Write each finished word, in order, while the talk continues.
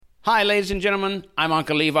Hi, ladies and gentlemen. I'm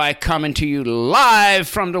Uncle Levi coming to you live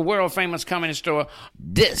from the world-famous Comedy Store.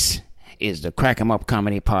 This is the Crack 'em Up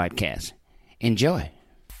Comedy Podcast. Enjoy.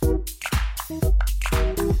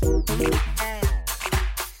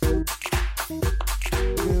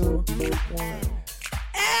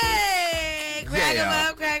 Hey, crack 'em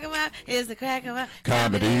up, crack 'em up. It's the Crack 'em Up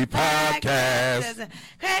Comedy Podcast. It's a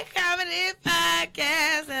Crack Comedy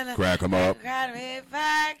Podcast. And a Crack 'em up. Comedy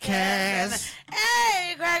Podcast.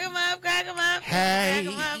 Hey, crack 'em up, crack 'em up. Hey.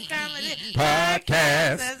 Crack 'em up, comedy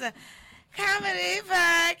Podcast. It's a Comedy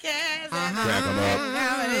Podcast. Crack 'em up.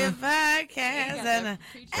 Comedy Podcast. And a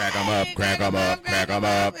Crack 'em up, crack 'em up, crack 'em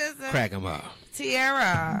up. Crack 'em up.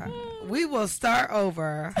 Tiara, we will start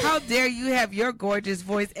over. How dare you have your gorgeous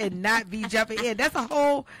voice and not be jumping in? That's the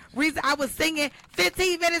whole reason I was singing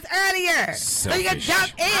 15 minutes earlier. So you can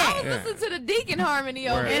Selfish. jump I in. was listening to the Deacon harmony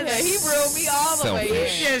over Word. there. He reeled me all the way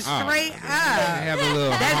Selfish. in. Just straight up. Have a little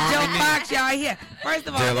That's Joe harmony. Fox, y'all here. First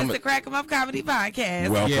of all, Tell it's 'em- the Crack 'em Up Comedy Podcast.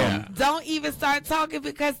 Welcome. Yeah. Don't even start talking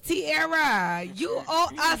because Tiara, you owe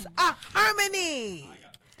us a harmony.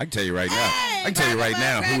 I can tell you right now. Hey, I can tell you right crack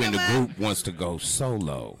 'em now up, who crack in the 'em up. group wants to go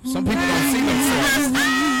solo. Some people don't see themselves.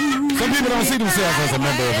 Some people don't see themselves as a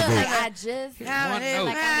member of a group. I just Comedy note.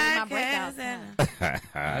 like I need my Podcast. breakout time.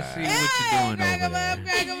 I see Hey, what you're doing crack over 'em up,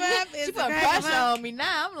 there. crack 'em up. It's She the put Crack 'em pressure Up on me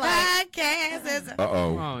now. I'm like, Podcast. It's a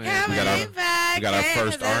Uh-oh. Oh, We yeah. got our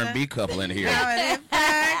first R&B couple in here. Comedy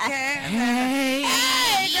Podcast. Hey,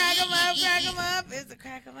 crack 'em up, crack 'em up. It's the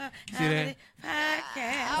Crack 'em Up See Comedy that?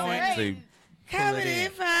 Podcast. all Point. right. See, Comedy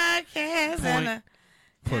Podcast. And a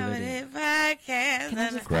Pull it Comedy in. Podcast. Can I And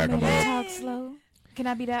a just Crack 'em come in and up. talk slow? Can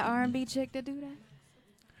I be that R&B chick that do that?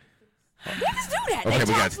 Niggas do that. Okay, they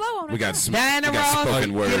we talk got slow on we got the some Diana we got Ross, spoken get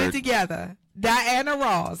it word. together. Diana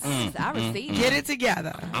Ross, phone. I receive. get it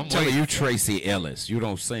together. I'm Tell waiting. you Tracy Ellis. You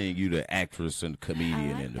don't sing. You the actress and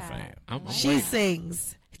comedian like in the that. fam. I'm She waiting.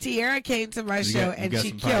 sings. Tiara came to my You show got- you and got she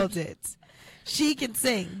some killed pipes? it. She can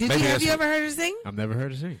sing. Did Maybe you have that's you what- ever heard her sing? I've never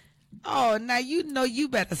heard her sing. Oh, now you know you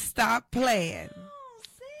better stop playing.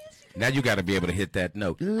 Now you got to be able to hit that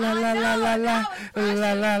note. La la la la la la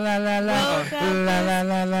la la la la la Woke up la la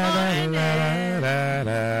la la la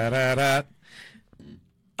la la.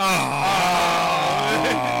 Oh,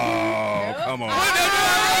 come on! I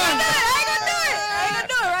ain't gonna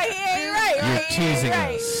do it right here. Ain't right. You're right teasing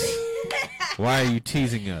right. us. Why are you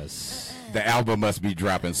teasing us? The album must be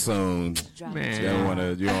dropping soon. Man. You don't want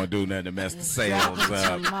to do nothing to mess the sales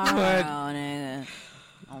up. Tomorrow, nigga.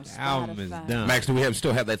 On The album is Spotify. done. Max, do we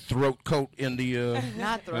still have that throat coat in the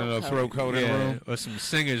Not throat coat. throat coat in the Yeah, room? or some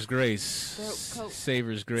Singer's Grace. Throat coat.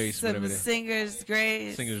 Saver's Grace, whatever Some that. singers,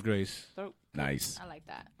 grace. Singer's Grace. Nice. I like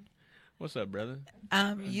that. What's up, brother?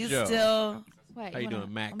 You Joe. still Wait, How you wanna-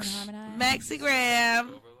 doing, Max? wanna harmonize? Maxigram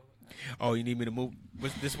Oh, you need me to move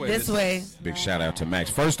this way? this way. Big shout out to Max.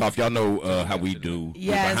 First off, y'all know how we do.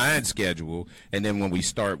 Yes. We're behind schedule, and then when we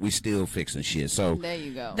start, we still fixing shit. So There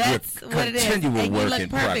you go. That's what it is. continual And you work look in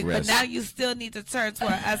perfect, progress. but now you still need to turn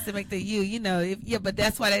toward us to make the U. You know, but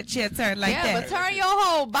that's why that chair turned like yeah, that. but turn your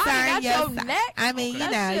whole body, not your si- neck. I mean, That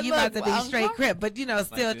you know, shit you about look to be straight uncomfortable. crip, but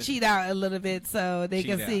still Like this? cheat out a little bit so they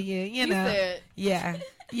can Cheat see out. you. You He know, said, yeah,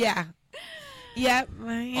 yeah. Yep,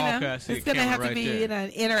 Okay, I it's see a gonna camera have to right be there.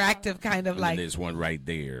 an interactive kind of and like, there's one right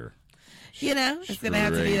there. it's gonna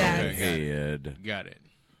have to be Straight that. ahead. Got it.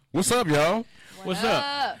 What's up, y'all? What's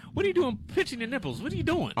up? What are you doing pitching your nipples? What are you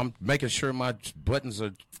doing? I'm making sure my buttons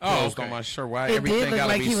are Oh, closed okay. on my shirt. Why It everything did look gotta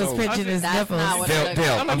like be he was so? pinching his That's nipples. not what it Dale, looked Dale,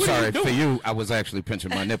 like. I'm I'm like, what are sorry you for doing? you. I was actually pinching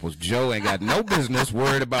my nipples. Joe ain't got no business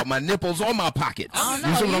worried about my nipples or my pockets. I You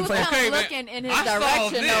don't see know. what I'm He was saying? kind Okay, of man. looking in his I saw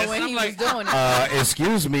direction this. though when I'm he like, was doing it.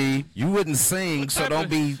 Excuse me, you wouldn't sing, so don't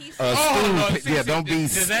be Oh, no, see, don't be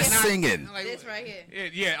does that not- singing. This right here.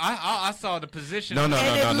 Yeah, I saw the position. No. And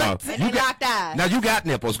it looked- And they locked eyes. Now you got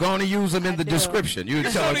nipples. Go on and use them in the do. description. You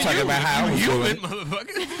It's tell only us talking you. about how I You was human, doing.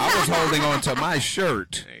 motherfucker. I was holding on to my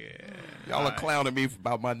shirt. Y'all are clowning me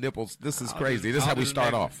about my nipples. This is crazy. This is how we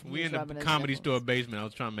start off. We in the Rubbing his comedy nipples. store basement. I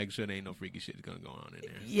was trying to make sure there ain't no freaky shit gonna go on in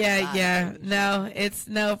there. Yeah. No, it's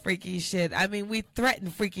no freaky shit. I mean, we threaten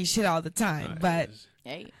freaky shit all the time, but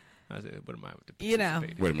Hey. I said, what am I with the You know.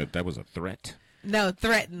 participate? Wait a minute, that was a threat. no,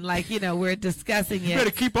 threaten like we're discussing You better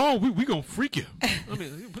it. keep on. We gonna freak you. I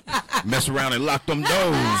mean, Mess around and lock them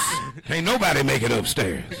doors. Ain't nobody make it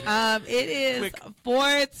upstairs. It is Quick.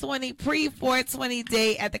 420 pre-420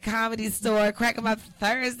 day at the Comedy Store. Crack 'em Up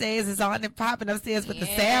Thursdays is on and popping upstairs with the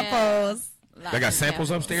Yeah. samples. They got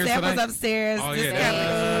samples upstairs Samples tonight? upstairs. Oh, This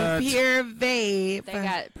yeah, company, Pure Vape. They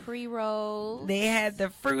got pre-rolls. They had the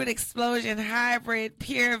Fruit Explosion Hybrid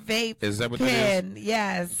Pure Vape Is that what that pen.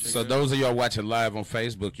 Yes. So those of y'all watching live on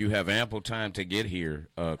Facebook, you have ample time to get here.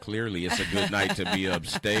 Clearly, it's a good night to be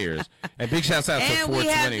upstairs. And big shouts out to And we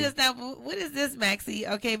 420. have this now. What is this, Maxie?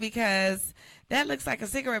 Okay, because that looks like a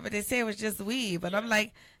cigarette, but they say it was just weed. But I'm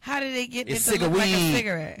like, how did they get it It's to look like a weed.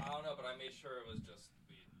 cigarette? I don't know, but I made sure it was just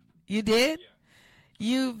weed. You did? Yeah.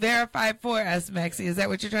 You verified for us, Maxie. Is that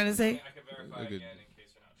what you're trying to say? I can verify again in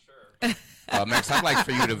case you're not sure. Max, I'd like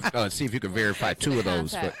for you to see if you can verify 2 of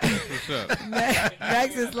those. But, What's up?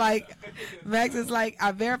 Max is like,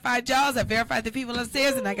 I verified y'all's, I verified the people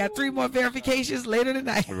upstairs, and I got 3 more verifications later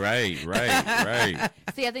tonight. right.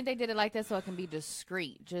 See, I think they did it like that so it can be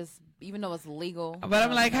discreet, just even though it's legal. But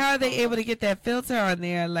I'm like, how are they able to get that filter on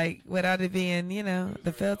there, like, without it being,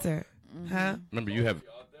 the filter? Huh? Remember, you have.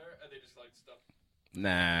 Out there, and they just like stuff.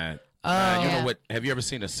 Nah. Oh. You know Yeah. what? Have you ever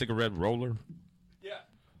seen a cigarette roller? Yeah.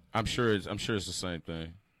 I'm sure it's the same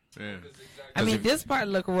thing. Yeah. I mean, this part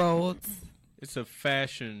look rolled. It's a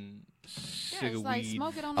fashion Yeah, cigar it's like weed.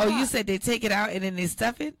 smoke it on the Oh, you block. said they take it out and then they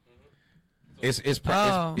stuff it? It's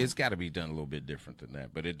Oh. got to be done a little bit different than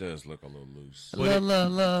that, but it does look a little loose.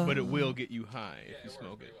 Little. But it will get you high if you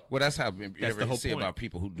smoke it. Well, that's how you That's ever the whole see point. about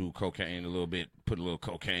people who do cocaine a little bit, put a little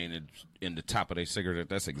cocaine in the top of their cigarette.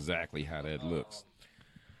 That's exactly how that looks.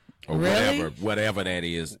 Or Really? whatever that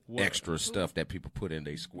is, extra stuff that people put in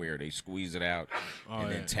they square. They squeeze it out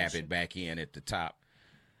and then yeah. tap it back in at the top.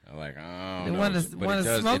 I'm like, oh, They no. want But to it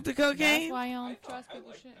does- smoke it- the That's cocaine? why I don't trust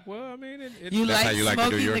people shit. Well, I mean, You That's how like you like to do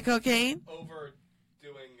smoking your- the cocaine? Overdoing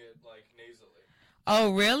it like nasally.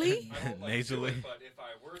 Oh, really? I don't like Nasally. To do it, but if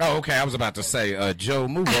I were Oh, okay. I was about to say, Joe,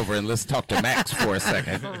 move over and let's talk to Max for a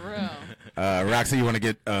second. For real. Roxy, you want to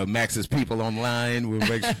get Max's people online? We'll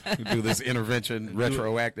make sure we do this intervention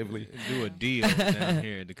retroactively. do a deal down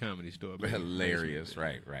here at the Comedy Store. baby. Hilarious,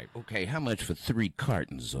 right. Okay, how much for 3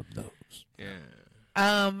 cartons of those?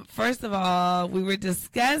 Yeah. First of all, we were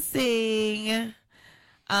discussing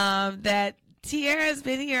that Tierra's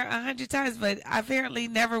been here 100 times, but apparently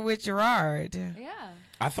never with Gerard. Yeah.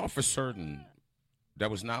 I thought for certain that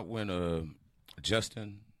was not when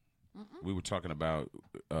Justin. We were talking about.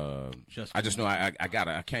 Justin. I just know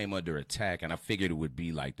I came under attack, and I figured it would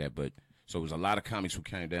be like that. But so it was a lot of comics who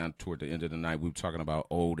came down toward the end of the night. We were talking about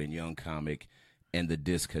old and young comic and the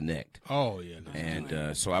disconnect. Oh, yeah. No.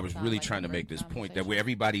 And so I was really like trying a to make great this point that conversation. where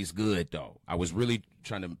everybody's good, though. I was really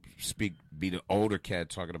trying to be the older cat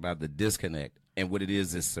talking about the disconnect. And what it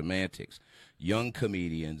is semantics. Young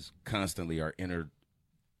comedians constantly are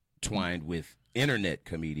intertwined with internet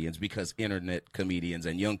comedians because internet comedians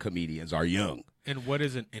and young comedians are young. And what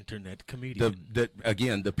is an internet comedian?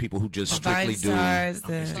 The people who just strictly Vine stars,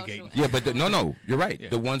 the- Investigate. Yeah, but no, you're right. Yeah.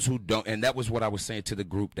 The ones who don't, and that was what I was saying to the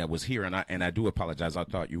group that was here, and I do apologize. I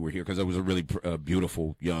thought you were here because there was a really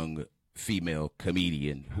beautiful young female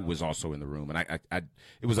comedian who was also in the room, and I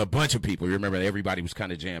it was a bunch of people. You remember, everybody was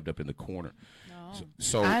kind of jammed up in the corner.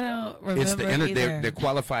 So I don't it's the remember either. they're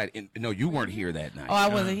qualified. No, you weren't here that night. Oh, I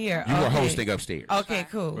wasn't here. You were Okay. hosting upstairs. Okay,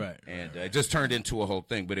 cool. Right. And it just turned into a whole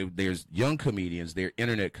thing. But there's young comedians, there are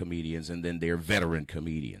internet comedians, and then there are veteran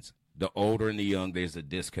comedians. The older and the young, there's a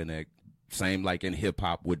disconnect. Same like in hip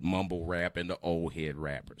hop with mumble rap and the old head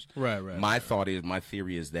rappers. Right. My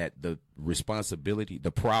theory is that the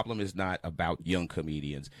problem is not about young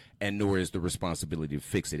comedians, and nor is the responsibility to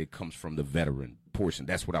fix it. It comes from the veteran portion.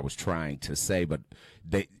 That's what I was trying to say, but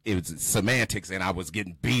it was semantics, and I was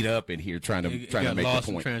getting beat up in here trying to got make lost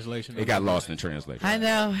the in point. translation. It got lost in translation. I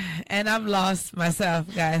know, and I'm lost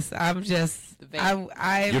myself, guys. I'm just,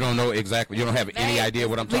 I You don't know exactly. You don't have any idea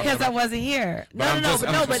what I'm talking because I about. wasn't here. But I'm just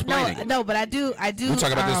explaining. But I do. We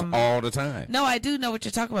talk about this all the time. No, I do know what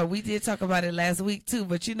you're talking about. We did talk about it last week too,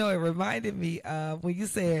 but it reminded me of when you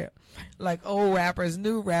said like old rappers,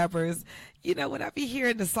 new rappers. When I be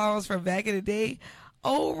hearing the songs from back in the day,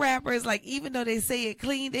 old rappers, like even though they say it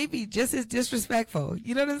clean, they be just as disrespectful.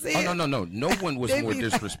 You know what I'm saying? Oh no! No one was They more be-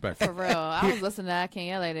 disrespectful. For real. I was listening to I Can't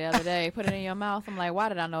Yell It the other day. Put it in your mouth. I'm like, why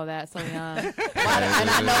did I know that so young? And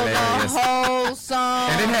I know the whole song.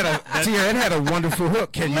 And it had a wonderful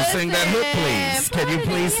hook. Can you sing that hook, please? Can you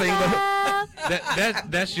please sing the hook?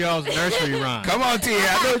 That's y'all's nursery rhyme. Come on, Tia.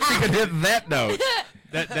 I know she could hit that note.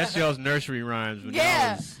 That's y'all's nursery rhymes. When Yeah.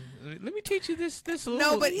 y'all was- let me teach you this No,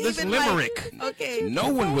 little but this even limerick. like, okay, No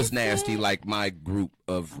one was nasty like my group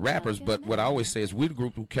of rappers, but what I always say is we the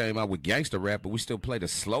group who came out with gangster rap, but we still played a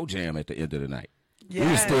slow jam at the end of the night. We were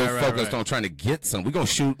Yes. still Right, focused right. on trying to get some. We're going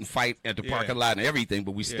to shoot and fight at the Yeah. parking lot and everything,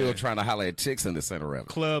 but we still Yeah. trying to holler at chicks in the center of it.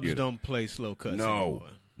 Clubs You know? don't play slow cuts. No, anymore.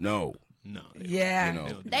 no. No. Yeah. You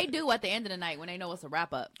know, They do at the end of the night when they know it's a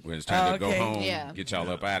wrap up. when it's time to go Okay. home, Yeah. get y'all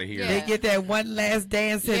up out of here. Yeah. They get that one last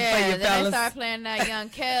dance in for Yeah, you then they fellas. start playing that Young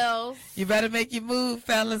Kells You better make your move,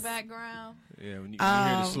 fellas. background. Yeah, when you hear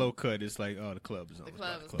the slow cut, it's like, oh, the club is on.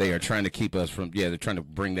 club is They are trying to keep us from. Yeah, they're trying to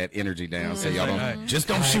bring that energy down. So y'all Right. don't just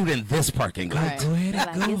don't shoot in this parking lot. Right.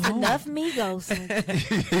 Like, it's enough Migos.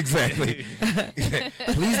 Exactly.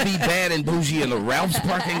 Please be bad and bougie in the Ralph's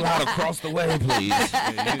parking lot across the way, please.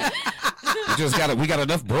 We got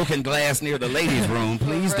enough broken glass near the ladies' room.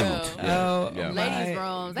 Please For real. don't. Oh, Yeah. my Ladies'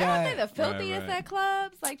 rooms. They God. don't think the filthiest right. at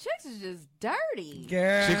clubs. Like, chicks is just dirty.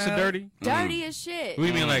 Girl. Chicks are dirty? Dirty as shit. What do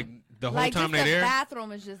you mean, like, the whole Like, time just they're the there?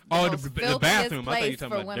 bathroom is just Oh, most the filthiest bathroom. I thought you were place talking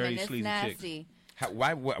for about women. dirty, It's sleazy chicks. nasty.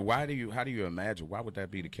 How do you imagine? Why would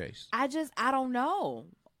that be the case? I don't know.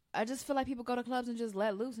 I just feel like people go to clubs and just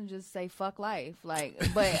let loose and just say fuck life. Like,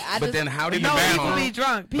 but But then how do you No, get people home? be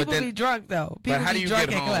drunk. People then- be drunk though. People But how do be you drunk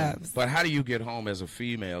get at home? clubs. But how do you get home as a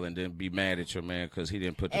female and then be mad at your man because he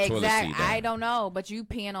didn't put the toilet Exactly. seat down? I don't know, but you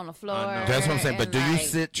peeing on the floor. know. That's what I'm saying. But and, do you like,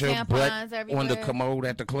 sit your tampons butt on the everywhere. commode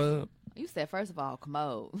at the club? You said first of all,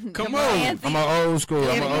 commode. Commode. I'm an old school. If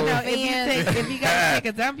I'm you an know, old. if you gotta take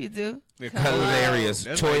a dump, you do. Hilarious.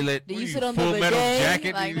 That's Toilet. Do you What sit on Full the Metal bidet?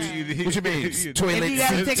 Jacket? Like, What you mean? If Toilet you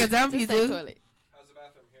gotta seat. take a dump, you just say do. toilet. How's the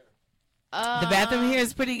bathroom here? The bathroom here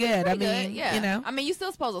is pretty good. I Pretty mean, good, yeah. you know. I mean, you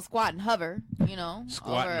still supposed to squat and hover, you know.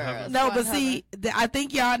 Squat and over- hover. No, squat but and see, hover. I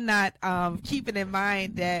think y'all not keeping in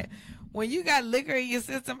mind that when you got liquor in your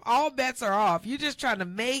system, all bets are off. You're just trying to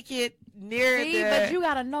make it near See, the. but you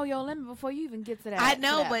gotta know your limit before you even get to that. I to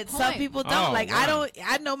know, that but some point. people don't. Oh, Like wow.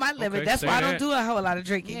 I know my limit. Okay, That's say why I that. don't do a whole lot of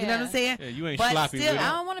drinking. You know what I'm Yeah. saying? Yeah, you ain't but sloppy still, with it.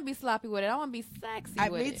 I don't want to be sloppy with it. I want to be sexy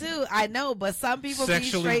with me it. too. I know, but some people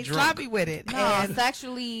Sexually be straight drunk. sloppy with it. No, And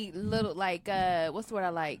sexually little like what's the word I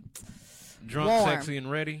like? Drunk, Warm. sexy,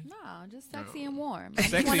 and ready. No, just sexy and warm.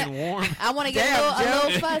 Sexy and warm. I want to get Damn, a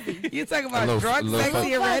little Joe. fuzzy. you talking about little- drunk, a little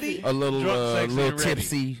sexy, and ready? A little, Drunk, sexy, little and ready.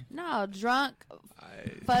 tipsy. No, drunk,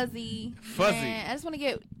 fuzzy. Fuzzy. Man, I just want to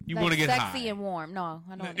get You like, wanna get sexy high. and warm. No,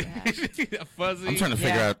 I don't want to get high. Fuzzy. I'm trying to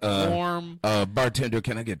figure Yeah. out. warm. Bartender,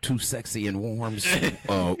 can I get 2 sexy and warms?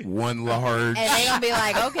 One large. And they gonna be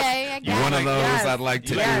like, okay, I got One it. of those Yes. I'd like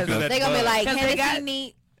to Yes. do. They gonna be like, 'Cause they Hennessy got-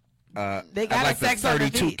 neat. They got I'd a like the sex on the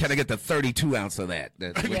 32. beach. Can I get the 32 ounce of that?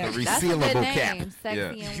 With Yeah. the That's a good resealable name, cap. sexy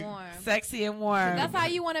Yeah. and warm. Sexy and warm. That's how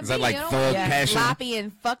you want to Is be. that like You don't Thug wanna be Passion? sloppy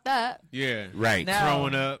and fucked up. Yeah. Right. No.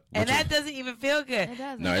 Throwing up. And that doesn't even feel good. It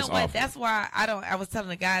doesn't. No, You it's know what? awful. That's why I was telling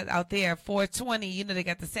the guys out there, 420, you know, they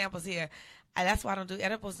got the samples here. That's why I don't do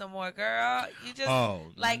edibles no more, girl. You just Oh,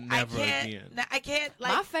 like I never can't. again. I can't.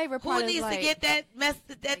 Like My favorite part who is, needs like- to get that mess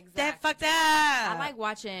that Exactly. fucked up? I like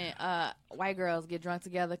watching white girls get drunk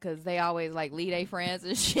together because they always like lead their friends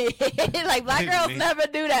and shit. Like black girls Man. never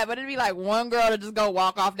do that, but it'd be like one girl to just go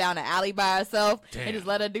walk off down the alley by herself Damn. and just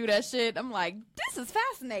let her do that shit. I'm like, this is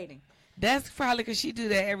fascinating. That's probably because she do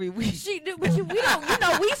that every week. She do, but we don't. You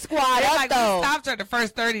know, we squad It's up like though. we stopped her the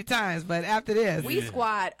first 30 times, but after this, We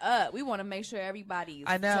squad up. We want to make sure everybody's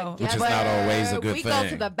I know. together. Which is not always a good we go thing.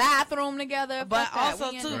 to the bathroom together. But Fuck that.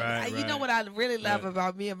 also We too, in there. Right, you know right. what I really love Right.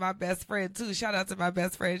 about me and my best friend too. Shout out to my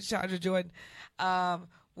best friend Chandra Jordan.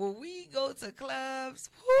 When we go to clubs,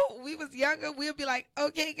 we was younger. We'll be like,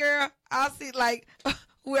 "Okay, girl, I'll see." Like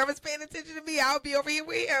whoever's paying attention to me, I'll be over here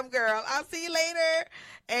with him, girl. I'll see you later.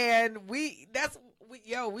 And we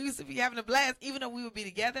used to be having a blast, even though we would be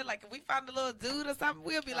together. Like if we found a little dude or something,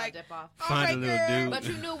 we'll be like, dip off. "All Find right, a little girl." dude. But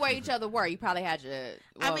you knew where each other were. You probably had your.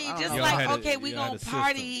 I well, mean, don't just know. Y'all like, had a- okay, we y'all gonna had a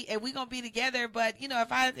party and we gonna be together, but you know,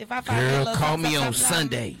 if I find a Girl, little call something, me on something,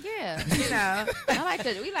 Sunday. Yeah, you know. I like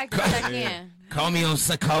to. We like to check in. Call me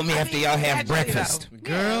after mean, y'all have actually, breakfast.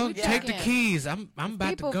 Girl, we take the check in. keys. I'm about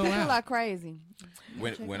People, to go people out. are crazy.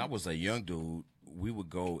 When I was a young dude, we would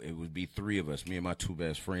go. It would be 3 of us, me and my 2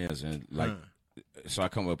 best friends, and like. So I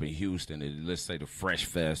come up in Houston, and let's say the Fresh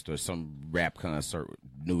Fest or some rap concert,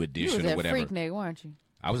 New You Edition was or at whatever. Freaknik, weren't you?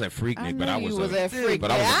 I was at Freaknik, but knew I you was, at Freaknik.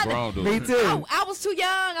 but I was a I- grown dude. Me too. I was too young.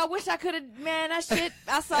 I wish I could have. Man, that shit.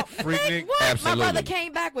 I saw. Freaknik? What? Absolutely. My brother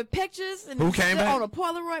came back with pictures. And Who came still back? on a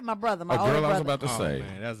Polaroid? My brother. My Oh, older girl, I was brother. about to Oh, say.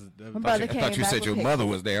 man, that's My brother I came thought you back said with your pictures. mother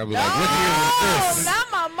was there. I was No, like, what year was this?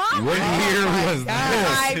 not my mom. What year was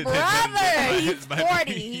My this? brother. He's But-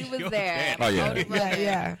 40. He was there. Oh, yeah. My older Yeah, brother.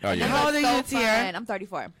 yeah. Oh, yeah. How old are It was you, so Tiara? fun. I'm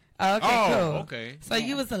 34. Oh, okay, Oh, cool. okay. So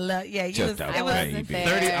you was a lot, yeah. You Just was. a It was. baby. wasn't there.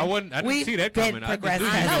 30. I didn't We've see that been coming. I progressing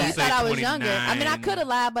just past I know that. you say thought I was younger. I mean, I 29. could have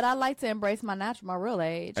lied, but I like to embrace my natural, my real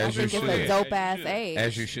age. As I you think it's a should. dope ass As you should. age.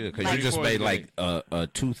 As you should, because you just 34 made is like a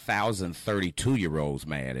 2,032-year-olds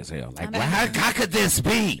mad as hell. Like, know. well, how could this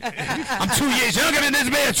be? I'm 2 years younger than this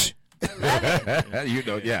bitch. You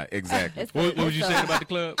know, yeah, exactly. What was you saying about the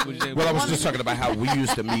club? What was you saying Well, I about was just talking about how we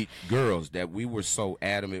used to meet girls that we were so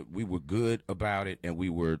adamant, we were good about it, and we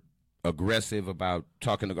were aggressive about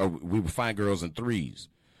talking to. Or we would find girls in threes,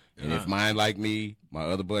 and if mine liked me, my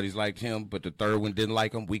other buddies liked him, but the third one didn't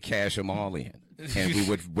like him, we cash them all in, and we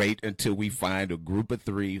would wait until we find a group of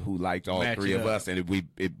three who liked all Match three it of up. us, and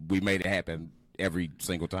we made it happen every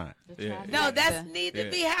single time. Yeah. No, that's need to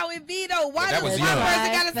be how it be though. Why That does was one young.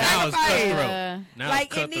 person gotta Now it's sacrifice? cutthroat. Now Like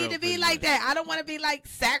it's it need to cutthroat be pretty like much. that. I don't want to be like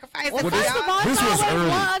sacrificing. Well, for first y'all. of all, this it's was always early.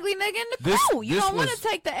 one ugly nigga in the This- crew. You this don't want was- to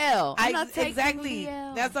take the L. I'm not taking Exactly. the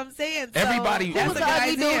L. That's what I'm saying. So Everybody- that's Who's a the good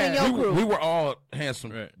ugly dude in idea. your crew? We were all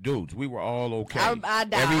handsome Right. dudes. We were all okay.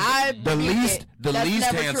 I the rebuke least, it. the That's least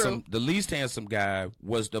never handsome, true. the least handsome guy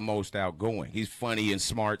was the most outgoing. He's funny and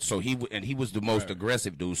smart, so he was the most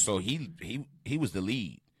aggressive dude. So he was the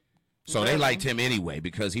lead. So they liked him anyway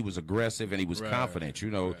because he was aggressive and he was confident. You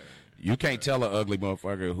know, you can't tell an ugly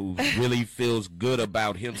motherfucker who really feels good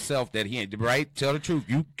about himself that he ain't right. Tell the truth.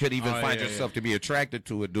 You could even find yourself to be attracted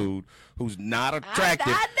to a dude who's not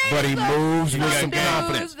attractive, I but he think moves some with some dudes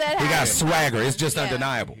confidence. He that got have- swagger. It's just Yeah.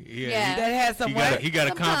 undeniable. Yeah. That has some what? He got to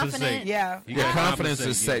Some compensate. confidence. Yeah. He Yeah, gotta confidence compensate,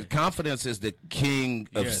 is sex. yeah. Confidence is the king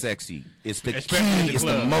of Yes. sexy. It's the Especially in key. the It's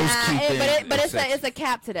the club. most key thing. But of it's sexy. a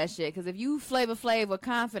cap to that shit. Because if you Flavor Flav with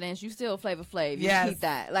confidence, you still Flavor Flav. You Yes. keep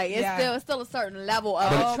that. Like it's Yeah. still a certain level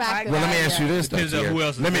of Oh, my attractive. Well, let me ask you this, though. Depends on Pierre. who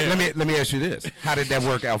else is let there. me ask you this. How did that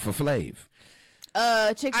work out for Flav?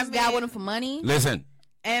 Chicks I just got mean- with him for money Listen,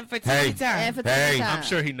 And for Hey. TV time. and for Hey. time. I'm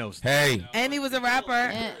sure he knows. hey. And he was a rapper.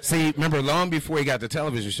 And, See, remember, long before he got the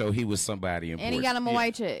television show, he was somebody important. and he got him a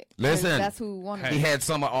white chick. 'Cause Listen. that's who wanted He him. had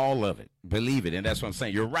some of all of it. Believe it, and that's what I'm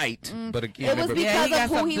saying. You're right, but again, It was remember- Yeah, he because got of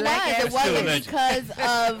who some he was. black ass It wasn't legend. because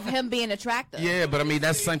of him being attractive. yeah, but I mean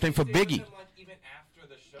that's the same thing for Biggie. Like, even after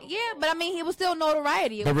the show. Yeah, but I mean, he was still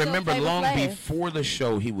notoriety. It But was still remember, Flavor long Flav. before the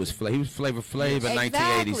show, he was Flavor Flav in Exactly.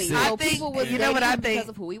 1986. So I think- people was you know what I dating him think? because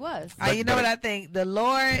of who he was. You know what I think? The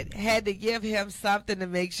Lord had to give him something to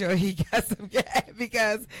make sure he got some gas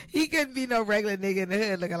because he couldn't be no regular nigga in the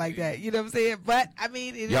hood looking like that. You know what I'm saying? But I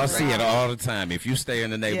mean, it Y'all is see it right. all the time. If you stay in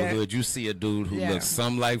the neighborhood, you see a dude who Yeah. looks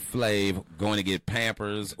some like Flav going to get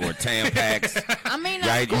Pampers or Tampax. I mean,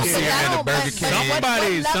 Right, you that's see cool, him but in I the don't- Burger but King.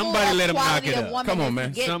 what Somebody level of let him knock quality it of up. woman Come on, is he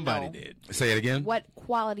man. getting, Somebody though? did. Say it again. What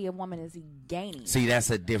quality of woman is he gaining? See, that's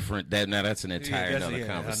a different. That's an entire that's- another yeah,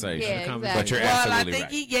 conversation. Yeah, Conversation. exactly. But you're Well, I absolutely think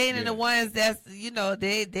right. he gaining the ones that's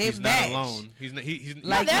they He's match. not alone. He's not, he's Like,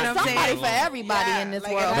 Now, you there's know what I'm somebody saying? for everybody in this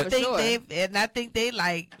like, world, and I for think sure. I think they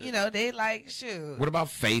like they like shoot. What about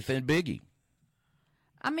Faith and Biggie?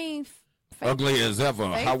 I mean, Ugly as ever.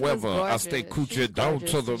 Faith is However, I stay gorgeous. coochie She's down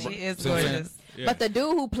to the. gorgeous. She is See what I'm saying? gorgeous. Yeah. But the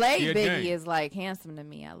dude who played He a Biggie gang. is like handsome to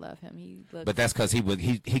me. I love him. He looks. But that's because he got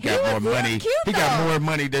was more real money. cute, He got though. more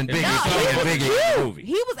money than Biggie no, playing he was Biggie cute. in the movie.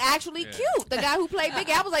 He was actually cute. The guy who played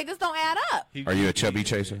Biggie, I was like, this don't add up. Are you a chubby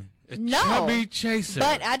chaser? No. Chubby chaser.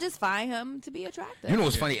 But I just find him to be attractive. You know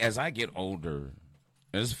what's funny? As I get older,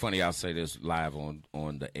 and it's funny, I'll say this live on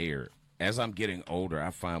the air. As I'm getting older,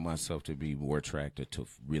 I find myself to be more attracted to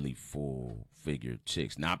really full-figured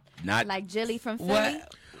chicks. Not like Jilly from Philly.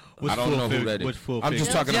 What? What's I don't full know who fig- that is. What's full I'm just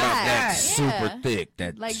figure? talking about that Jill Scott. super Yeah. thick,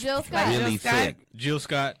 that Like Jill Scott. really Jill Scott. thick. Jill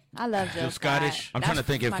Scott. I love Jill Jill Scottish. Scott. I'm trying to That's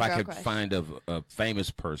think if my I girl could crush. find a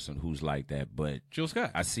famous person who's like that, but Jill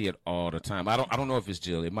Scott. I see it all the time. I don't know if it's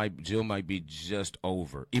Jill. Jill might be just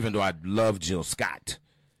over. Even though I love Jill Scott,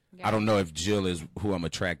 I don't know if Jill is who I'm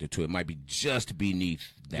attracted to. It might be just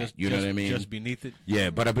beneath that. You know what I mean? Just beneath it.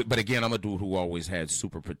 Yeah, but again, I'm a dude who always had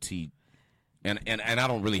super petite, and I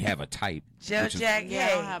don't really have a type. Joe which is- Jack, Yeah, I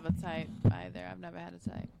don't have a type either. I've never had a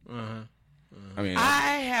type. I mean,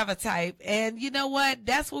 I have a type, and you know what?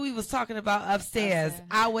 That's what we was talking about upstairs. Okay.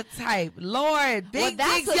 Our type, Lord, big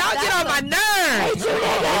that's dicks. a- Y'all get that's on a-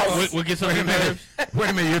 my nerves. What gets on your nerves? wait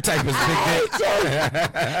a minute, your type is big dick.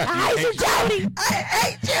 I hate you, Jody. I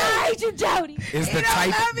hate you, Jody. Is the He don't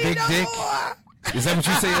type love me big no dick? more. Is that what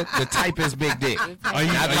you said? The type is big dick. Are you-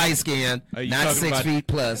 Not are you- light skin, are you not talking 6 about- feet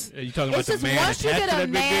plus. Are you talking about It's the just man once you attached get to a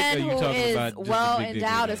that big dick? man Or you who talking is about just the well big dick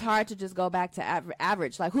endowed, in it's hard to just go back to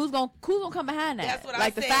average. Like who's gonna come behind that? That's what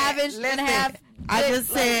like I the said. 5 inch Listen, and a half. I dick, just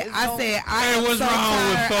like, said, it's I gonna- said, I Hey, am what's so wrong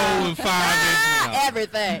with tired 4 and 5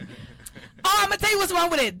 everything. Oh, I'm gonna tell you what's wrong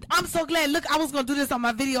with it. I'm so glad. Look, I was gonna do this on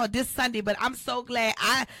my video this Sunday, but I'm so glad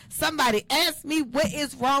somebody asked me what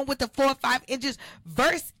is wrong with the 4 or 5 inches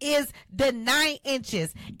versus the 9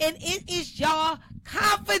 inches, and it is y'all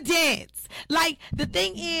confidence. Like the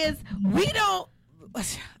thing is, we don't.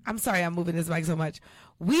 I'm sorry, I'm moving this mic so much.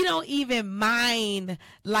 we don't even mind,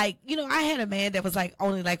 like, I had a man that was like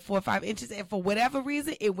only like 4 or 5 inches, and for whatever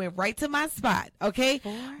reason, it went right to my spot. Okay.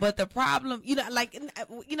 4? But the problem,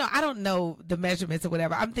 I don't know the measurements or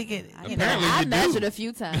whatever. I'm thinking, I measured a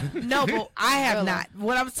few times. No, but I have not.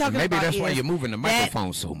 What I'm talking Maybe about that's is why you're moving the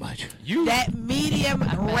microphone so much. that medium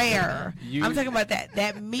rare. I'm talking about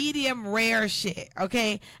that medium rare shit.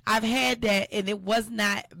 Okay. I've had that and it was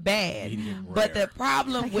not bad. But the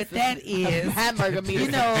problem with that is hamburger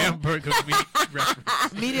meat. Hamburger meat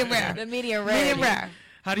reference. medium rare. The medium rare. Medium rare.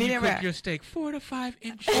 How do you medium cook rare. your steak? 4 to 5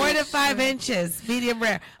 inches. 4 to 5 inches, medium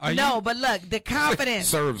rare. But look, the confidence.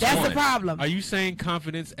 Serves that's one. the problem. Are you saying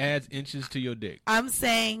confidence adds inches to your dick? I'm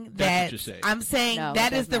saying That's that. what you're saying. I'm saying No,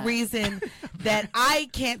 that that's is the not. reason that I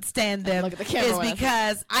can't stand them. Look at the camera is when I-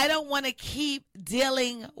 because I don't want to keep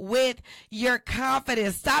dealing with your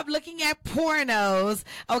confidence. Stop looking at pornos,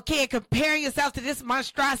 okay, and comparing yourself to this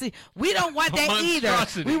monstrosity. We don't want that either.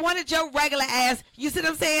 Monstrosity. We wanted your regular ass. You see what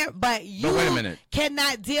I'm saying? But you wait a minute.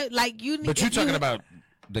 cannot deal like you. But you're talking about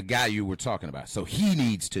the guy you were talking about. So he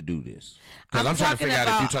needs to do this. Because I'm I'm trying to talking figure out if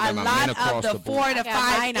you're about talking a about men lot across of the the board. 4 to I got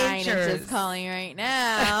my 5 9 inches. inches calling right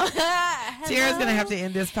now. Tara's gonna have to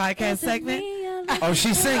end this podcast segment. Oh,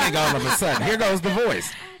 she's singing all of a sudden. Here goes the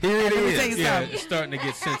voice. Here it Let me tell you is. Yeah, something. it's starting to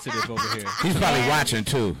get sensitive over here. He's probably watching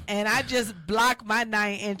too. And I just block my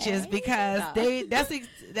 9 inches because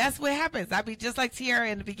that's what happens. I be just like Tiara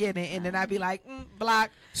in the beginning, and then I be like, block.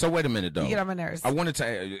 So wait a minute though. You get on my nerves. I wanted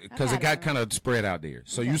to because it got kind of spread out there.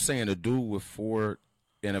 So you saying a dude with 4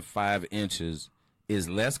 and 5 inches is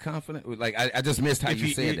less confident? Like I just missed how you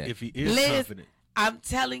said that. If he is Liz, confident. I'm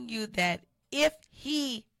telling you that if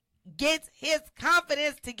he gets his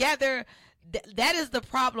confidence together, that is the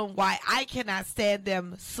problem why I cannot stand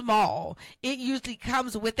them small. It usually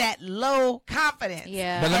comes with that low confidence.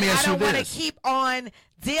 Yeah. But let me And ask I you don't want to this. keep on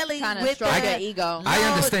dealing Trying to with stroke that that ego. I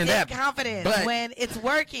understand low that, dick confidence but- when it's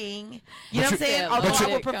working. You know But what I'm saying? Yeah, Although low I would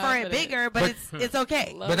dick prefer it confidence. bigger, but it's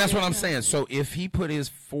okay. But that's what I'm saying. So if he put his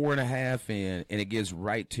 4.5 in and it gets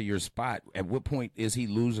right to your spot, at what point is he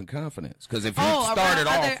losing confidence? Because if he started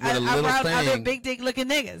off with a little around other thing, big dick looking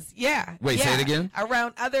niggas, yeah. Wait, yeah. say it again?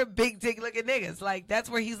 Around other big dick looking niggas, like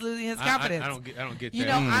that's where he's losing his confidence. I don't get that. You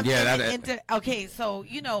know, I'm yeah, okay, so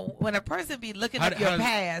when a person be looking How up d- your how-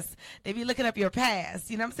 past, they be looking up your past.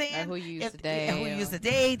 You know what I'm saying? Like who you used to If- date, Who you yeah. used to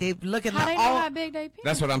date. They looking How up they know all. how big they penis?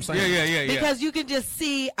 that's what I'm saying. Yeah. Because you can just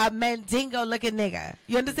see a mandingo looking nigga.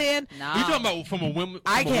 You understand? No. You talking about from a woman's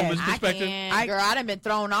perspective? I girl, I done been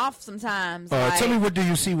thrown off sometimes. like, Tell me, what do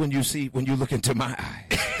you see when you look into my eye?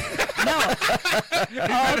 No.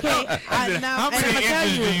 Oh, okay. How many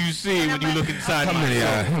inches do you see when you look inside my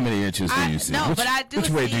soul? How many inches do you see? No, which, but I do. Which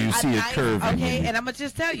way do you see a nice, curve? in Okay, you? and I'm gonna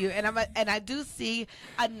just tell you, and I do see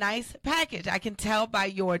a nice package. I can tell by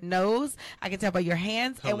your nose. I can tell by your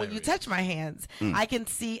hands, and when you Hilarious. touch my hands, I can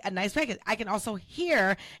see a nice package. I can also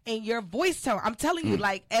hear in your voice tone. I'm telling you,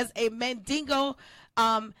 like as a mandingo,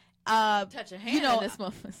 touch a hand you know, in this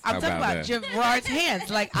moment. How I'm talking about about that? Gerard's hands.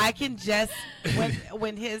 Like I can just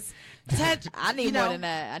when his touch. I need you know, more than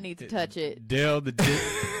that. I need to touch it. Dale the dick.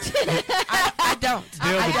 I don't.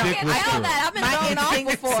 Dale I the don't. dick I whisperer. know that. I've been My thrown off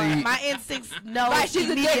instincts, before. my instincts know Right, she's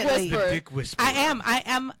a dick immediately. whisperer. Dick whisperer. I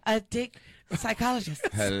am a dick psychologist.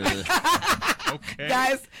 Okay.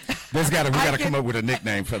 Guys, we got to I come can- up with a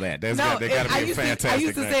nickname for that. There no, got to I be a used fantastic. I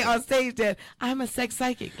used to say name. on stage that I'm a sex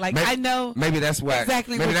psychic. Like Maybe- I know Maybe that's why.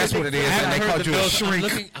 exactly Maybe what that's you're what it is. thinking. And I they heard called the you a nose.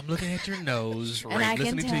 shrink. I'm looking at your nose, And I can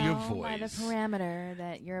listening to your tell by the voice. parameter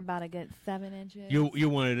that you're about a good 7 inches. You're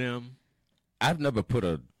one of them. I've never put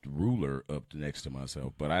a ruler up next to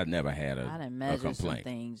myself, but I never had I done a measured some complaint.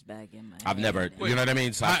 things back in my I've head. never, you know what I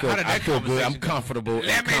mean? So How- I feel, how did I that feel good. I'm conversation go? comfortable and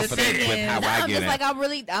Let me confident see. with how I I'm get just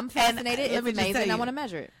like I'm fascinated. let It's me just amazing. tell I you. want to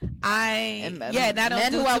measure it. And and I don't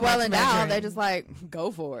men do who too are much well endowed, measuring. they're just like go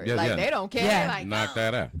for it. Yeah, like yeah. they don't care. Yeah. They're like knock no.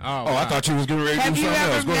 that out. Oh, I wow. thought you was getting ready to Have do you something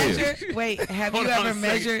ever else. Go ahead. measured? Wait, have Hold you on ever a second.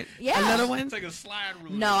 measured Yeah. a little one? Take a slide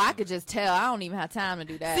ruler. No, I could just tell. I don't even have time to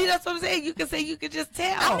do that. See, that's what I'm saying. You can say you could just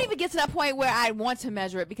tell. I don't even get to that point where I want to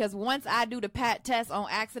measure it because once I do the pat test on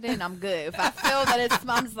accident, I'm good. If I feel that it's,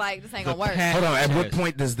 I'm just like, this ain't gonna work. pat- Hold on. At what Yes.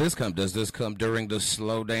 point does this come? Does this come during the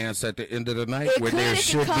slow dance at the end of the night, It where could, there it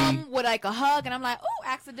should could come be? with like a hug, and I'm like, ooh,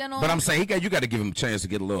 accidental. But I'm saying you got to give him a chance to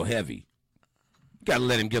get a little heavy. You got to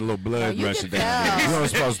let him get a little blood you rushing can down. tell. You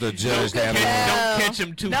weren't supposed to judge that. can man. tell. Don't catch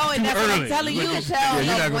him too, No, and too that's what I'm early. telling you you. can tell. you're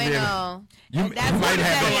no not gonna be bueno. You That's might what I'm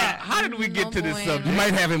have saying. him. How did we get to this bueno. subject? You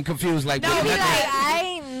might have him confused. Like, No, what- he like, I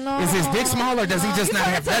ain't know. Is his dick small or does he just You not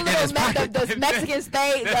turn have into nothing in his little pocket? The Mexican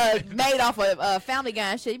state made off of Family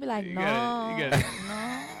Guy and shit. You be like, You no, gotta-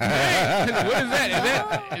 no. What is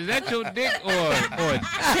that? Is that your dick or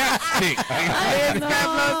chapstick? As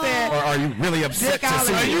Creflo said, Or are you really upset Dick to Oliver.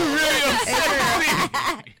 see Are you it? really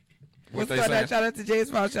upset? What they so saying? shout out to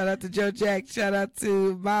James Paul, shout out to Joe Jack, shout out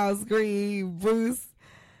to Miles Green, Bruce.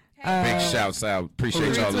 Big shouts out.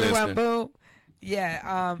 Appreciate y'all 321 listening. Boom.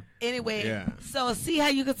 Yeah. Anyway, Yeah. so see how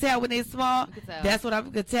you can tell when they're small? You can tell. That's what I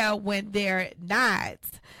can tell when they're not.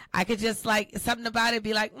 I could just like something about it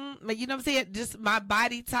be like, you know what I'm saying? Just my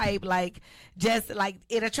body type, like just like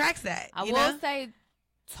it attracts that. I you will know? say,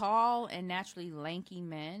 tall and naturally lanky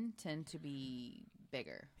men tend to be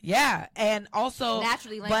bigger. Yeah, and also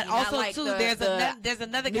Naturally lanky, but not also like too. the- there's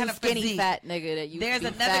another New kind of skinny physique. fat nigga that you. There's be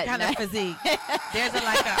another fat kind of now. physique. There's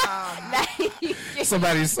a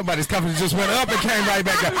Somebody's confidence just went up and came right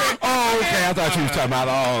back down. Oh, okay. I thought you was talking about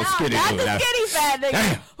all skinny Not dude. the skinny fat nigga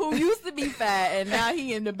Damn. who used to be fat and now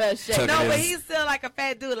he in the best shape. Tuck no, it but in. he's still like a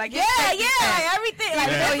fat dude. Like Yeah, he's fat. like everything. Like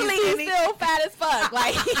Yeah. mentally, He's he's skinny. still fat as fuck.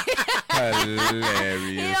 Like he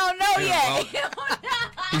Hilarious. don't know yet. He don't know.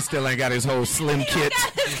 He still ain't got his whole slim kit.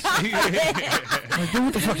 Like, dude,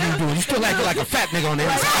 what the fuck are you doing? You still acting like a fat nigga on the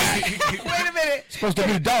inside. Wait a minute. Supposed to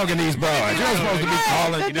be dogging these broads. You're supposed to be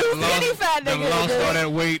calling. The new skinny fat Done nigga. lost is- all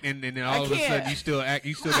that weight, and then all of a can't. sudden you still got fat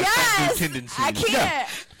Yes, dude tendencies. I can't.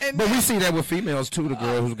 But we see that with females too. The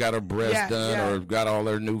girl who's got her breasts Yeah, done yeah. or got all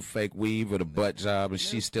her new fake weave or the butt job, and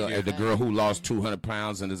she's still the girl who lost 200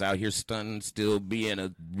 pounds and is out here stunning, still being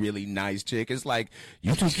a really nice chick. It's like,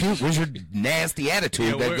 you too cute. Where's your nasty attitude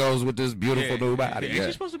Yeah, that where- goes with this beautiful new body? Ain't Yeah,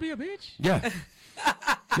 you supposed to be a bitch? yeah.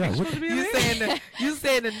 Yeah, what the- You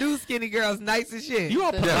saying the new skinny girl's nice as shit. You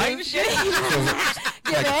all polite and shit.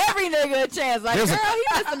 Giving every nigga a chance. Like, girl, There's a- he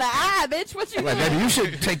missing the eye, bitch. What you Like, doing? baby, you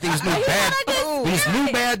should take these new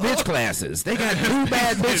bad bitch classes. They got new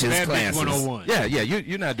bad bitches Bad bitch classes. 101. Yeah,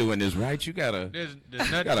 you're not doing this right. You gotta There's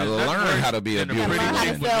gotta nothing learn worse how to be a than beautiful Learn how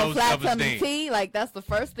to woman. with sell no flat tummy self-esteem. tea. Like, that's the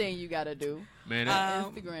first thing you gotta do. Man,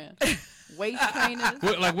 Instagram. Waist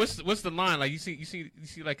trainers. what's the line? Like you see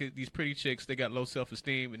like these pretty chicks, they got low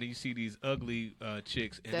self-esteem, and then you see these ugly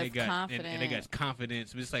chicks, and That's they got and they got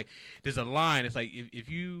confidence. But it's like there's a line. It's like if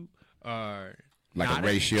you are Like a not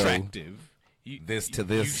ratio, attractive, this to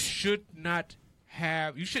this. you should not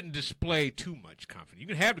have. You shouldn't display too much confidence. You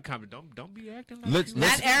can have the confidence. Don't be acting like you-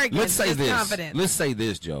 Not arrogance, Let's say just this. confidence. Let's say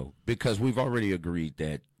this, Joe, because we've already agreed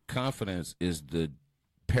that confidence is the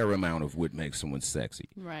paramount of what makes someone sexy.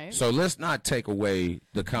 Right. So let's not take away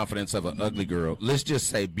the confidence of an ugly girl. Let's just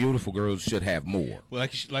say beautiful girls should have more. Well,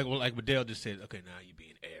 like what Dale just said. Okay, now you're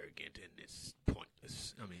being arrogant and it's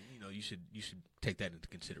pointless. I mean, you should take that into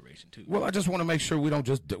consideration too. Well, I just want to make sure we don't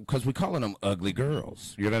just because we're calling them ugly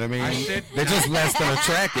girls. You know what I mean? I said- They're just less than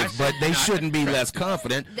attractive, but they shouldn't be less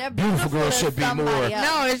confident. They're Beautiful girls should be more. somebody else.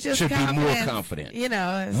 No, it's just Should be more confidence. confident. You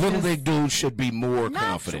know, it's Little just, big dudes should be more Not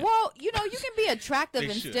confident. well, you can be attractive They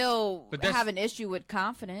and should. still But that's- have an issue with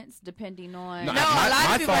confidence, depending on. No, No, a My- lot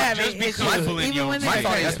my of people thought- have just be issues, comfortable in even your when own they My skin.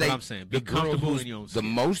 thought say is That's what they, I'm saying. Be the girl comfortable who's in your own the skin.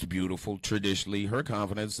 most beautiful, traditionally, her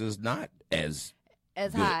confidence is not as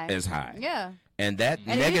as good- high. as high. Yeah. And that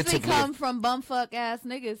And it usually negatively. come from bumfuck ass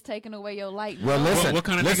niggas taking away your light. Well, listen, What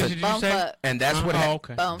kind of listen, niggas did you say? Bumfuck. and that's what. Oh,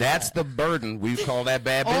 okay. That's the burden. We call that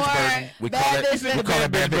bad bitch Or burden. We bad call it. bitch We call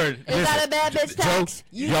it bad bitch burden. Is that a bad bitch tax? Joe,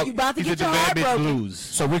 You Joe, about to He get said your the heart bad bitch broken. blues.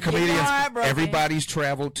 So we your comedians, heart broken. everybody's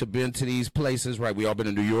traveled to these places, right? We all been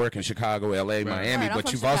in New York and Chicago, L.A., Miami, Right, I'm but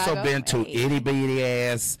from you've also Chicago. been to Hey. itty bitty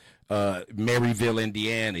ass Maryville,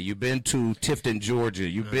 Indiana. You've been to Tifton, Georgia.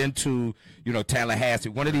 You've been to Tallahassee,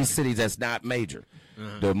 one of these cities that's not major.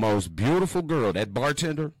 The most beautiful girl, that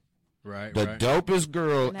bartender. Right. The right. dopest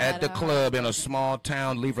girl Nah, at the nah. club in a small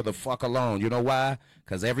town, leave her the fuck alone. You know why?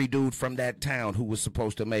 Because every dude from that town who was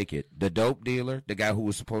supposed to make it, the dope dealer, the guy who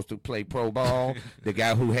was supposed to play pro ball, the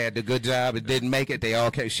guy who had the good job and didn't make it, they all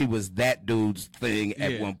came. She was that dude's thing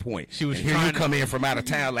at Yeah. one point. She was And here you trying to- come in from out of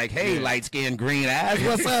town like, hey, light skinned, green eyes,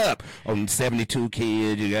 what's up? On 72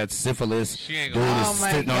 kids, you got syphilis. She ain't Dude gonna- is Oh,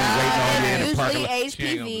 my sitting on God. waiting on you in the Usually parking lot. She ain't gonna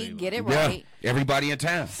HPV, believe get it Yeah, right. everybody in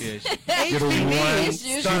town. Yeah, Get a one Issues.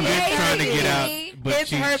 She's stunner. been trying to get out, It's but she's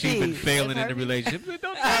been herpes. failing It's in the herpes. relationship.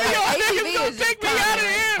 Don't HPV don't is take me just out of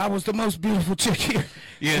common. here. I was the most beautiful chick here.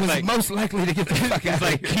 Yeah, She it's was like- most likely to get the fuck out It's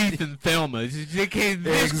like of here. Keith and Thelma. They came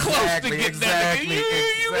this close to Exactly, getting that. exactly, You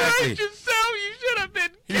exactly. hurt yourself. You should have been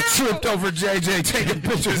You careful. tripped over JJ taking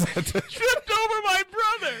pictures. Tripped over my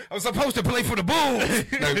brother. I was supposed to play for the Bulls.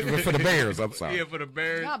 No, for the Bears, I'm sorry. Yeah, for the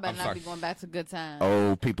Bears. Y'all better I'm not sorry. be going back to good times.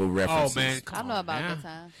 Old people references. Oh man, I come know on about now. good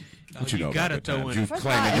times. What you know gotta about good throw times? in. You First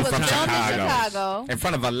claiming of all, you're it from was filmed in Chicago. Chicago. In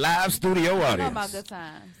front of a live studio I know audience. about good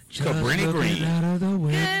times. Cabrini Green. Out of the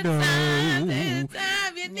window. Good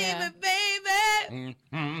time, you need Yeah. me, baby.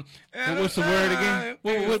 What's the word again?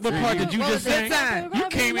 What part did you just was sing? that time? You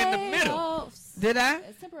came in the middle. Layoffs. Did I?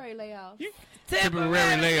 It's temporary layoffs.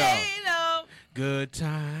 Temporary layoff. layoff. Good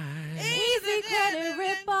time. Easy credit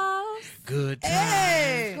rip-offs. Good time.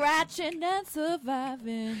 Hey. Scratching and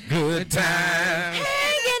surviving. Good time.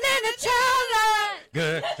 Hanging in the child line.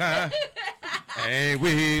 Good time. Hey,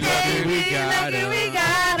 we love you. We got it. We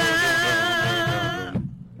got 'em.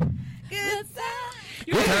 Good time.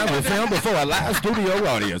 Good time was filmed before a live studio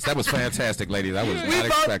audience. That was fantastic, ladies. I was not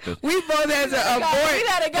expecting. We both had to We avoid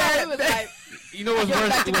had a guy who was like, You know what's Get worse?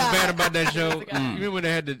 back to What's God. bad about that show? Back to God. You remember when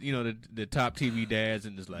they had the top TV dads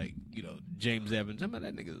and it's like James Evans. I mean,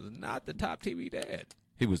 that nigga was not the top TV dad.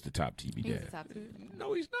 He was the top TV he was dad. the top two.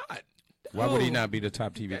 No, he's not. Why would he not be the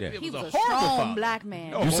top TV It dad? He was was a a horrible strong father. black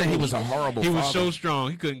man. No. You say he was a horrible He was father? so strong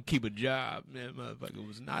he couldn't keep a job. Man, motherfucker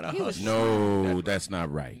was not a He was hustler. No, that's not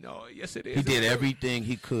right. No, yes it is. He did everything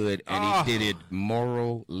he could, and he did it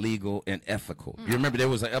moral, legal, and ethical. You remember there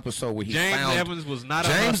was an episode where he James found Evans was not a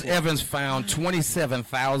James hustler. Evans found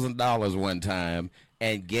 $27,000 one time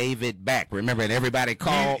and gave it back. Remember, and everybody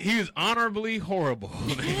called. He was honorably horrible.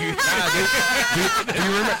 Do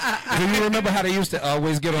you remember how they used to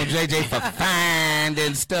always get on JJ for find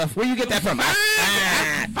and stuff? Where you get that from?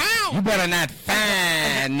 Find. You better not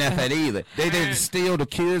find nothing either. They didn't steal. The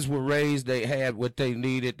kids were raised. They had what they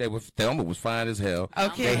needed. Thelma was fine as hell.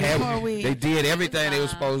 Okay, They did everything they were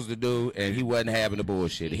supposed to do, and he wasn't having the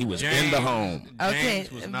bullshit. He was in the home. Okay,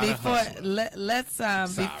 James was not a before hustler. let's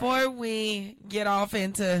before we get off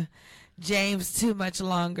into James too much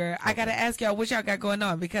longer, I gotta ask y'all what y'all got going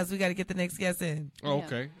on because we gotta get the next guest in. Oh,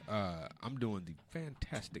 okay. I'm doing the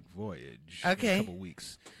Fantastic Voyage Okay. in a couple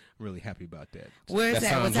weeks. I'm really happy about that. Where's That's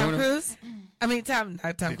that? With Tom Tom Joyner? Cruise? I mean,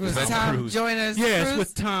 not Tom Cruise. that Tom Cruise? Joyner's Yeah, Cruise? it's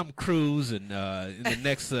with Tom Cruise and in the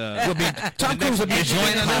next Tom Cruise will be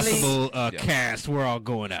joining us. possible cast. We're all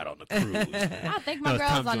going out on the cruise. I think my No, it's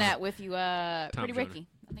girl's Tom on Joyner. that with you, Pretty Joyner. Ricky.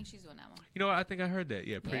 I think she's doing that one. You know what? I think I heard that.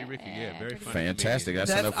 Yeah, Pretty Yeah, Ricky. Yeah, very Pretty funny. Fantastic.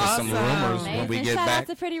 That's That's enough for some awesome. rumors when we And get shout back. out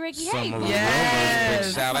to Pretty Ricky. Some Hey, rumors. boo. Yes.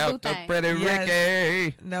 Big shout out to Boo thing. Pretty Yes.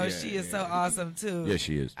 Ricky. No, Yeah, she is yeah, so awesome too. Yes,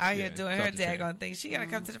 she is. Out here Yeah, doing her talk to Tay. daggone thing. She gotta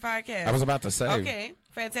come to the podcast. I was about to say. Okay,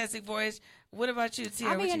 Fantastic Voyage. What about you, Tia?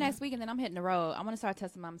 I'll be What here you- next week, and then I'm hitting the road. I want to start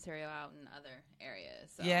testing my material out in other areas.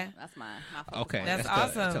 So Yeah. that's my focus Okay, point. That's good.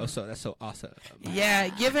 awesome. That's so awesome. Yeah,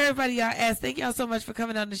 give everybody your ass. Thank y'all so much for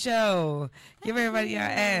coming on the show. Give everybody your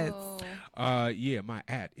ass. Yeah, my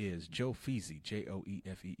at is Joe Feezy,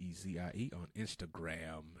 JoeFeezie on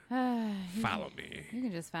Instagram. Follow me. You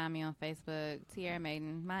can just find me on Facebook, Tierra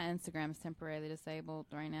Maiden. My Instagram is temporarily disabled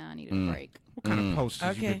right now. I need a break. What kind of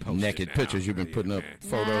posters you Okay. been posting? Naked now? pictures you've been putting up. Nah, I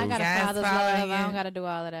Photos. got a Guys father's following love. I you. don't got to do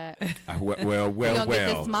all of that. Well, You're going to get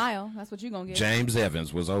this well. smile. That's what you're going to get. James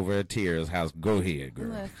Evans was over at Tier's house. Go ahead, girl.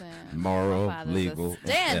 Listen. Moral, my father's legal. a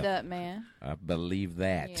stand yeah. up, man. I believe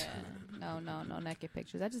that. Yeah. No naked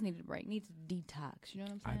pictures. I just needed a break. Need to detox. You know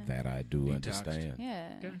what I'm saying? That I do Detoxed. understand. Yeah.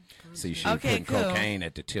 See, she Okay, putting cool. cocaine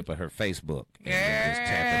at the tip of her Facebook. And just I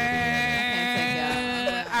tapping can't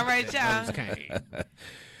take y'all. All right, y'all. Okay.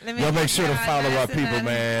 Let Y'all make get sure to y'all follow nice our and people, honey.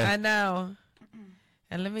 man. I know.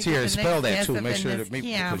 And let me Tierra, get the spell next that guest too. up Make in sure this that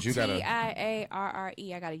camp. because you gotta.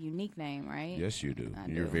 TIARRE. I got a unique name, right? Yes, you do. I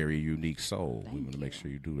You're a do. very unique soul. We Thank want to make you.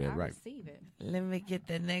 sure you do that I right. receive it. Let me get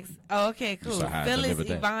the next. Oh, okay, cool. So how I Phyllis delivered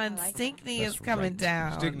that. Yvonne I like it. Stickney That's is coming right.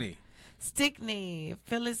 down. Stickney. Stickney.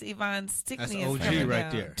 Phyllis Yvonne Stickney That's is OG coming right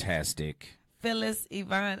down. there. Fantastic. Phyllis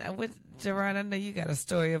Yvonne. What, Gerard, I know you got a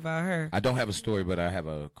story about her. I don't have a story, but I have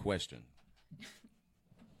a question.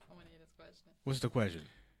 What's the question?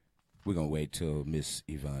 We're gonna wait till Miss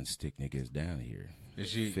Yvonne Stickney gets down here. Is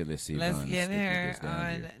she? Phyllis Let's Yvonne get Stickney her gets down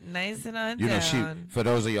on here. nice and on You know, down. for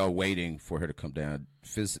those of y'all waiting for her to come down,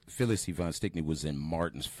 Phyllis Yvonne Stickney was in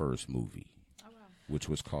Martin's first movie, which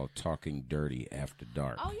was called Talking Dirty After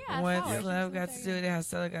Dark. Oh, yeah. I What's saw her. love She got was to do with it? How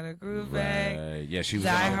Stella got her groove Right. back. Yeah, she was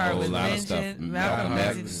Die in a Hard whole with lot of stuff. Vengeance. Malcolm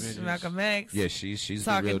X. X. Malcolm X. Yeah, she's the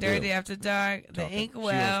Talking real Dirty deal. After Dark. The Talking-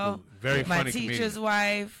 Inkwell. Very My funny Teacher's comedian.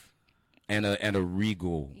 Wife. And a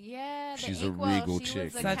regal. Yeah, the She's a Inkwell. regal She chick.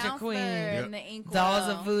 was a Such a counselor queen. in the Inkwell. Dolls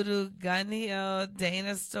of Voodoo. Gun Hill.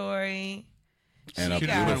 Dana Story. And She a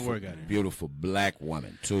got- beautiful, Work out here. beautiful black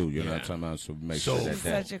woman too. You know what I'm Yeah. talking about? So make So sure that She's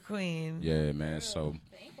that. such a queen. Yeah, man. So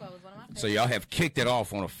The Inkwell was one of my so favorites. y'all have kicked it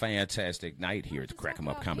off on a fantastic night here at the Just Crack 'em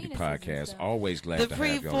talk Up about Comedy penises and Podcast. stuff. Always glad The to Pre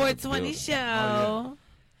have y'all. in the 420 building. Show.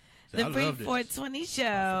 I The Pre love this. 420 Show.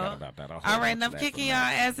 Forgot about that. I'll hold All on right, to and I'm that kicking for y'all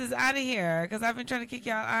now. asses out of here because I've been trying to kick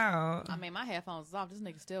y'all out. I mean, my headphones is off. This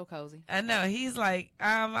nigga's still cozy. I know he's like,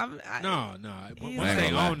 No. He's Once they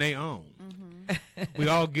gonna lie. own, they own. Mm-hmm. We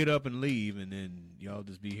all get up and leave, and then y'all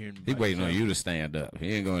just be hearing. He waiting on you to stand up.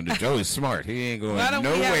 He ain't going to. Joe is smart. He ain't going Why don't we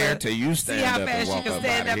have nowhere a- till you See stand how up and fast you walk can up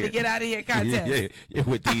stand out up of and get out of here here. contest. Yeah,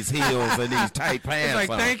 with these heels and these tight pants It's like,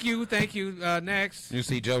 on. thank you, next. You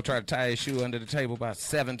see Joe try to tie his shoe under the table about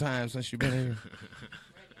 7 times since you've been here.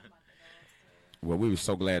 Well, we were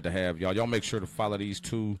so glad to have y'all. Y'all make sure to follow these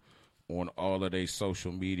two on all of their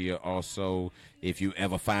social media. Also, if you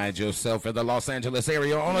ever find yourself in the Los Angeles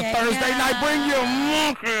area on a Thursday night, bring your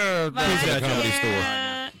monkey to the comedy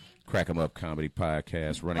store. Crack 'em Up Comedy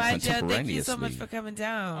Podcast running Bye, Joe. contemporaneously. Thank you so much for coming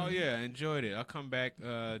down. Oh yeah, enjoyed it. I'll come back.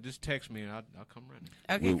 Just text me and I'll come running.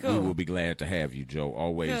 Okay, we cool. will be glad to have you, Joe.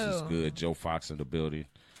 Always is Cool. good. Joe Fox in the building.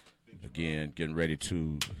 Again, getting ready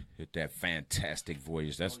to hit that fantastic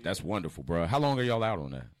voyage. That's wonderful, bro. How long are y'all out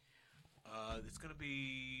on that? It's gonna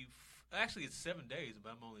be actually it's 7 days,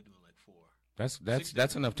 but I'm only doing like 4.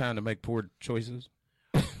 That's enough time to make poor choices.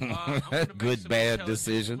 I'm gonna make Good, some bad intelligent-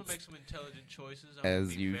 decisions. I'm gonna make some intelligent choices. I'm As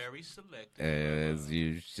gonna be you- very selective. As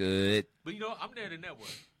you should. But I'm there to network.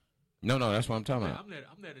 No, that's what I'm talking about. I'm there.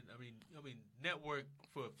 I mean, network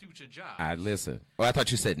for future jobs. I listen. Oh, I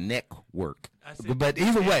thought you said neck work. I said But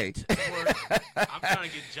either way. network. I'm trying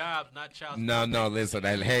to get jobs, not child support. No, listen.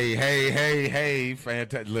 Hey,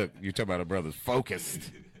 fantastic. Look, you talking about a brother's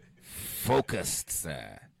focused. Focused,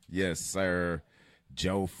 sir. Yes, sir.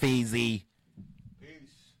 Joe Feezy.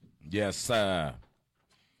 Yes, sir.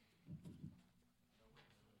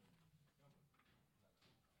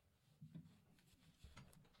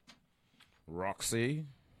 Roxy,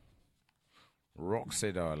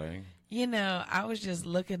 darling. You know, I was just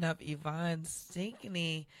looking up Yvonne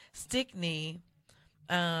Stickney,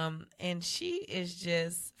 and she is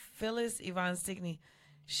just Phyllis Yvonne Stickney.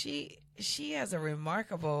 She has a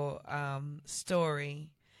remarkable story.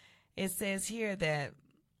 It says here that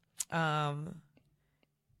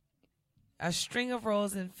a string of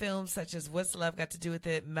roles in films such as What's Love Got to Do with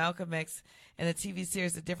It, Malcolm X, and the TV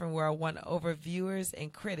series A Different World won over viewers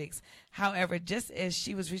and critics. However, just as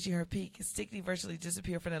she was reaching her peak, Stickney virtually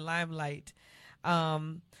disappeared from the limelight.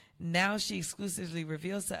 Now she exclusively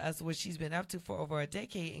reveals to us what she's been up to for over a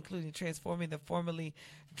decade, including transforming the formerly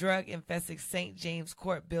drug-infested St. James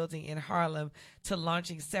Court building in Harlem to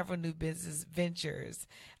launching several new business ventures.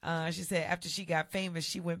 She said after she got famous,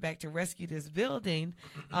 she went back to rescue this building,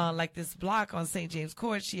 like this block on St. James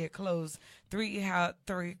Court. She had closed three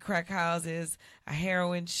crack houses, a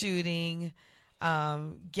heroin shooting,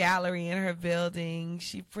 gallery in her building.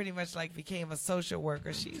 She pretty much like became a social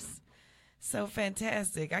worker. She's so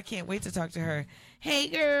fantastic. I can't wait to talk to her. Hey,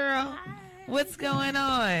 girl. Hi. What's going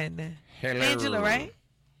on? Hello. Angela, right?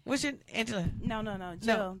 What's your Angela?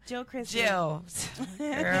 No. Jill Christie. Jill.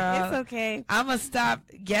 Girl. It's okay. I'm going to stop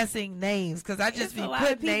guessing names because I just It's a be lot of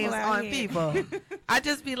putting people names out on here. people. I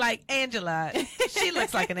just be like, Angela. She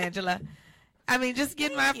looks like an Angela. I mean, just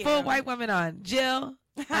get my Thank you. full white woman on. Jill.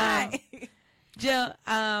 Hi. Jill,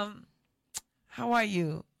 how are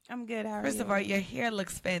you? I'm good. How are First you? of all, your hair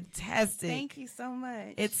looks fantastic. Thank you so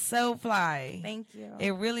much. It's so fly. Thank you.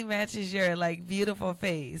 It really matches your like beautiful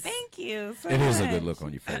face. Thank you so It much. is a good look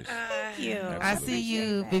on your face. Thank you. I see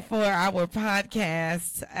you Appreciate that. before our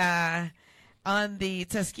podcast on the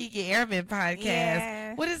Tuskegee Airmen podcast.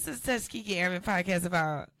 Yeah. What is this Tuskegee Airmen podcast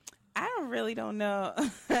about? I really don't know.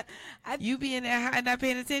 You being there high and not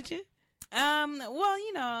paying attention?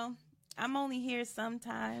 Well, I'm only here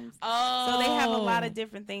sometimes. Oh. So they have a lot of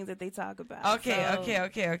different things that they talk about. Okay, So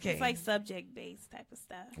okay. It's like subject-based type of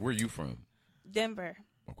stuff. Where you from? Denver.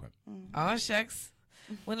 Okay. Oh, shucks.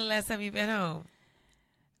 When the last time you been home?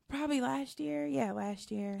 Probably last year. Yeah,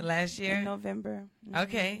 last year. Last In year? November.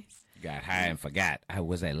 Okay. Got high and forgot. I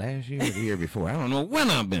was that last year or the year before. I don't know when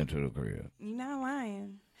I've been to the crib. You're not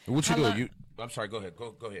lying. What you How long- doing? I'm sorry. Go ahead.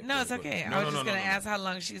 Go ahead. No, Go it's ahead. okay. No, I was no, just no, going to no, ask how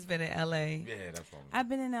long she's been in L.A. Yeah, that's fine. I've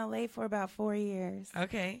been in LA for about 4 years.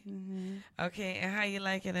 Okay. hmm Okay, and how you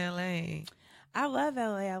like in L.A.? I love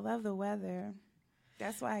LA. I love the weather.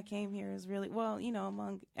 That's why I came here. Is really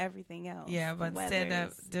among everything else. Yeah, but the weather stand up.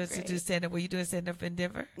 is To great. do stand up. Were you doing stand up in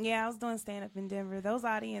Denver? Yeah, I was doing stand up in Denver. Those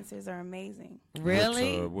audiences are amazing.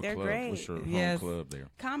 Really? What They're club? great. What's your Yes. home club there?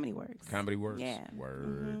 Comedy Works. Comedy Works. Yeah.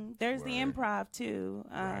 Word. Mhm. There's the Word. Improv too.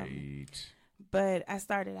 Right. But I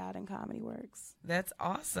started out in Comedy Works. That's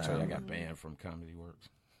awesome. So I got banned from Comedy Works.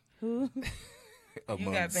 Who?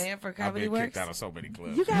 You got banned for I've Comedy been Works? kicked out of so many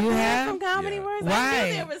clubs. You got You banned have? from Comedy Yeah. Works? I Why?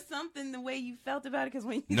 knew there was something the way you felt about it because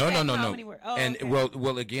when you No, said no. Comedy Works. Oh, And okay.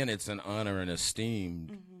 well, again, it's an honor and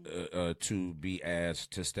esteem to be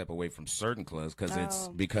asked to step away from certain clubs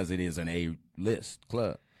because it is an A-list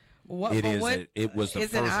club. What? It but is. what It was the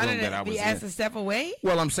is first an honor room that to I was be asked in. to step away?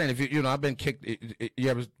 Well, I'm saying if you know, I've been kicked. You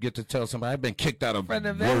ever get to tell somebody I've been kicked out of From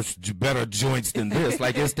the worse, better joints than this?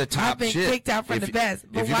 Like it's the top I've been shit. kicked out from If the you- best.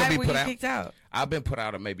 But if you're gonna why be were put you out- kicked out? I've been put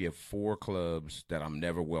out of maybe 4 clubs that I'm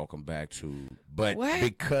never welcome back to, but What?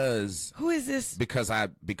 because Who is this?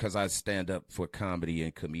 I stand up for comedy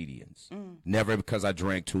and comedians. Never because I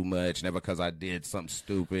drank too much. Never because I did something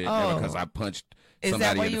stupid. Oh. Never because I punched Is somebody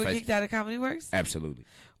that why in you the were face. kicked out of Comedy Works? Absolutely,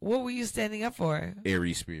 What were you standing up for?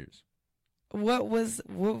 Aries Spears.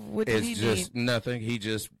 What did It's he just need? nothing. He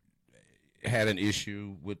just had an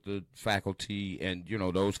issue with the faculty, and you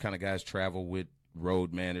know those kind of guys travel with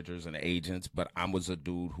road managers and agents. But I was a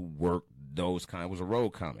dude who worked those kind. I was a road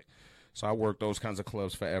comic, so I worked those kinds of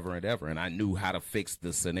clubs forever and ever, and I knew how to fix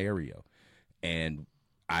the scenario, and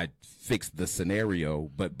I fixed the scenario.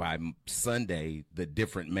 But by Sunday, the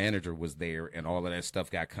different manager was there, and all of that stuff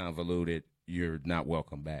got convoluted. You're not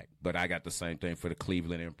welcome back. But I got the same thing for the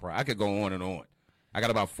Cleveland Improv. I could go on and on. I got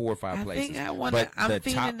about 4 or 5 I places. think I want but to. I'm the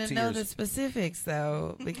feeling top to know the tiers- specifics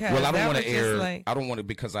though, because well, I don't that want was to just air. like, I don't want to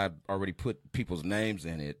because I already put people's names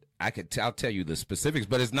in it. I'll tell you the specifics,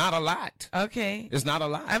 but it's not a lot. okay. It's not a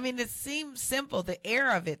lot. I mean, it seems simple. The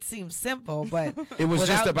air of it seems simple, but it was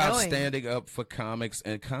just without about knowing. standing up for comics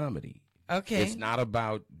and comedy. Okay. It's not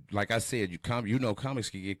about, like I said, comics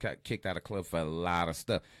can get kicked out of club for a lot of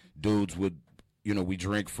stuff. Dudes would, we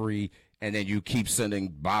drink free, and then you keep sending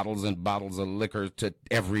bottles and bottles of liquor to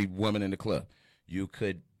every woman in the club. You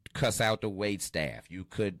could cuss out the wait staff. You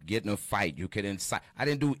could get in a fight. You could incite.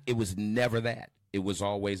 It was never that. It was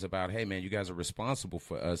always about, hey, man, you guys are responsible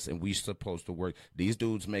for us, and we supposed to work. These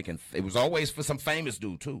dudes it was always for some famous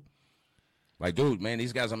dude, too. Like, dude, man,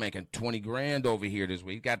 these guys are making $20,000 over here this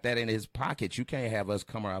week. Got that in his pocket. You can't have us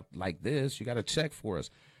come out like this. You got to check for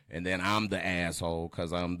us. And then I'm the asshole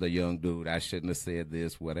because I'm the young dude. I shouldn't have said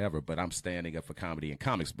this, whatever. But I'm standing up for comedy and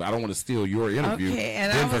comics. But I don't want to steal your interview. Okay,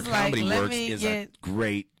 and I Denver was like, Comedy let Works me is get- a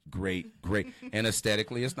great. And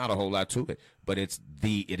aesthetically, it's not a whole lot to it. But it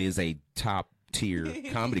is a top tier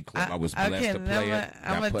comedy club. I was blessed to play it.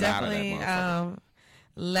 I'm Got gonna put out of that definitely motherfucker.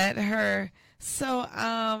 let her. So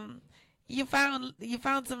you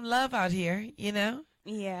found some love out here, Yeah,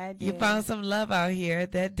 I did. You found some love out here.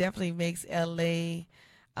 That definitely makes LA.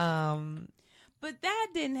 But that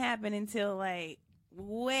didn't happen until like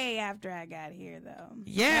way after I got here, though.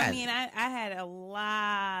 Yeah. I mean, I had a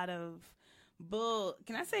lot of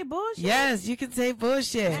Can I say bullshit? Yes, you can say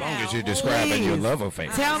bullshit. As long as you're describing your Please. love affair.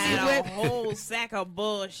 Tell I me had what- a whole sack of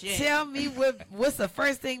bullshit. Tell me what's the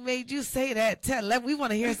first thing made you say that? We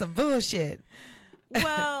want to hear some bullshit.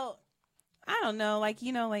 Well, I don't know, like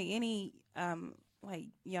any like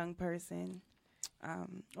young person,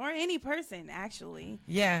 or any person actually.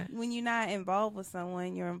 Yeah. When you're not involved with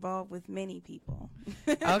someone, you're involved with many people.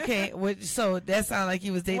 Okay. So that sounded like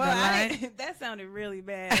you was dating Well, online. that sounded really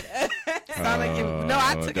bad. Sound like you, no,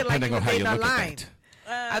 I took it like you depending was on how you dating look at online.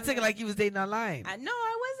 that. I took it like you was dating online. No,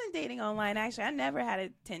 I wasn't dating online. Actually, I never had a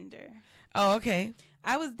Tinder. Oh, okay.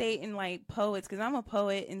 I was dating like poets because I'm a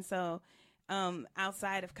poet, and so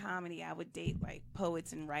outside of comedy, I would date like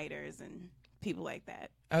poets and writers and people like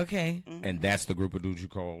that. Okay. And that's the group of dudes you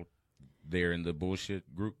call there in the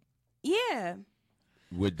bullshit group? Yeah.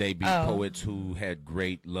 Would they be Oh. poets who had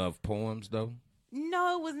great love poems though?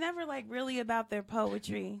 No, it was never like really about their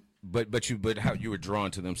poetry. But how you were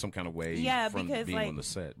drawn to them some kind of way Yeah, from because, being like, on the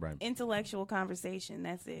set, right? Intellectual conversation.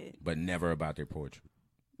 That's it. But never about their poetry.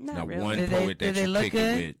 Not Now really. one Did they- poet did that they you look pick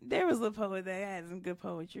good? it with. There was a poet that had some good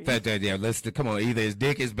poetry. Yeah, come on. Either his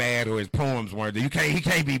dick is bad or his poems weren't. He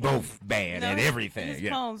can't be both bad No, at everything. His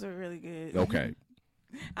Yeah. poems are really good. Okay.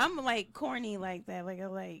 I'm like corny like that. Like I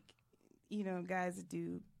like, guys that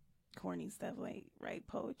do corny stuff like write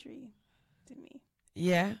poetry to me.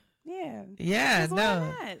 Yeah. Yeah. Yeah. 'Cause No.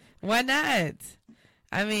 Why not? Why not?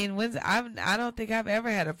 I mean, I don't think I've ever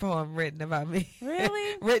had a poem written about me.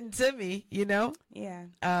 Really? Written to me, Yeah.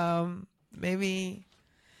 Maybe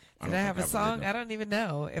I did don't I have think a I've song? written I don't even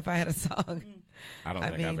know if I had a song. I don't I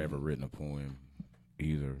think I've mean- ever written a poem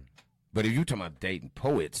either. But if you talking about dating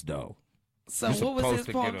poets though, So You're what was supposed his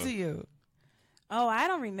to poem get a- to you? Oh, I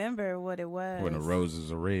don't remember what it was. when the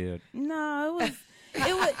roses are red. No, it was.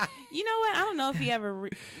 It was. You know what? I don't know if he ever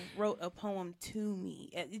wrote a poem to me.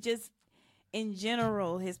 It just, in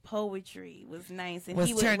general, his poetry was nice, and Was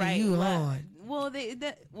he would turning write you love. on.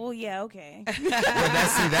 Well, yeah, okay, Well,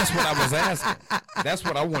 that's what I was asking. That's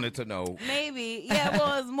what I wanted to know. maybe, yeah.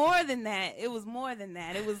 Well, it was more than that. It was more than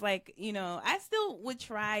that. It was like, I still would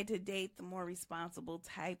try to date the more responsible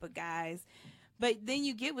type of guys, but then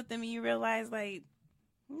you get with them and you realize, like,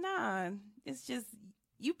 nah, it's just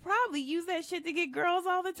you probably use that shit to get girls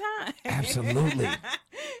all the time. Absolutely. I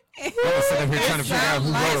was sitting here trying to figure out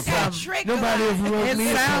who wrote a poem. Trick Nobody line. ever wrote It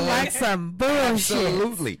me a sounds poem. like some bullshit.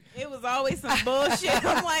 Absolutely. It was always some bullshit.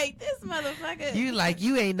 I'm like, this motherfucker.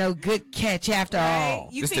 You ain't no good catch after all.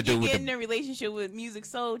 You This think the you're dude with getting the- a relationship with Music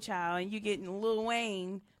Soul Child, and you getting Lil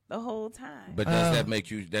Wayne the whole time. But does that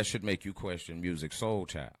make you? That should make you question Music Soul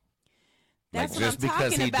Child. That's like, what just I'm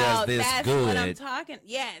because talking he does about. this That's good- what I'm talking.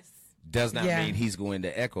 Yes. Does not Yeah. mean he's going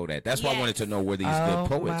to echo that. That's why I wanted to know where these Oh,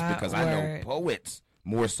 good poets, my because I know word. poets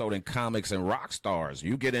more so than comics and rock stars.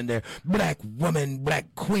 You get in there, black woman,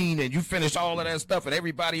 black queen, and you finish all of that stuff, and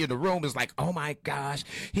everybody in the room is like, oh my gosh,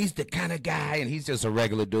 he's the kind of guy, and he's just a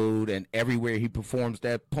regular dude, and everywhere he performs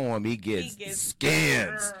that poem, he gets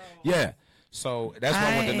skins. Yeah. So that's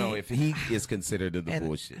why I want to know if he is considered in the And-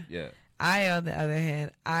 bullshit. Yeah. I, on the other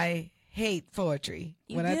hand, I hate poetry.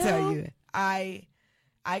 You When I tell do? you,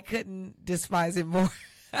 I couldn't despise it more.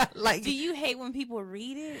 Like, Do you hate when people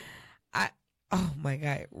read it? oh my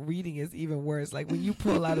God, reading is even worse. Like when you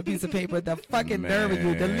pull out a piece of paper, the fucking nerve of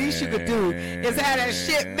you, the least you could do is have that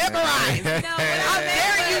shit memorized. No, but How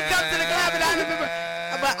dare you come to the club and I remember?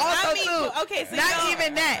 But also I mean, too, okay, so not you know-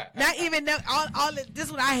 even that, not even that. All this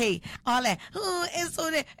is what I hate. All that, and so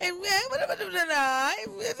that, and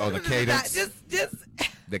Oh, the cadence. just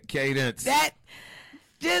The cadence. that,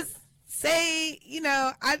 just say,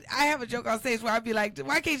 I have a joke on stage where I'd be like,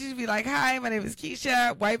 why can't you just be like, hi, my name is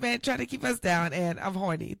Keisha, white man trying to keep us down, and I'm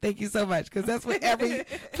horny. Thank you so much, because that's what every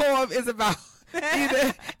poem is about.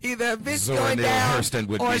 Either a bitch Zora going Neale down, Hurston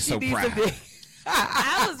would or be she so needs proud. a dick.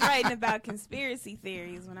 I was writing about conspiracy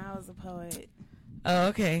theories when I was a poet. Oh,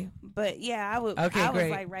 okay. But yeah, I was great.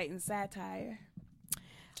 like writing satire.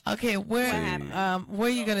 Okay, where happened? where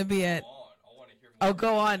are you gonna be at? Oh,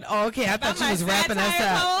 go on. Oh, okay. I thought About you my was wrapping us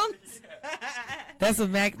satire up. poems? That's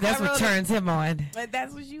what I wrote turns him on. But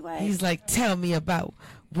that's what you like. He's like, tell me about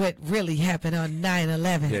what really happened on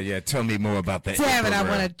 9/11. Yeah. Tell me more about that. Damn it, I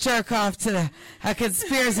Emperor. want to jerk off to a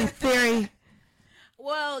conspiracy theory.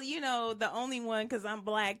 Well, the only one, because I'm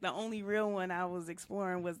black, the only real one I was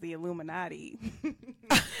exploring was the Illuminati.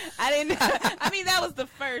 I mean, that was the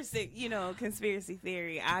first, conspiracy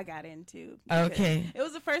theory I got into. because Okay. It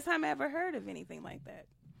was the first time I ever heard of anything like that.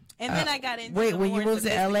 And then I got into Wait, the when you more moved to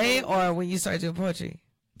LA sophisticated- or when you started doing poetry?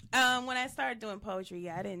 When I started doing poetry,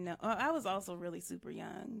 yeah, I didn't know. I was also really super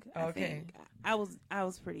young. Okay. I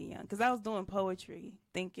was pretty young because I was doing poetry,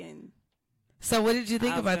 thinking So what did you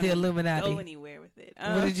think I was about the gonna Illuminati? go anywhere with it.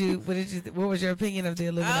 What was your opinion of the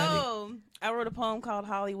Illuminati? Oh, I wrote a poem called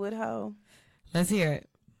Hollywood Ho. Let's hear it.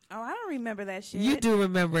 Oh, I don't remember that shit. You do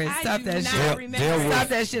remember it. I Stop do that not shit. remember Dale that. will- Stop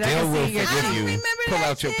that shit. I Dale can will see your forgive I don't you. remember Pull that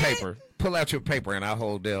out your shit. paper. Pull out your paper, and I'll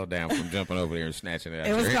hold Dale down from jumping over there and snatching it out.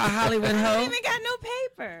 It was your called hand. Hollywood I Ho. don't even got no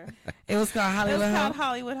paper. It was called It Hollywood was called Ho.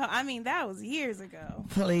 Hollywood Ho. I mean, that was years ago.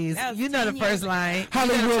 Please, That was you know the 10 years first ago. line.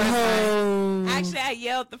 Hollywood You know the first line. Ho. Actually, I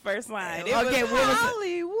yelled the first line. It Okay, was what was it?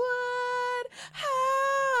 Hollywood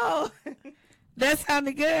Ho. That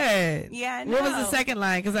sounded good. Yeah, I What was the know. second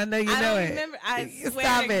line? Because I know you I know don't it. remember. I swear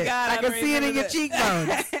Stop to it. God, I I can don't see it in remember your the-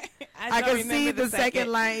 cheekbones. I don't can see remember the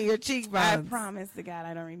second line in your I cheekbones. promise to God,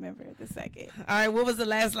 I don't remember the second. All right, what was the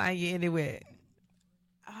last line you ended with?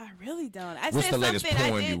 I really don't. I What's said the latest something I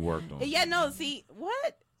poem did. you worked on? Yeah, no. See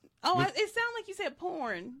what? Oh, it sounded like you said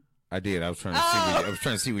porn. I did. I was trying to see. Oh. I was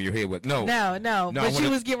trying to see where your head was. No. No, No, but I you wanna-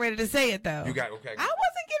 was getting ready to say it though. You got okay. I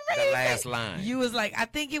wasn't getting ready the to last say. line. You was like, I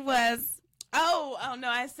think it was. Oh no!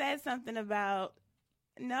 I said something about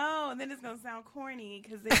no. And then it's gonna sound corny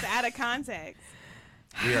because it's out of context.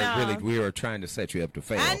 No. We are trying to set you up to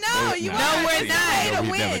fail. I know you No, are. we're There's not. no way No, to we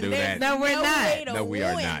win. never do There's that. No, we're not. way to No, we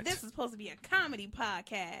are win. not. This is supposed to be a comedy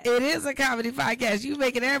podcast. It is a comedy podcast. You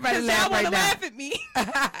making everybody Y'all laugh want right to now. laugh at me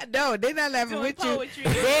No, they're not laughing doing with poetry.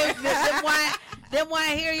 you. They want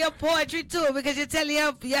to hear your poetry too because you're telling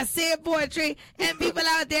your saying poetry and people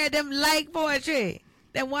out there them like poetry.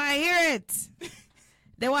 They want to hear it.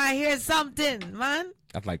 They want to hear something, man.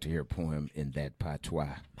 I'd like to hear a poem in that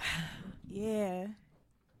patois. Yeah.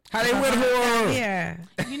 Hollywood horror. Yeah.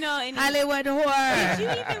 You know, and Hollywood did you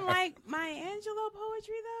horror. even like Maya Angelou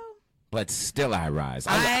poetry though? But still, I rise.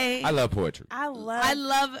 I- I love poetry. I I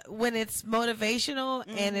love when it's motivational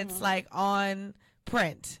and it's like on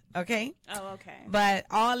print. Okay. Oh, okay. But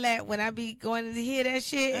all that when I be going to hear that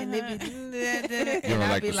shit and they be You and don't I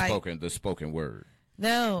like be the like, spoken word.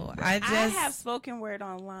 no, I just I have spoken word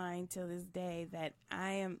online till this day that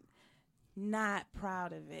I am not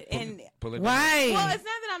proud of it. And Pull it down. why? well, it's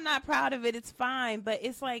not that I'm not proud of it. It's fine, but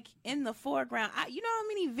it's like in the foreground. You know how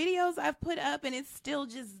many videos I've put up and it's still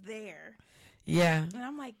just there. Yeah. And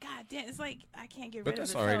I'm like, God damn, it's like I can't get But rid of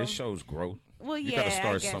that's it. all right. So- It shows growth. Well, You yeah, gotta I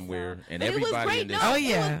start guess somewhere, so. and But everybody it was great. in this- Oh, it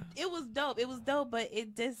yeah. it was dope. It was dope, but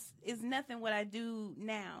it just is nothing what I do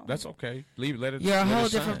now. That's okay. Let it. You're a let it whole shine.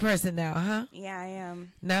 different person now, huh? Yeah, I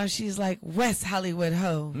am. Now she's like West Hollywood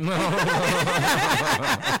hoe. You're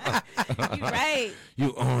right. You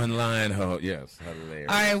online hoe. Yes, hilarious.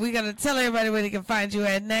 All right, we got to tell everybody where they can find you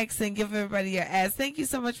at next and give everybody your ads. Thank you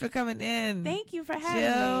so much for coming in. Thank you for having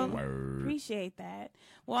Jill. me. Word. Appreciate that.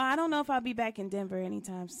 Well, I don't know if I'll be back in Denver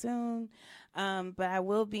anytime soon, but I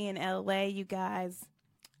will be in LA, you guys.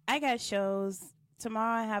 I got shows.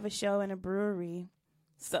 Tomorrow I have a show in a brewery.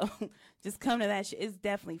 So just come to that. It's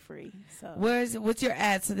definitely free. So What's your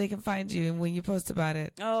ad so they can find you and when you post about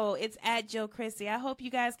it? Oh, it's at Jill Chrissy. I hope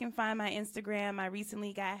you guys can find my Instagram. I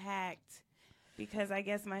recently got hacked because I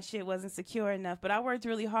guess my shit wasn't secure enough. But I worked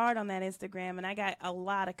really hard on that Instagram, and I got a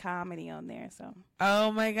lot of comedy on there. So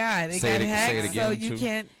Oh my God, it Say got it- say hacked, it again, so you too.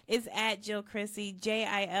 can't. it's at Jill Chrissy,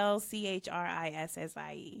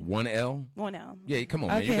 JILCHRISSIE. One L. 1 L. Yeah, come on,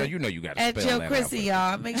 man. Okay. You know you got to At spell Jill that Chrissy,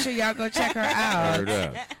 out. y'all. Make sure y'all go check her out Word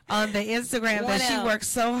up. on the Instagram that she 1L. works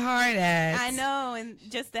so hard at. I know, and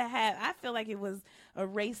just to have, I feel like it was a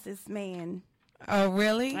racist man. Oh,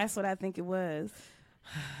 really? That's what I think it was.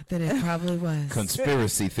 Then it probably was.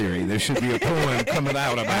 Conspiracy theory. There should be a poem coming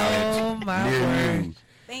out about Oh, it. my Near word. you.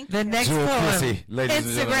 Thank The you. next Jill poem, Chrissy,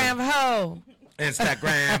 ladies and Instagram hoe,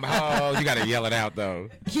 Instagram. Oh, you got to yell it out though.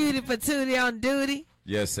 cutie patootie on duty,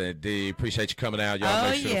 Yes, indeed. Appreciate you coming out. Y'all Oh,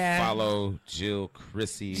 make sure yeah. to follow Jill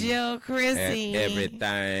Chrissy Jill Chrissy. at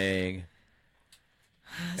everything.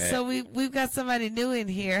 So we've got somebody new in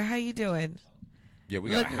here. How you doing? Yeah, we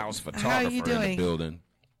got Look, a house how photographer you in the doing? building.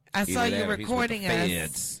 I saw Either you that or he's with the recording us.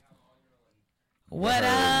 feds. What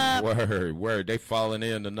up? Word. They falling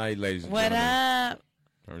in tonight, ladies and What gentlemen. up?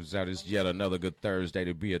 Turns out it's yet another good Thursday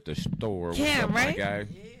to be at the store. Cam, What's up, right? my guy?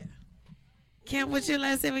 Cam, what's your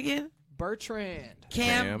last name again? Bertrand.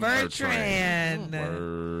 Cam Cam Bertrand.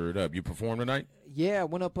 Word up. You perform tonight? Yeah, I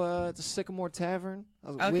went up to Sycamore Tavern. I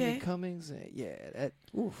was with Okay. Whitney Cummings. And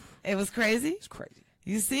oof, It was crazy. it's crazy.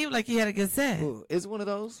 You seem like you had a good set. Ooh, it's one of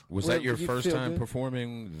those. Was where that your you first feel time good.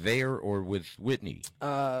 performing there or with Whitney?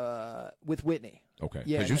 With Whitney. Okay.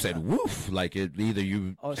 Yeah, Because you said woof, like either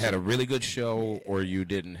you Oh, had so- a really good show or you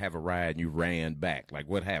didn't have a ride and you ran back. Like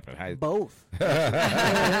what happened? How, Both. this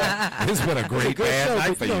has been a great Good bad show, night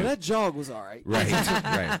but for you know, you. that jog was all right. Right.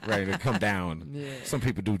 To come down. Yeah. Some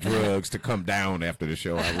people do drugs to come down after the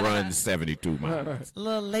show. I run 72 miles. A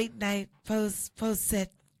little late night post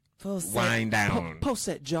set Wind down. Post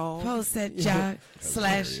that jog. jog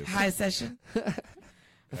 / high session.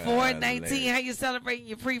 419. How you celebrating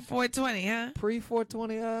your pre 420? Huh? Pre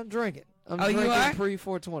 420. I'm drinking. I'm Oh, you drinking are? pre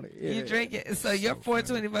 420. Yeah. You drink it, so your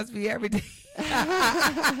 420 must be every day.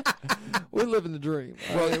 We're living the dream.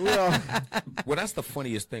 Well, we all. Well, that's the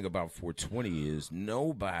funniest thing about 420 is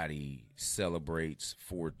nobody celebrates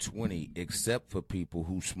 420 except for people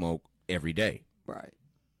who smoke every day. Right.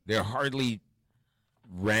 There are hardly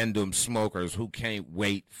random smokers who can't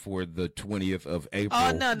wait for the 20th of April.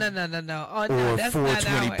 Oh no. Oh no, Or that's not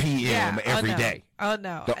 4:20 our- p.m. Yeah, every oh, no. day. Oh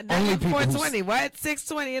no, The not only even people who 420. Why at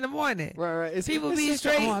 6:20 in the morning? Right. It's, People it's be just,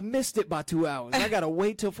 straight. Oh, I missed it by 2 hours. I gotta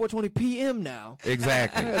wait till 4:20 p.m. now.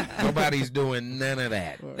 Exactly. Nobody's doing none of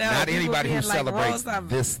that. Not people anybody who being like, roll celebrates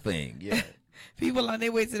something. this thing. Yeah. People on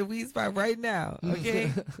their way to the weed spot right now.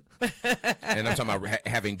 Okay. And I'm talking about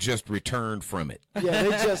having just returned from it. Yeah, they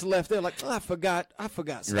just left. They're like, oh, I forgot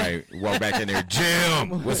something. Right. Walk back in there.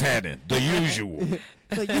 Jim, what's happening? The usual.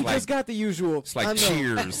 Like, you Like- just got the usual. It's like I know.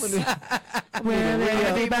 Cheers. Well,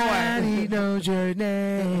 everybody knows your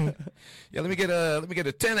name. Yeah, let me get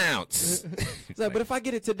a 10 ounce. It's like, but if I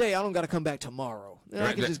get it today, I don't got to come back tomorrow. Then I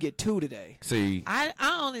Right, can that- just get 2 today. See, I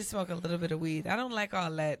only smoke a little bit of weed. I don't like all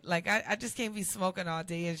that. Like I just can't be smoking all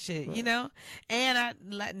day and shit, you know. And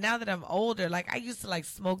now that I'm older, like I used to like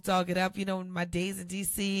smoke dog it up, you know. My days in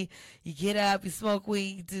DC, you get up, you smoke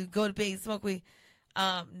weed, go to bed, you smoke weed.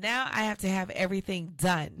 Now I have to have everything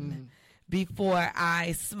done before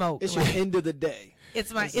I smoke. It's Like, your end of the day.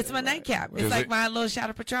 it's my nightcap. It's Does like it- my little shot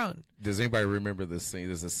of Patron. does anybody remember the scene?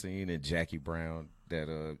 There's a scene in Jackie Brown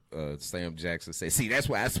that Sam Jackson said, "See, that's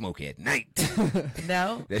why I smoke at night.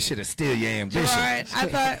 No, That shit is still your ambition." Gerard, I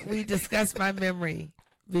thought we discussed my memory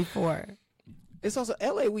before. It's also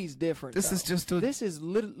LA weed's different. This though. is just a- This is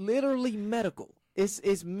literally medical.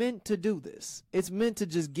 It's meant to do this. It's meant to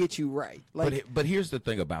just get you right. Like But here's the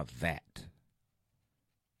thing about that.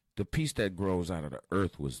 The piece that grows out of the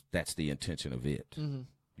earth that's the intention of it. Mhm.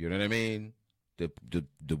 You know what I mean?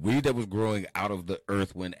 The weed that was growing out of the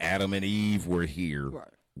earth when Adam and Eve were here Right.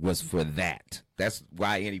 was for that. That's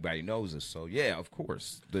why anybody knows us. So yeah, of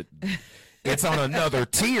course, it's on another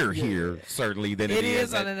tier here, certainly, than it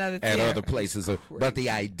is on another at tier. other places. But the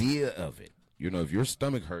idea of it, if your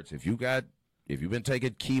stomach hurts, if you've been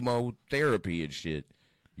taking chemotherapy and shit,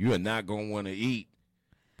 you are not gonna want to eat.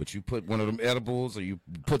 But you put one of them edibles or you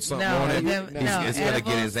put something on it, it's going to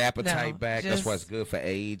get his appetite back. That's why it's good for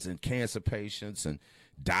AIDS and cancer patients and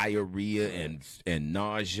diarrhea and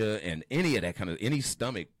nausea and any of that kind of any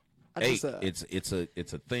stomach ache. It's a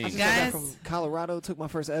thing. I just got back from Colorado. Took my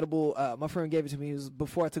first edible. My friend gave it to me. It was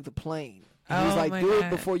before I took the plane. And he was like, "Do it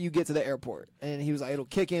before you get to the airport." And he was like, "It'll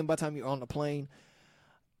kick in by the time you're on the plane."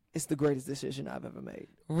 It's the greatest decision I've ever made.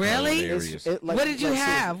 Really? What did you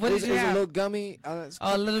have? What did you have? It was a little gummy.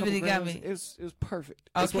 A little bitty gummy. It was perfect.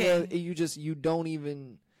 Okay. You don't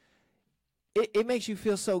even. It makes you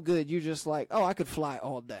feel so good. You're just like, oh, I could fly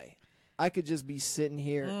all day. I could just be sitting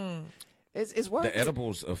here. It's worth it. The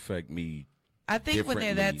edibles affect me. I think when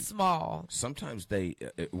they're that small. Sometimes they.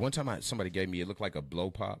 One time somebody gave me. It looked like a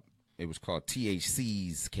blow pop. It was called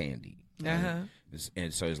THC's candy.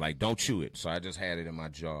 And so it's like, don't chew it. So I just had it in my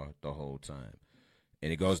jaw the whole time.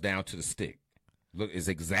 And it goes down to the stick. Look, it's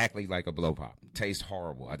exactly like a blow pop. Tastes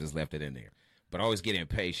horrible. I just left it in there. But I always get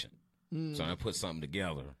impatient. So I put something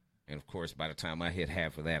together. And, of course, by the time I hit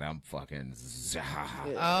half of that, I'm fucking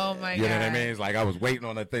Oh, my God. You know what I mean? It's like I was waiting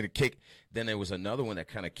on that thing to kick. Then there was another one that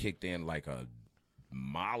kind of kicked in like a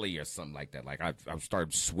Molly or something like that. Like I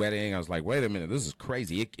started sweating. I was like, wait a minute, this is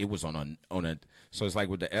crazy. It was on a so it's like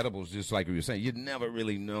with the edibles, just like we were saying, you never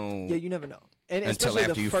really know. Yeah, you never know. And until especially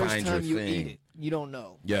after the you first find time your you thing. eat it, you don't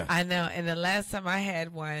know. Yeah, I know. And the last time I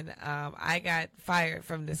had one, I got fired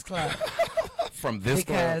from this club. From this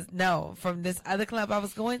club? From this other club I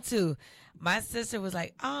was going to. My sister was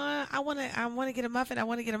like, I want to get a muffin. I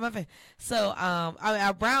want to get a muffin. So,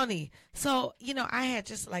 a brownie. So, I had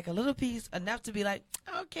just like a little piece, enough to be like,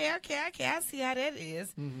 okay. I see how that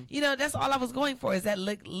is. That's all I was going for, is that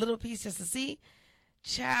little piece just to see.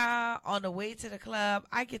 Child, on the way to the club,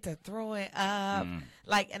 I get to throwing up.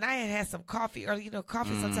 And I had some coffee early.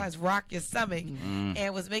 Coffee sometimes rock your stomach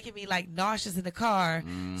and was making me like nauseous in the car.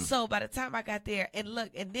 So by the time I got there,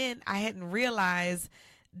 and then I hadn't realized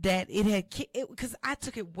that it had, because I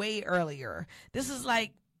took it way earlier. This is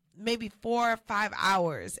like maybe 4 or 5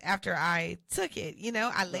 hours after I took it.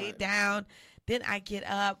 I laid down, then I get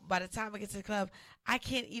up. By the time I get to the club, I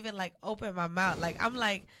can't even like open my mouth. Like I'm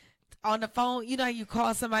like on the phone. You know how you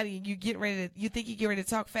call somebody and you think you get ready to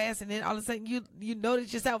talk fast, and then all of a sudden you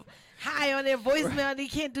notice yourself high on their voicemail and you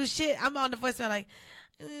can't do shit. I'm on the voicemail like,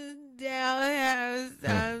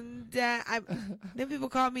 then people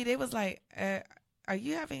called me. They was like, are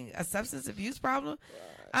you having a substance abuse problem?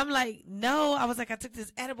 I'm like, no. I was like, I took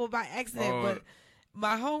this edible by accident. But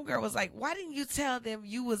my homegirl was like, why didn't you tell them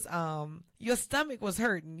you was your stomach was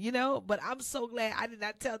hurting, But I'm so glad I did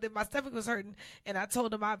not tell them my stomach was hurting, and I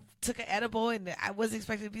told them I took an edible and I wasn't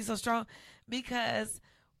expecting to be so strong, because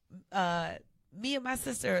me and my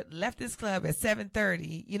sister left this club at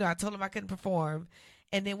 7:30. I told them I couldn't perform,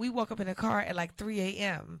 and then we woke up in the car at like 3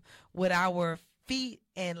 a.m. with our feet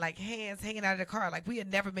and like hands hanging out of the car. Like we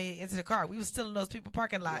had never made it into the car. We were still in those people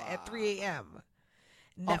parking lot at 3 a.m.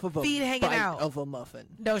 Off of feet a hanging bite out of a muffin.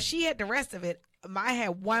 No, she had the rest of it. I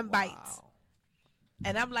had one bite.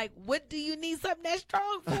 And I'm like, what do you need something that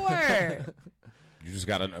strong for? You just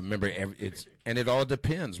got to remember, and it all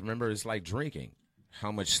depends. Remember, it's like drinking.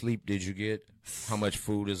 How much sleep did you get? How much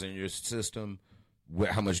food is in your system?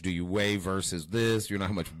 How much do you weigh versus this? How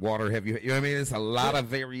much water have you? You know what I mean? It's a lot of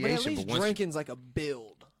variation. But at least drinking's like a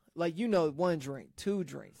build. Like, 1 drink, 2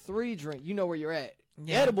 drink, 3 drink. You know where you're at.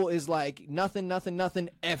 Yeah. Edible is like nothing,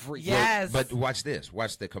 everything. Yes. But watch this.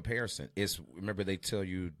 Watch the comparison. Remember, they tell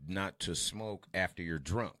you not to smoke after you're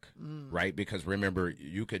drunk, right? Because remember,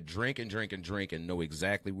 you could drink and drink and drink and know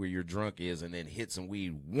exactly where your drunk is, and then hit some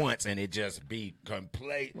weed once and it just be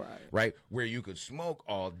complete, right? Where you could smoke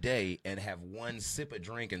all day and have one sip of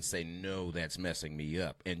drink and say, no, that's messing me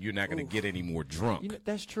up, and you're not going to get any more drunk.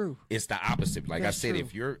 That's true. It's the opposite. Like that's I said,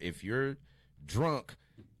 true. if you're drunk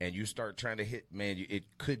and you start trying to hit, man,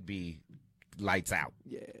 it could be lights out.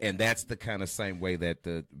 Yeah. And that's the kind of same way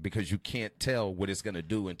that because you can't tell what it's going to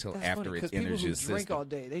do until after it enters your system. People who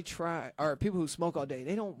drink all day, or people who smoke all day,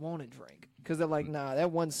 they don't want to drink. Because they're like, nah, that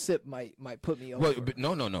one sip might put me over. Well, but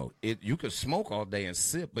no. You could smoke all day and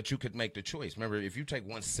sip, but you could make the choice. Remember, if you take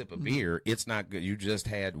one sip of beer, it's not good. You just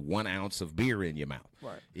had 1 ounce of beer in your mouth.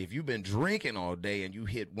 Right. If you've been drinking all day and you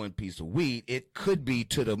hit one piece of weed, it could be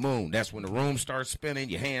to the moon. That's when the room starts spinning.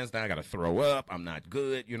 Your hands down. I got to throw up. I'm not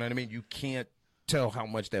good. You know what I mean? You can't tell how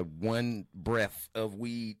much that one breath of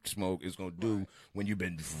weed smoke is gonna do when you've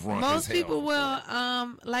been drunk. Most as hell. people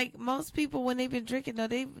will, like most people when they've been drinking, though,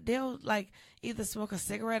 they'll like either smoke a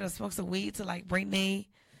cigarette or smoke some weed to like bring they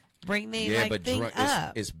yeah, like but thing drunk,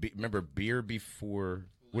 up. remember beer before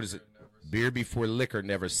what is it? Beer before liquor,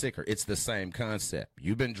 never sicker. It's the same concept.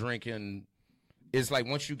 You've been drinking. It's like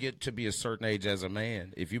once you get to be a certain age as a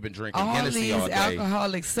man, if you've been drinking all Hennessy these all day,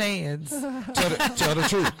 alcoholic sayings. tell the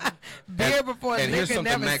truth. Beer before and here's liquor,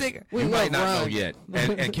 something, never Max, cigarette. you might not know yet.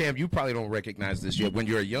 And Cam, you probably don't recognize this yet. When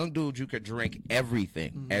you're a young dude, you could drink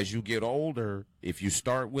everything. Mm-hmm. As you get older, if you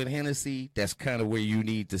start with Hennessy, that's kind of where you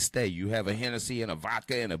need to stay. You have a Hennessy and a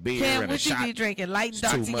vodka and a beer Cam, and a what you shot. be drinking? Light It's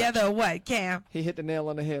dark too together or what, Cam? He hit the nail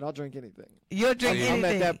on the head. I'll drink anything. You'll drink anything. I'm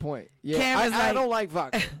at that point. Yeah, Cam is I like- don't like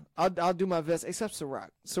vodka. I'll do my best, except Ciroc.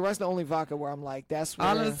 Ciroc's the only vodka where I'm like, that's where.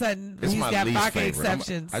 All of a sudden, It's he's my got least vodka favorite.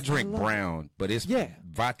 exceptions. I drink brown, but it's Yeah.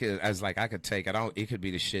 vodka. I was like, I could take. I don't. It could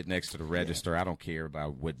be the shit next to the register. I don't care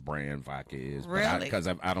about what brand vodka is. Really? Because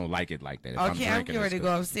I don't like it like that. If Okay, I'm I'm drinking getting ready to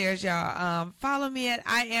this go upstairs, y'all. Follow me at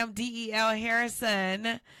I am DEL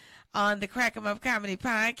Harrison on the Crack 'em Up Comedy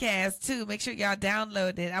Podcast too. Make sure y'all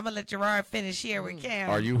download it. I'm gonna let Gerard finish here with Cam.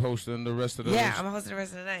 Are you hosting the rest of the? Yeah, I'm hosting the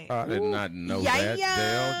rest of the night. I did not know Yeah, that, yeah.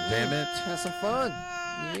 Dale. Damn it. Have some fun.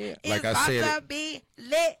 Yeah. Like It's I said, about to be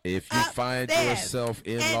lit If you find upstairs. yourself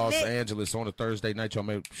in And Los lit. Angeles on a Thursday night, y'all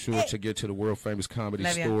make sure to get to the world famous comedy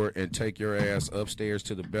Love ya. store and take your ass upstairs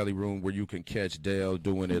to the belly room where you can catch Dale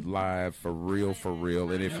doing it live for real, for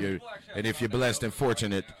real. And if you're blessed and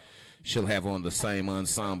fortunate, she'll have on the same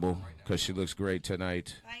ensemble because she looks great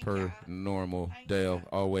tonight, per normal. Dale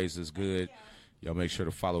always is good. Y'all make sure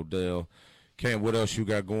to follow Dale. Cam, what else you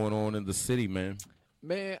got going on in the city, man?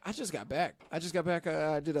 Man, I just got back. I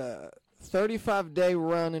did a 35-day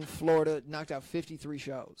run in Florida, knocked out 53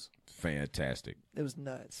 shows. Fantastic. It was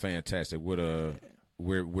nuts. Fantastic. What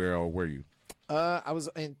where all were you? I was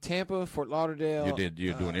in Tampa, Fort Lauderdale.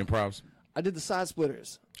 You're doing improvs? I did the Side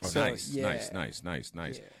Splitters. Oh, So, nice. yeah,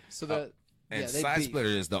 Yeah. So the And they Side beef. Splitter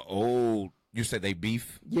is the old. You said they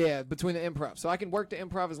beef. Yeah, between the improv. So I can work the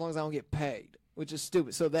improv as long as I don't get paid, which is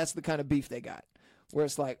stupid. So that's the kind of beef they got, where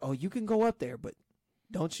it's like, oh, you can go up there, but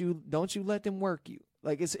don't you let them work you.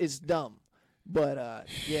 Like it's dumb. But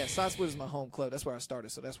yeah, Side Split is my home club. That's where I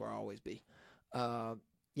started, so that's where I'll always be.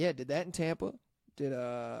 Yeah, did that in Tampa. Did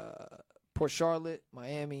Port Charlotte,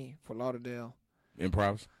 Miami, Fort Lauderdale.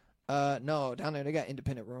 Improvs. No, down there they got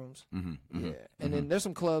independent rooms. Mm-hmm, Yeah, and then there's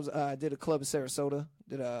some clubs. I did a club in Sarasota.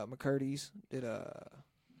 Did McCurdy's. Did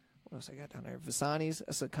what else I got down there? Visani's.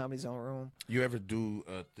 That's a Comedy Zone room. You ever do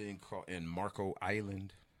a thing called in Marco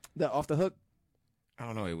Island? The Off the Hook. I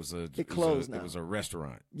don't know. It was It closed now. It was a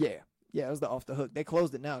restaurant. Yeah, it was the Off the Hook. They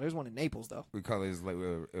closed it now. There's one in Naples though. We call it like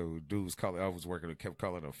dudes call it. I was working. Kept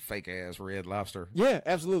calling it a fake ass Red Lobster. Yeah,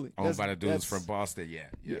 absolutely. Owned by the dudes that's- from Boston. Yeah.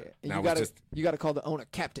 And Now you it was gotta you gotta call the owner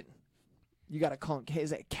Captain. You gotta call him. Is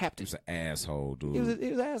that he Captain? was an asshole, dude. He was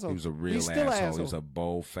an asshole. He was a real He's still asshole. an He was asshole. a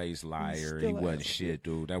bold-faced liar. still He an wasn't asshole. shit,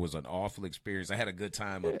 dude. That was an awful experience. I had a good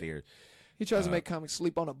time up there. He tries to make comics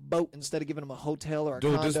sleep on a boat instead of giving him a hotel or a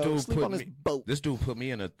Dude, condo. this dude sleep put on his me. boat. This dude put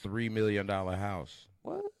me in a $3 million house.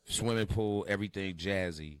 What? Swimming pool, everything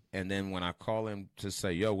jazzy. And then when I call him to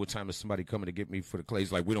say, yo, what time is somebody coming to get me for the clay?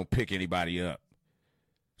 He's like, we don't pick anybody up.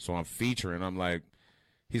 So I'm featuring. I'm like,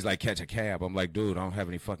 he's like, catch a cab. I'm like, dude, I don't have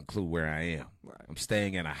any fucking clue where I am. Right. I'm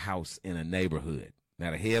staying in a house in a neighborhood. Now,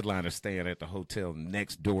 the headliner's staying at the hotel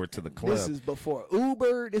next door to the club. This is before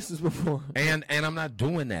Uber. This is before. And I'm not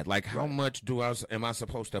doing that. Like, how much am I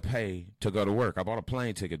supposed to pay to go to work? I bought a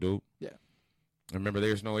plane ticket, dude. Yeah. Remember,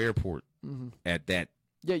 there's no airport at that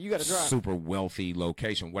Yeah, you got to drive. super wealthy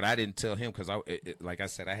location. What I didn't tell him, because like I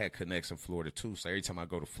said, I had connects in Florida too. So every time I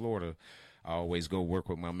go to Florida, I always go work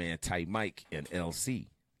with my man Tight Mike and LC.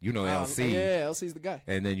 You know LC. Yeah, LC's the guy.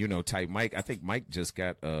 And then, Tight Mike. I think Mike just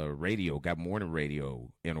got got morning radio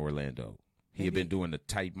in Orlando. He had been doing the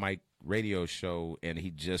Tight Mike radio show, and he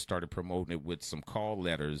just started promoting it with some call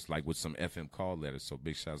letters, like with some FM call letters. So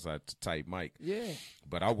big shouts out to Tight Mike. Yeah.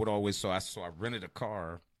 But I would always, I rented a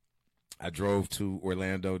car. I drove to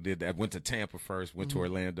Orlando, I went to Tampa first, went to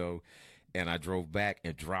Orlando, and I drove back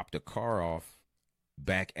and dropped the car off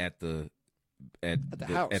back at the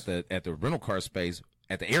house. at the rental car space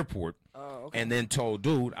at the airport, Oh, okay. and then told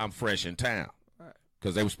dude I'm fresh in town Right.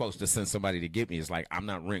 because they were supposed to send somebody to get me. It's like, I'm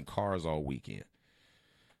not renting cars all weekend.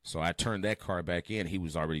 So I turned that car back in. He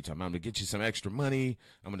was already telling me, I'm going to get you some extra money.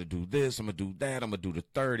 I'm going to do this. I'm going to do that. I'm going to do the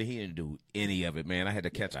 30. He didn't do any of it, man. I had to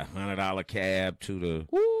catch $100 cab to the,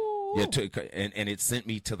 Woo. and it sent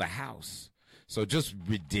me to the house. So just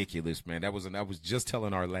ridiculous, man. I was just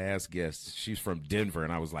telling our last guest, she's from Denver,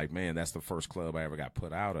 and I was like, man, that's the first club I ever got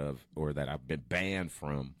put out of, or that I've been banned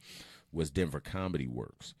from, was Denver Comedy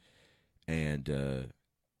Works. And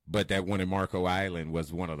but that one in Marco Island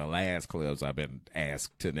was one of the last clubs I've been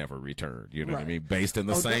asked to never return. You know what I mean? Based in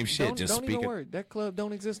the same shit. Just don't speaking. even worry. That club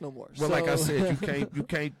don't exist no more. Well, like I said, you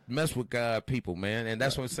can't mess with people, man. And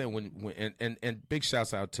that's what I'm saying. When and big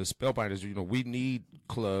shouts out to Spellbinders. You know, we need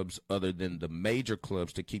clubs other than the major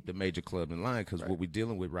clubs to keep the major club in line, because what we're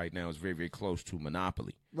dealing with right now is very, very close to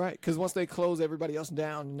monopoly. Right, because once they close everybody else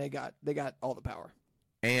down, and they got all the power.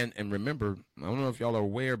 And remember, I don't know if y'all are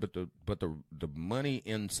aware, but the money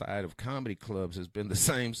inside of comedy clubs has been the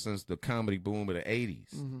same since the comedy boom of the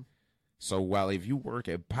 80s. Mm-hmm. So while if you work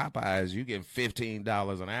at Popeyes, you get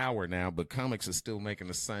 $15 an hour now, but comics are still making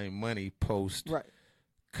the same money post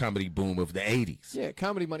comedy boom of the 80s. Yeah,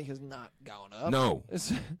 comedy money has not gone up. No,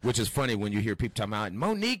 which is funny when you hear people talking about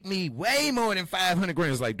Monique me way more than 500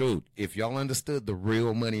 grand. It's like, dude, if y'all understood the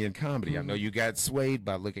real money in comedy, I know you got swayed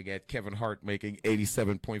by looking at Kevin Hart making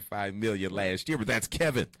 $87.5 million last year, but that's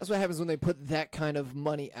Kevin. That's what happens when they put that kind of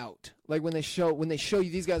money out. Like when they show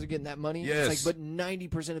you these guys are getting that money. Yes. It's like, but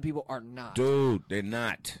 90% of people are not. Dude, they're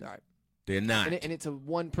not. All right. They're not. And it's a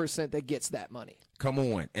 1% that gets that money. Come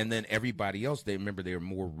on. And then everybody else, they're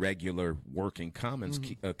more regular working comics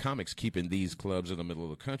keeping these clubs in the middle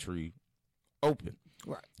of the country open.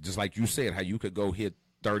 Right. Just like you said, how you could go hit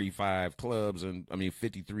 35 clubs and,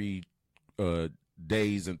 53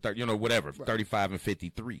 days and 30, whatever, 35 and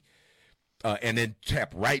 53. And then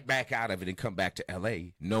tap right back out of it and come back to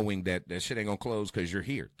L.A. knowing that shit ain't going to close because you're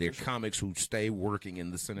here. They're comics who stay working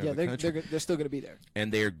in the center of the country. They're still going to be there.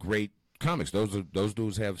 And they're great comics. Those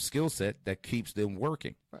dudes have skill set that keeps them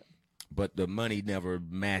working. Right. But the money never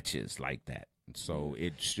matches like that. So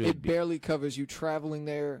it barely covers you traveling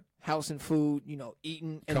there, house and food,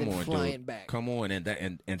 eating, and then flying back. Come on,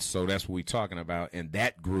 and so that's what we're talking about. And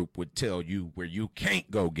that group would tell you where you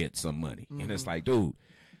can't go get some money. Mm-hmm. And it's like, dude,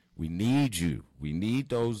 we need you. We need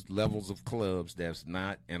those levels of clubs that's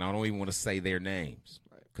not, and I don't even want to say their names,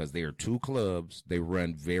 because they are two clubs. They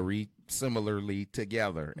run very similarly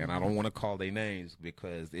together, and I don't want to call their names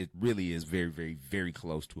because it really is very, very, very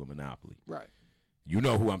close to a monopoly. Right. You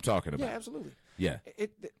know who I'm talking about. Yeah, absolutely. Yeah.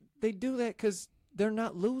 They do that because they're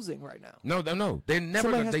not losing right now. No. They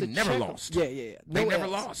never lost. Yeah. They never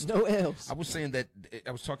lost. No else. I was saying that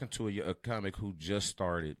I was talking to a comic who just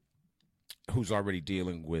started, who's already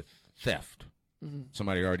dealing with theft. Mm-hmm.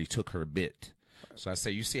 Somebody already took her bit. So I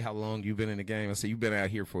say, you see how long you've been in the game? I say, you've been out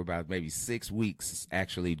here for about maybe 6 weeks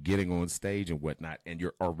actually getting on stage and whatnot, and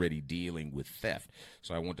you're already dealing with theft.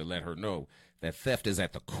 So I want to let her know that theft is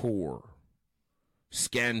at the core.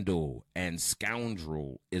 Scandal and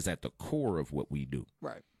scoundrel is at the core of what we do.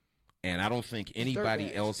 Right. And I don't think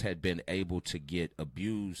anybody else had been able to get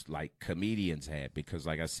abused like comedians had, because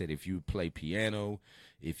like I said, if you play piano,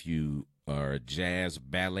 if you are a jazz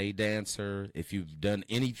ballet dancer, if you've done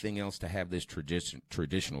anything else to have this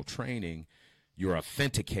traditional training, you're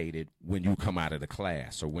authenticated when you come out of the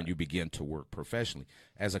class or when you begin to work professionally.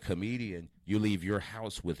 As a comedian, you leave your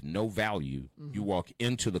house with no value. Mm-hmm. You walk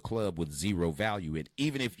into the club with zero value. And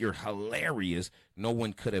even if you're hilarious, no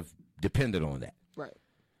one could have depended on that. Right.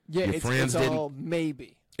 Yeah, it's all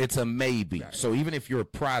maybe. It's a maybe. Right. So even if you're a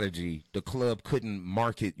prodigy, the club couldn't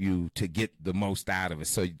market you to get the most out of it.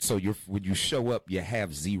 So when you show up, you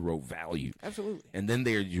have zero value. Absolutely. And then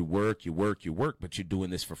there you work, but you're doing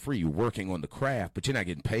this for free. You're working on the craft, but you're not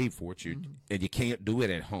getting paid for it. And you can't do it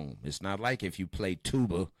at home. It's not like if you play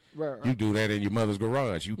tuba, you do that in your mother's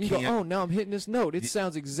garage. You can't. Go, oh, now I'm hitting this note. It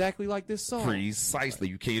sounds exactly like this song. Precisely.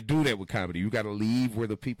 You can't do that with comedy. You got to leave where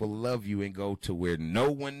the people love you and go to where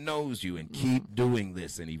no one knows you and keep doing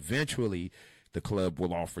this. And eventually the club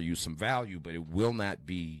will offer you some value, but it will not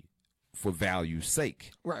be for value's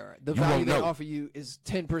sake. Right. The value they offer you is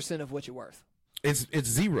 10% of what you're worth. It's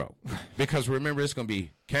zero. Because remember, it's going to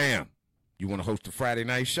be, Cam, you want to host a Friday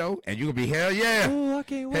night show? And you're going to be, hell yeah. Oh, I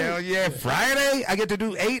can't wait. Hell yeah. Friday, I get to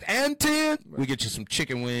do 8 and 10. Right. We get you some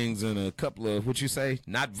chicken wings and a couple of, what you say?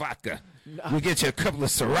 Not vodka. We get you a couple of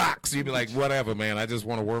Cirocs. You'd be like, whatever, man. I just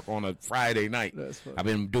want to work on a Friday night. I've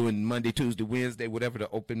been doing Monday, Tuesday, Wednesday, whatever, the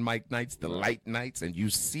open mic nights, the light nights, and you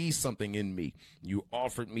see something in me. You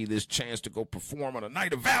offered me this chance to go perform on a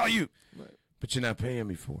night of value, but you're not paying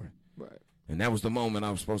me for it. Right. And that was the moment I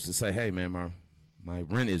was supposed to say, hey, man, my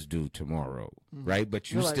rent is due tomorrow, right?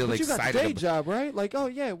 But you're still excited. You got a day job, right? Like, oh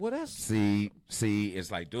yeah, what else? See,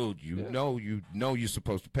 it's like, dude, you know, you're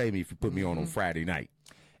supposed to pay me if you put me on Friday night.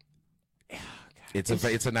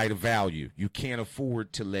 It's a night of value. You can't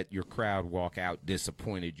afford to let your crowd walk out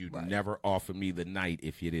disappointed. You never offered me the night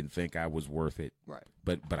if you didn't think I was worth it. Right.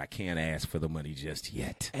 But I can't ask for the money just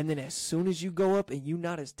yet. And then as soon as you go up and you're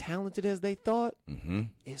not as talented as they thought,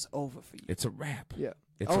 it's over for you. It's a wrap. Yeah.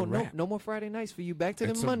 It's a wrap. No more Friday nights for you. Back to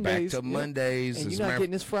It's them Mondays. Back to Mondays. And you're not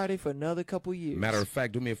getting this Friday for another couple years. Matter of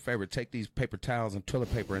fact, do me a favor. Take these paper towels and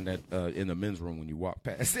toilet paper in that in the men's room when you walk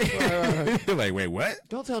past. You're like, wait, what?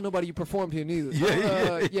 Don't tell nobody you performed here neither.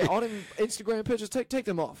 Yeah, all them Instagram pictures, take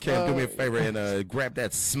them off. Cam, do me a favor and grab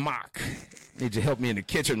that smock. Need you to help me in the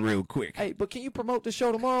kitchen real quick. Hey, but can you promote the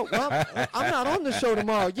show tomorrow? Well, I'm not on the show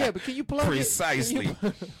tomorrow. Yeah, but can you plug Precisely.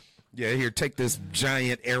 it? Yeah, here, take this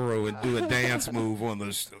giant arrow and do a dance move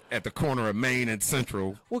at the corner of Main and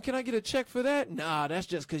Central. Well, can I get a check for that? Nah, that's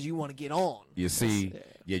just because you want to get on. You see,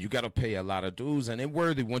 you got to pay a lot of dues, and in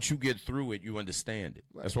Worthy, once you get through it, you understand it.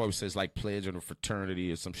 Right. That's why we say it's like pledging a fraternity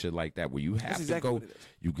or some shit like that, where you have to go.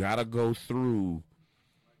 You got to go through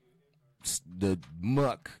the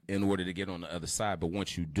muck in order to get on the other side. But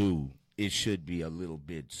once you do, it should be a little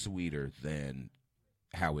bit sweeter than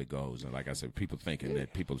how it goes. And like I said, people thinking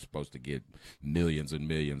that people are supposed to get millions and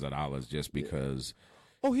millions of dollars just because.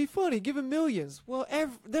 Oh, he funny. Give him millions. Well,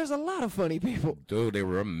 there's a lot of funny people. Dude, there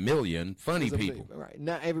were a million funny people. Right.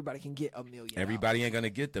 Not everybody can get a million. Everybody ain't going to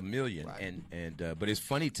get the million. Right. But it's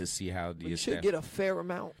funny to see how you should get a fair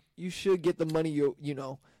amount. You should get the money you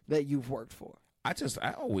know that you've worked for.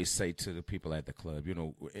 I always say to the people at the club,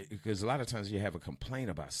 because a lot of times you have a complaint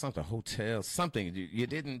about something, hotel, something. Y'all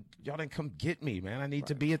didn't come get me, man. I need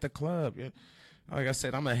to be at the club. Like I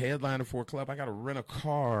said, I'm a headliner for a club. I got to rent a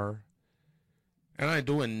car, and I ain't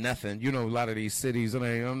doing nothing. A lot of these cities, and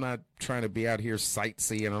I'm not trying to be out here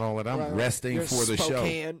sightseeing and all that. I'm resting for the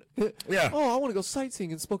Spokane. Show. Yeah. Oh, I want to go sightseeing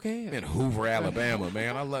in Spokane. In Hoover, Alabama,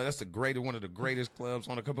 man. That's one of the greatest clubs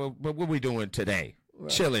on the couple. But what we doing today? Right.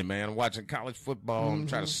 Chilling, man. I'm watching college football. I'm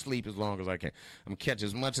trying to sleep as long as I can. I'm catch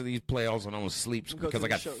as much of these playoffs and I'm gonna sleep because I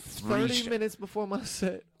got 30 minutes before my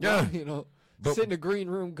set. Yeah, sit in the green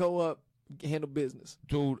room, go up, handle business,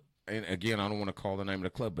 dude. And again, I don't want to call the name of the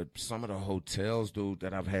club, but some of the hotels, dude,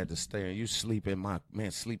 that I've had to stay in, sleeping in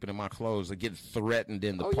my clothes, or getting threatened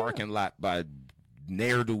in the parking lot by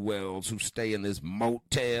ne'er-do-wells who stay in this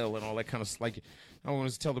motel and all that kind of like. I want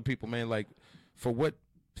to tell the people, man, like for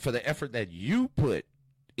the effort that you put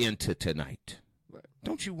into tonight,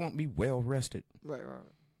 don't you want me well rested? Right.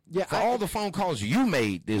 Yeah. For all the phone calls you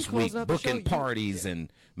made this week, booking parties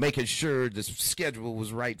and making sure the schedule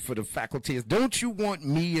was right for the faculty, don't you want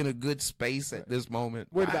me in a good space at this moment?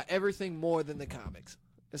 Worried about everything more than the comics.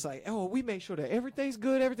 It's like, oh, we make sure that everything's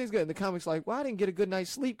good. And the comics like, well, I didn't get a good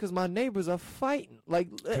night's sleep because my neighbors are fighting. Like,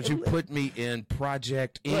 because you put me in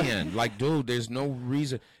Project N. Like, dude, there's no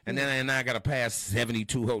reason. And then I got to pass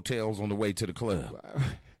 72 hotels on the way to the club.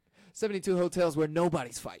 72 hotels where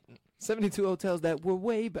nobody's fighting. 72 hotels that were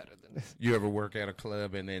way better than this. You ever work at a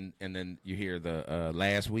club and then you hear the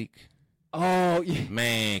last week? Oh, yeah.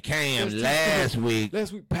 Man, Cam, last week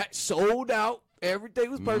sold out. Everything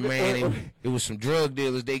was perfect. Man, it was some drug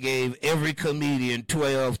dealers. They gave every comedian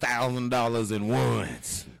 $12,000 in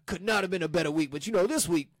ones. Could not have been a better week, but this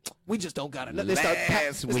week we just don't got it. They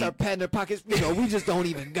start patting their pockets. We just don't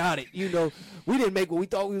even got it. We didn't make what we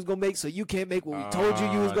thought we was gonna make, so you can't make what we told you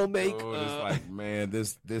was gonna make. It's like, man,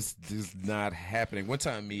 this is not happening. One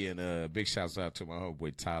time, me and big shouts out to my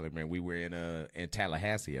homeboy Tyler. Man, we were in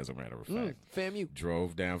Tallahassee, as a matter of fact. FAMU.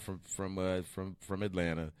 Drove down from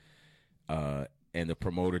Atlanta. And the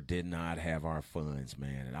promoter did not have our funds,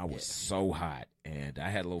 man. And I was so hot. And I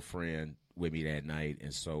had a little friend with me that night.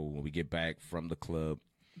 And so when we get back from the club,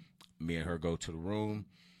 me and her go to the room.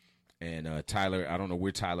 And Tyler, I don't know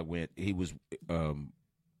where Tyler went. He and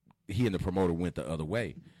the promoter went the other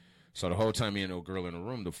way. So the whole time me and the girl in the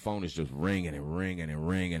room, the phone is just ringing and ringing and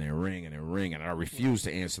ringing and ringing and ringing. And I refuse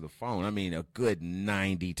to answer the phone. I mean, a good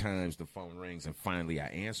 90 times the phone rings. And finally I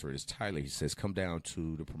answer it. It's Tyler. He says, come down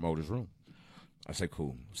to the promoter's room. I say,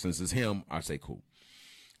 cool. Since it's him, I say, cool.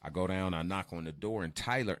 I go down, I knock on the door, and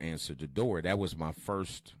Tyler answered the door. That was my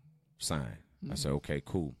first sign. I said, okay,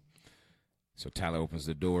 cool. So Tyler opens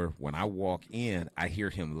the door. When I walk in, I hear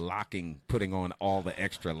him putting on all the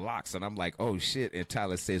extra locks, and I'm like, oh, shit. And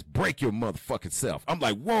Tyler says, break your motherfucking self. I'm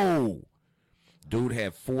like, whoa. Dude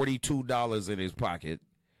had $42 in his pocket.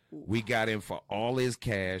 We got him for all his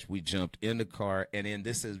cash. We jumped in the car, and then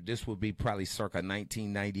this would be probably circa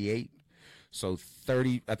 1998. So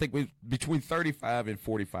I think between $35 and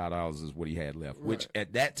 $45 is what he had left, which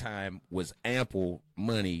at that time was ample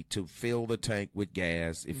money to fill the tank with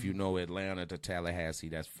gas. If you know Atlanta to Tallahassee,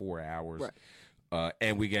 that's 4 hours.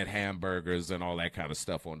 and we get hamburgers and all that kind of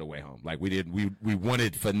stuff on the way home. Like we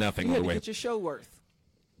wanted for nothing You on had the to way. get your show worth.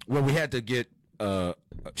 Well, we had to get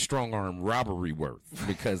strong arm robbery worth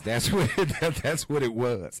because that's what it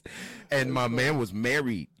was. And my man was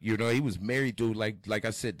married. You know, he was married, dude. Like I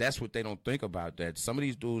said, that's what they don't think about. That some of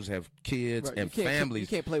these dudes have kids Right, and you can't- families. you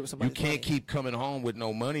can't play with somebody's You can't money. keep coming home with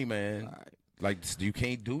no money, man. Like you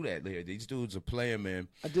can't do that. These dudes are playing, man.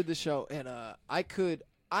 I did the show, and I could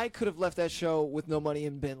have left that show with no money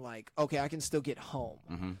and been like, okay, I can still get home.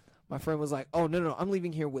 Mm-hmm. My friend was like, oh, no, I'm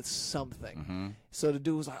leaving here with something. Mm-hmm. So the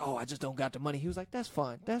dude was like, oh, I just don't got the money. He was like, that's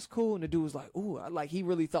fine. That's cool. And the dude was like, ooh, he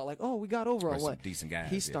really thought like, oh, we got over Or on some what? decent guys,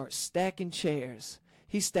 He yeah. starts stacking chairs.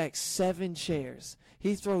 He stacks 7 chairs.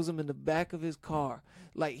 He throws them in the back of his car.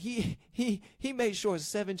 Like he made sure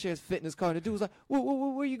 7 chairs fit in his car. And the dude was like, where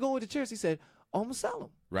are you going with the chairs? He said, oh, I'm gonna sell them.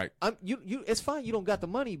 Right. It's fine. You don't got the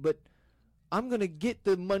money, but I'm gonna get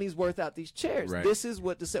the money's worth out these chairs. Right. This is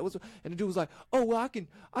what the set was. And the dude was like, "Oh, well, I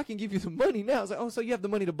can give you the money now." I was like, "Oh, so you have the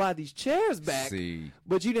money to buy these chairs back, See.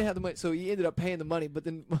 but you didn't have the money." So he ended up paying the money. But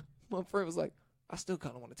then my friend was like, "I still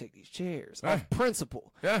kind of want to take these chairs off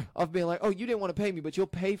principle, Yeah. of being like, oh, you didn't want to pay me, but you'll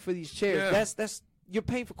pay for these chairs. Yeah. That's you're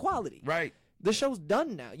paying for quality. Right. The show's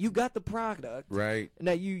done now. You got the product. Right.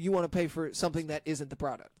 Now you want to pay for something that isn't the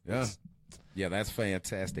product. Yeah. Yeah, that's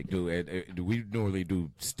fantastic, dude. We normally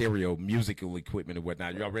do stereo musical equipment and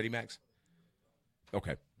whatnot. You all ready, Max?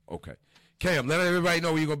 Okay. Cam, let everybody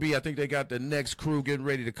know where you're going to be. I think they got the next crew getting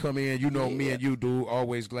ready to come in. You know me and you, dude.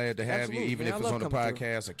 Always glad to have Absolutely, you, even man. if I it's love on the coming through.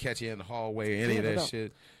 podcast or catch you in the hallway or any of Yeah, no that doubt.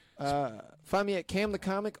 shit. Find me at Cam the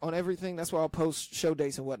Comic on everything. That's where I'll post show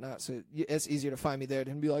dates and whatnot. So it's easier to find me there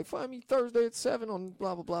than be like, find me Thursday at 7 on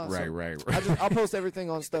blah, blah, blah. Right, So right. I'll post everything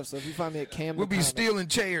on stuff. So if you find me at Cam We'll the be Comic. stealing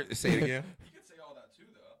chairs. Say it again.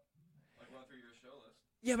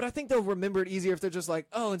 Yeah, but I think they'll remember it easier if they're just like,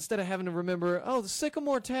 oh, instead of having to remember, oh, the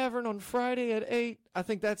Sycamore Tavern on Friday at 8. I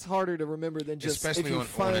think that's harder to remember than just if Especially you on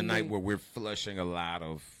find a night me- where we're flushing a lot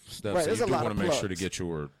of stuff. Right, So there's you a do lot want to of make sure to plugs.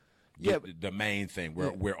 get Yeah. the main thing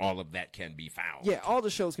where all of that can be found. Yeah, all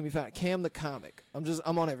the shows can be found at Cam the Comic.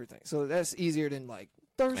 I'm on everything. So that's easier than like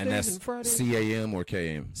Thursdays And that's Fridays. CAM or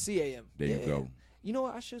KM. CAM. There you Yeah. go. You know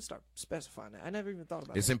what? I should start specifying that. I never even thought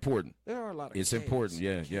about It's it. important. There are a lot of It's Ks. important.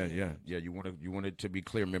 Yeah. You want it to be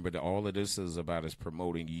clear. Remember that all of this is about is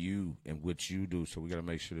promoting you and what you do. So we got to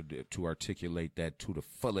make sure to articulate that to the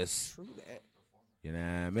fullest. True that. You know what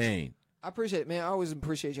I mean? I appreciate it, man. I always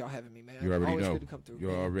appreciate y'all having me, man. You already always know. good to come through. You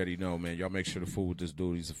man. already know, man. Y'all make sure to fool with this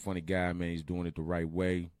dude. He's a funny guy, man. He's doing it the right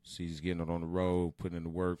way. See, he's getting it on the road, putting in the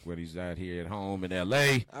work when he's out here at home in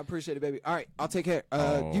L.A. I appreciate it, baby. All right, I'll take care.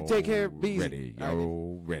 You take care. Be easy. Ready. All right.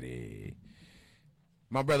 Already.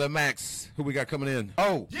 My brother Max, who we got coming in?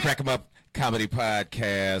 Oh, Crack 'em Up Comedy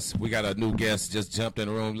Podcast. We got a new guest just jumped in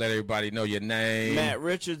the room. Let everybody know your name. Matt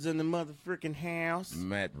Richards in the motherfucking house.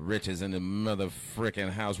 Matt Richards in the motherfucking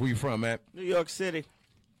house. Where you from, Matt? New York City.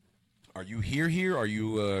 Are you here? Or are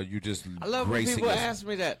you just I love when gracing people us? ask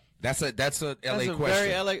me that. That's a LA That's a question.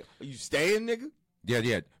 very LA. Are you staying, nigga?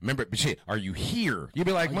 Yeah. Remember, but shit, are you here? You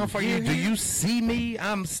be like, motherfucker, do you see me?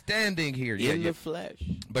 I'm standing here. In the flesh.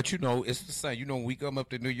 But you know, it's the same. You know, when we come up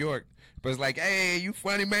to New York, but it's like, hey, you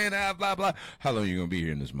funny man, blah blah. How long you gonna be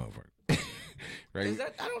here in this motherfucker? Right? Is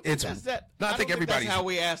that? I don't think that's that. No, I think everybody's that's how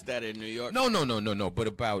we ask that in New York. No. But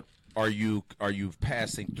about are you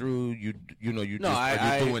passing through? You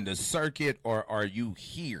doing the circuit, or are you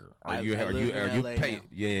here? Are you LA paying? now.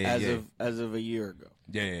 Yeah. As of a year ago.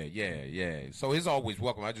 Yeah. So it's always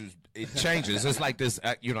welcome. It changes. It's like this.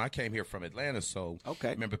 I came here from Atlanta, so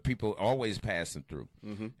Okay. remember people always passing through,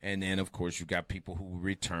 and then of course you got people who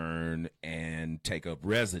return and take up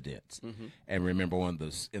residence. And remember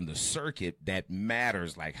in the circuit that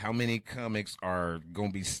matters, like how many comics are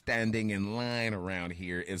gonna be standing in line around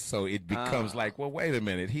here, and so it becomes like, well, wait a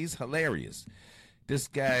minute, he's hilarious. This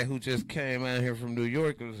guy who just came out here from New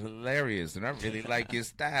York was hilarious, and I really like his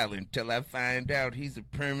style until I find out he's a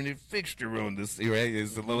permanent fixture on this. Right?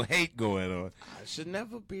 There's a little hate going on. I should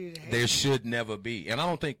never be. There should never be, and I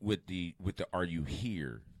don't think with the "Are you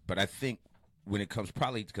here?" But I think when it comes,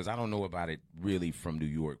 probably because I don't know about it really from New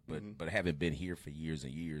York, but I haven't been here for years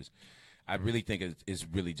and years. I really think it's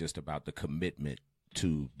really just about the commitment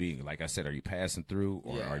to being, like I said, are you passing through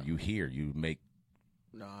or are you here? You make.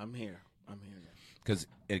 No, I'm here. I'm here. Because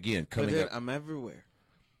again, But coming then up, I'm everywhere.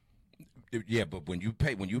 yeah. But when you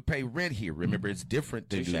pay rent here, remember it's different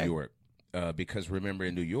than Touché. New York. Because remember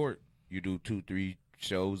in New York, you do 2-3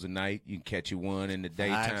 shows a night. You can catch you one in the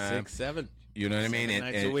daytime. 5, 6, 7. You know what I mean? 7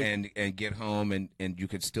 nights a week. And get home and you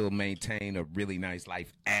could still maintain a really nice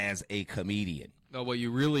life as a comedian. No, what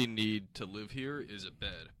you really need to live here is a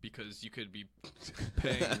bed, because you could be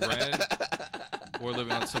paying rent or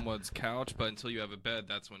living on someone's couch, but until you have a bed,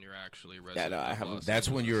 that's when you're actually a resident. That's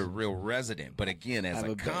when you're a real resident. But again, as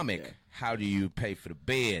a comic, how do you pay for the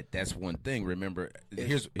bed? That's one thing. Remember,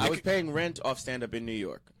 I was paying rent off stand-up in New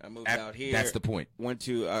York. I moved out here. That's the point. Went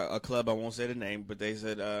to a club. I won't say the name, but they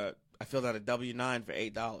said I filled out a W-9 for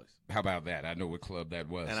 $8. How about that? I know what club that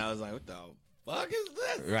was. And I was like, what the fuck is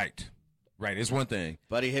this? Right, it's one thing.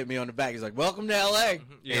 Buddy hit me on the back. He's like, welcome to L.A.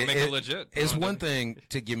 Yeah, make it legit. It's one thing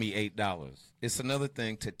to give me $8. It's another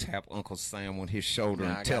thing to tap Uncle Sam on his shoulder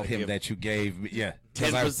and tell him that you gave me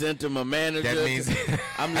 10% to my manager. That means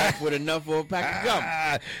I'm left with enough for a pack of gum.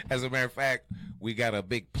 As a matter of fact, we got a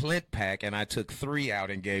big Plint pack, and I took 3 out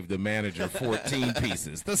and gave the manager 14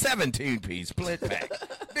 pieces. The 17-piece Plint pack.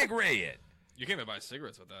 Big red. You can't even buy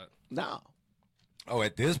cigarettes with that. No. Oh,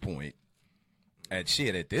 at this point. At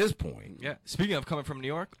this point. Yeah. Speaking of coming from New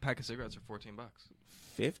York, a pack of cigarettes are $14.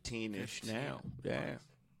 15-ish now. Yeah.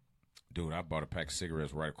 Dude, I bought a pack of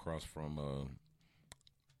cigarettes right across from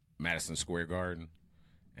Madison Square Garden,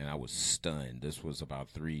 and I was stunned. This was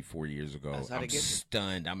about 3-4 years ago. I'm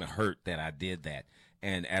stunned. I'm hurt that I did that.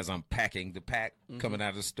 And as I'm packing the pack, coming out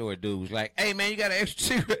of the store, dude was like, hey, man, you got an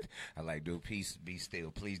extra cigarette? I'm like, dude, peace, be still.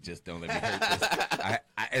 Please just don't let me hurt this.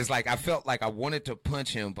 It's like I felt like I wanted to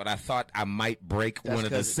punch him, but I thought I might break one of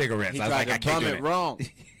the cigarettes. I was like, I can't do it. Wrong.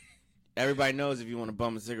 Everybody knows if you want to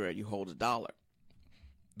bum a cigarette, you hold $1.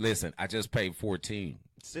 Listen, I just paid $14.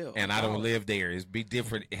 Still, and I don't live there. It'd be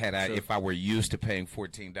different if I were used to paying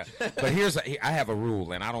 $14. But I have a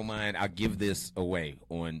rule, and I don't mind. I'll give this away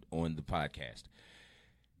on the podcast.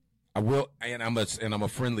 I will, and I'm a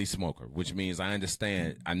friendly smoker, which means I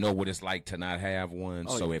understand. I know what it's like to not have one.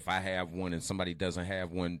 If I have one and somebody doesn't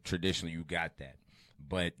have one, traditionally you got that.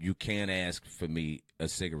 But you can't ask for me a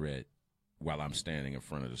cigarette while I'm standing in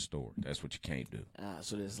front of the store. That's what you can't do.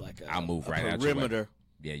 So there's like I'll move right out perimeter.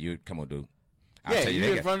 Yeah, you come on, dude. I'll tell you,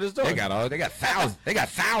 in front of the store. They got thousands. They got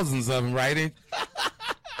thousands of them right in.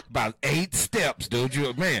 About 8 steps,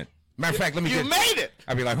 dude. Man. Matter of fact, let me You made it.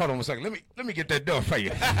 I'd be like, hold on a second. Let me get that door for you.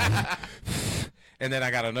 And then I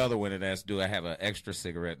got another one, and that's, do I have an extra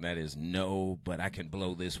cigarette? And that is no, but I can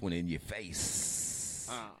blow this one in your face.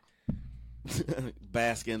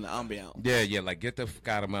 Bask in the ambiance. Yeah, like get the fuck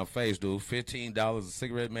out of my face, dude. $15 a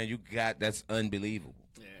cigarette, man. That's unbelievable.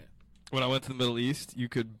 Yeah. When I went to the Middle East, you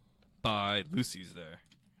could buy Lucy's there.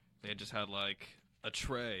 They just had like a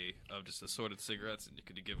tray of just assorted cigarettes, and you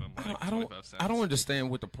could give them like 25 cents. I don't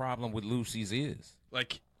understand what the problem with Lucy's is.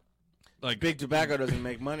 Like Big Tobacco doesn't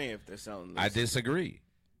make money if they're selling Lucy's. I disagree.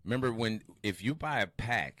 Remember if you buy a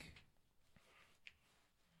pack,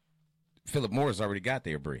 Philip Morris already got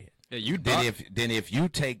their bread. Yeah, then if you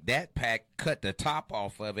take that pack, cut the top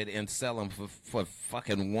off of it, and sell them for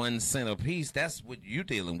fucking 1 cent a piece, that's what you're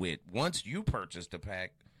dealing with. Once you purchase the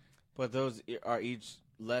pack. But those are each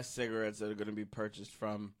less cigarettes that are going to be purchased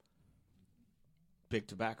from Big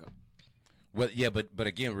Tobacco. Well, yeah, but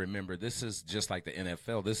again, remember, this is just like the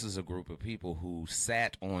NFL. This is a group of people who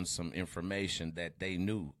sat on some information that they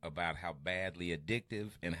knew about how badly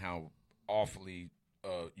addictive and how awfully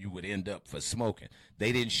you would end up for smoking.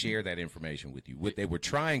 They didn't share that information with you. What they were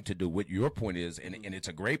trying to do, what your point is, and it's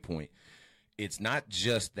a great point, it's not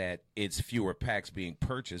just that it's fewer packs being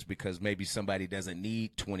purchased because maybe somebody doesn't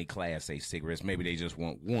need 20 Class A cigarettes. Maybe they just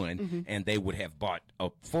want one, and they would have bought a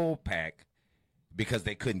full pack because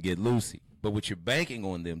they couldn't get Lucy. But what you're banking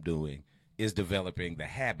on them doing is developing the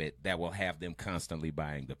habit that will have them constantly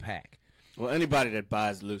buying the pack. Well, anybody that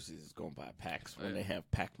buys Lucy's is going to buy packs when they have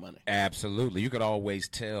pack money. Absolutely. You could always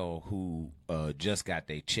tell who just got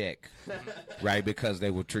their check, right? Because they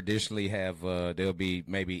will traditionally have, they'll be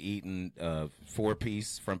maybe eating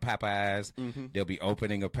 4-piece from Popeyes. They'll be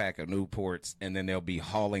opening a pack of Newports, and then they'll be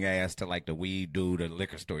hauling ass to like the weed dude or the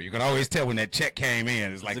liquor store. You can always tell when that check came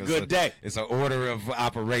in. It's like a good day. It's an order of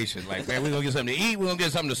operation. Like, man, we're going to get something to eat, we're going to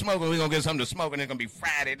get something to smoke, and we're going to get something to smoke, and it's going to be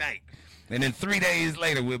Friday night. And then 3 days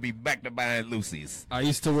later, we'll be back to buying Lucy's. I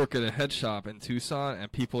used to work at a head shop in Tucson, and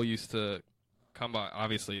people used to come by,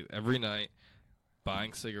 obviously, every night,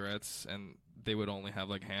 buying cigarettes, and they would only have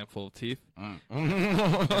like a handful of teeth.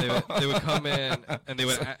 They would come in, and they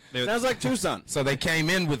would sounds like Tucson. So they came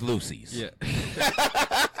in with Lucy's. Yeah.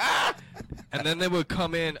 And then they would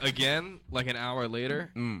come in again, like an hour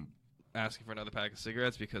later, asking for another pack of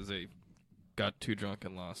cigarettes because they got too drunk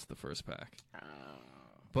and lost the first pack.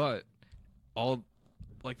 But all,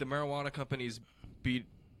 like, the marijuana companies beat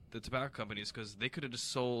the tobacco companies because they could have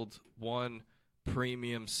just sold one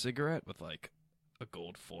premium cigarette with like a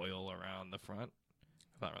gold foil around the front,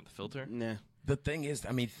 not around the filter. Nah. The thing is,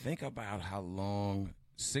 I mean, think about how long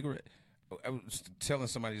cigarette. I was telling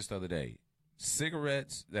somebody just the other day,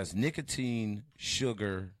 cigarettes, that's nicotine,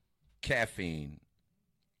 sugar, caffeine,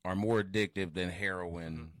 are more addictive than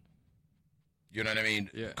heroin. You know what I mean?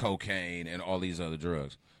 Yeah. Cocaine and all these other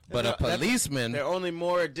drugs. But a policeman, they're only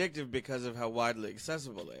more addictive because of how widely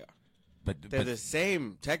accessible they are. but They're the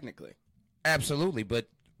same technically. absolutely. But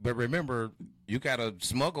remember, you got to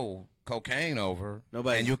smuggle cocaine over,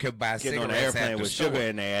 Nobody's and you can buy getting cigarettes on an airplane at the with store. sugar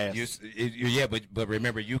in their ass. Yeah, but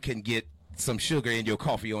remember, you can get some sugar in your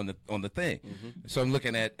coffee on the thing. So I'm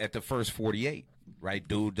looking at the first 48. Right,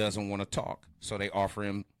 dude doesn't want to talk, so they offer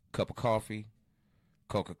him a cup of coffee,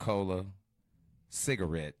 Coca-Cola,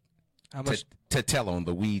 cigarette. How much? To tell on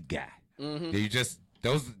the weed guy. You just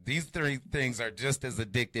these three things are just as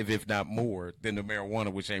addictive, if not more, than the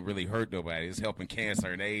marijuana, which ain't really hurt nobody. It's helping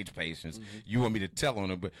cancer and AIDS patients. You want me to tell on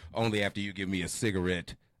them, but only after you give me a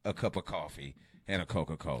cigarette, a cup of coffee, and a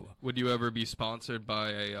Coca-Cola. Would you ever be sponsored by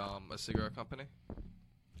a cigarette company?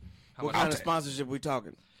 What kind of sponsorship we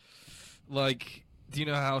talking? Like, do you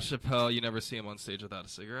know how Chappelle, you never see him on stage without a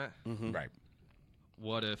cigarette? Right.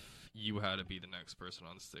 What if you had to be the next person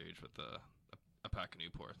on stage with a pack of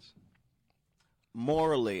Newports?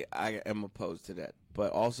 Morally, I am opposed to that,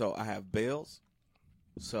 but also I have bills,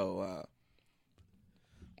 so.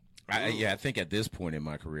 I think at this point in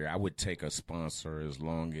my career, I would take a sponsor as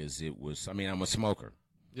long as it was. I mean, I'm a smoker.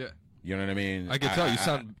 Yeah, You know what I mean? I can tell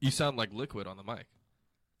you sound like Liquid on the mic.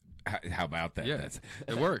 How about that? Yeah,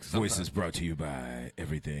 it works. Voice is brought to you by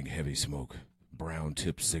Everything Heavy Smoke, Brown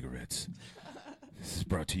Tip Cigarettes. This is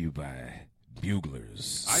brought to you by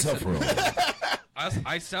Buglers, Sulfur.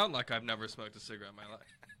 I sound like I've never smoked a cigarette in my life.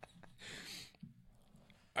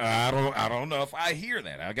 I don't know if I hear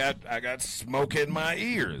that. I got smoke in my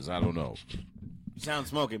ears. I don't know. You sound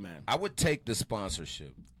smoky, man. I would take the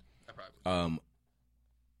sponsorship. I probably would.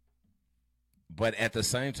 But at the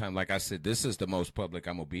same time, like I said, this is the most public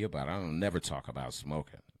I'm gonna be about. I don't never talk about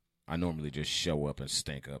smoking. I normally just show up and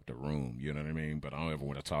stink up the room. You know what I mean? But I don't ever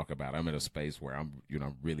want to talk about it. I'm in a space where I'm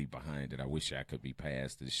really behind it. I wish I could be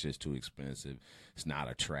past it. It's just too expensive. It's not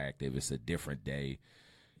attractive. It's a different day.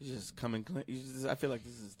 You just coming clean. I feel like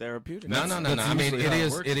this is therapeutic. No. I mean, it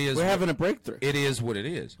is. We're having a breakthrough. It is what it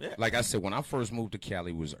is. Yeah. Like I said, when I first moved to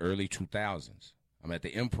Cali, it was early 2000s. I'm at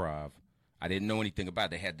the Improv. I didn't know anything about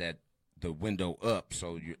it. They had the window up,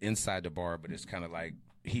 so you're inside the bar, but it's kind of like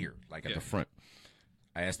here, like at the front.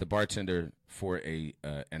 I asked the bartender for an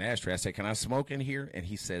ashtray. I said, "Can I smoke in here?" And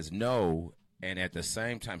he says no. And at the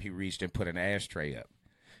same time, he reached and put an ashtray up.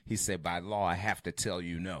 He said, "By law, I have to tell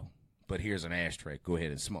you no, but here's an ashtray. Go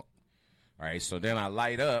ahead and smoke." All right. So then I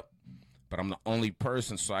light up, but I'm the only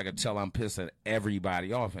person, so I can tell I'm pissing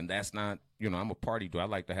everybody off, and that's not. I'm a party dude. I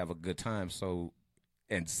like to have a good time. So,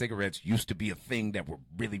 and cigarettes used to be a thing that were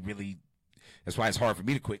really, really. That's why it's hard for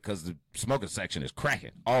me to quit, because the smoking section is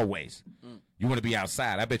cracking always. You want to be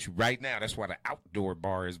outside. I bet you right now that's why the outdoor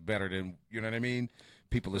bar is better than, you know what I mean?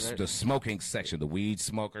 People, the smoking section, the weed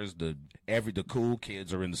smokers, the cool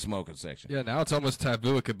kids are in the smoking section. Yeah, now it's almost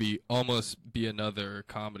taboo. It could almost be another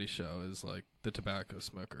comedy show, is like the tobacco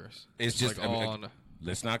smokers. It's just like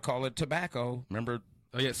let's not call it tobacco. Remember?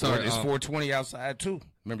 Oh yeah, sorry. It's 420 outside too.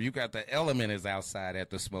 Remember, you got the element is outside at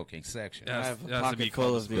the smoking section. I have a pocket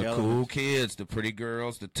full of the cool kids, the pretty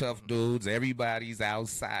girls, the tough dudes. Everybody's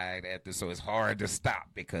outside at the, so it's hard to stop,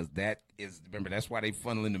 because that's why they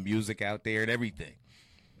funneling the music out there and everything.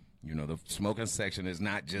 The smoking section is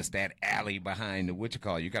not just that alley behind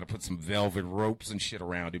the You got to put some velvet ropes and shit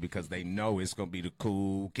around it, because they know it's gonna be the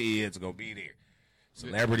cool kids gonna be there.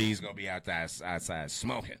 Celebrities gonna be outside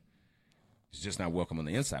smoking. It's just not welcome on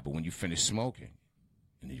the inside. But when you finish smoking,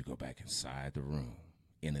 and then you go back inside the room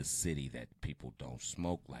in a city that people don't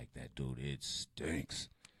smoke like that, dude, it stinks.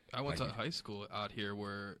 I went to high school out here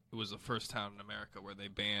where it was the first town in America where they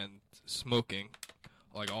banned smoking,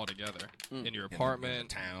 like altogether, in your apartment, in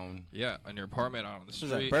the town. Yeah, in your apartment, out on the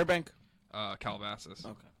street. Is that Burbank? Calabasas.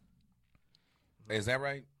 Okay. Is that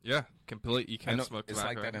right? Yeah, completely. You can't smoke it's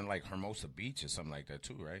tobacco. like that in like Hermosa Beach or something like that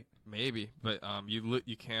too, right? Maybe, but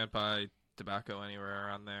you can't buy tobacco anywhere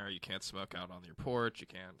around there. You can't smoke out on your porch. You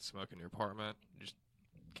can't smoke in your apartment. You just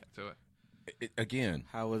can't do it. Again,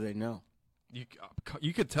 how will they know?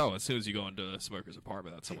 You could tell as soon as you go into a smoker's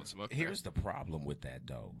apartment that someone's smoking. Here's the problem with that,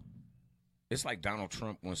 though. It's like Donald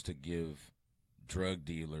Trump wants to give drug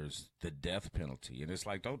dealers the death penalty, and it's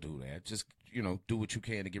like, don't do that. Just do what you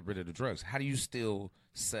can to get rid of the drugs. How do you still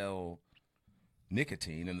sell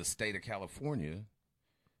nicotine in the state of California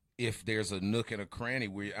if there's a nook and a cranny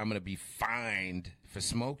where I'm going to be fined for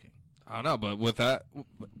smoking? I don't know, but with that,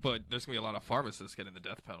 But there's gonna be a lot of pharmacists getting the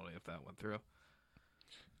death penalty if that went through.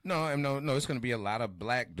 No, it's going to be a lot of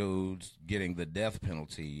black dudes getting the death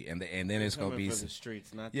penalty, and then it's going to be for the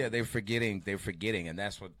streets. Not they're forgetting, and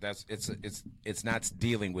it's not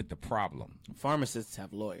dealing with the problem. Pharmacists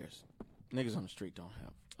have lawyers. Niggas on the street don't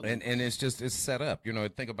have. And it's set up.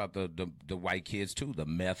 Think about the white kids too, the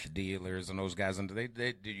meth dealers and those guys. And what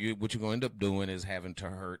you're going to end up doing is having to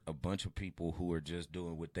hurt a bunch of people who are just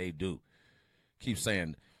doing what they do.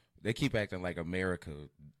 They keep acting like America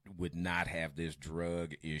would not have this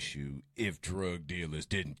drug issue if drug dealers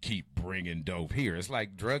didn't keep bringing dope here. It's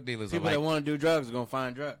like drug dealers people that want to do drugs are going to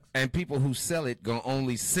find drugs. And people who sell it going to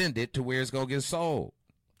only send it to where it's going to get sold.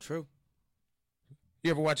 True.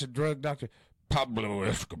 You ever watch a drug doctor? Pablo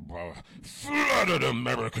Escobar flooded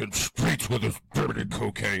American streets with his dirty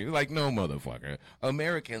cocaine. Like, no, motherfucker.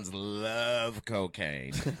 Americans love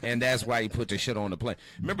cocaine, and that's why he put the shit on the plane.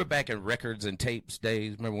 Remember back in records and tapes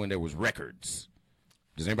days? Remember when there was records?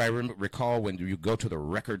 Does anybody recall when you go to the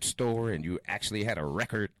record store and you actually had a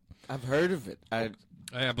record? I've heard of it. I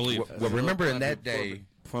believe. Well, remember in that day,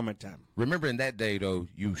 former time. Remember in that day, though,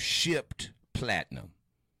 you shipped platinum.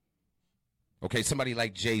 Okay, somebody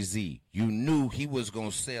like Jay-Z, you knew he was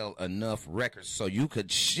going to sell enough records so you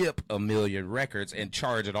could ship 1 million records and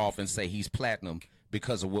charge it off and say he's platinum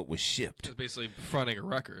because of what was shipped. It's basically fronting a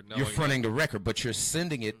record. You're fronting the record, but you're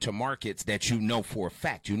sending it to markets that you know for a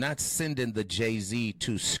fact. You're not sending the Jay-Z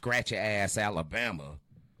to scratch-ass Alabama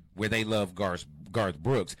where they love Garth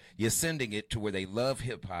Brooks. You're sending it to where they love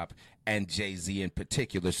hip-hop and Jay-Z in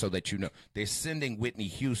particular, so that you know. They're sending Whitney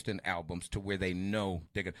Houston albums to where they know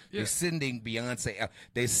they're sending Beyonce.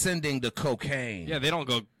 They're sending the cocaine. Yeah, they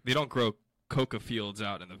don't grow coca fields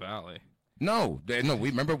out in the valley. No,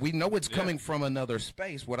 we know it's coming from another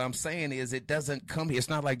space. What I'm saying is it doesn't come here. It's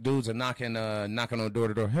not like dudes are knocking on door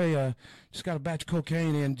to door. Hey, just got a batch of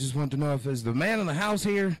cocaine in. Just want to know if there's the man in the house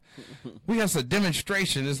here. We got some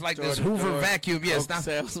demonstration. It's like this Hoover vacuum. Yeah, it's not.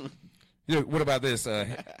 Salesman. What about this?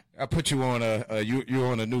 I put you on you're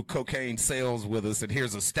on a new cocaine sales with us, and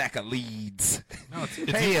here's a stack of leads. No,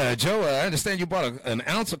 hey, Joe, I understand you bought an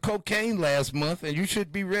ounce of cocaine last month, and you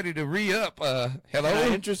should be ready to re-up. Hello? Can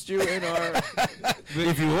I interest you in our...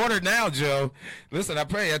 If you order now, Joe, listen, I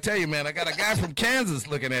tell you, man, I got a guy from Kansas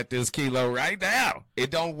looking at this kilo right now. It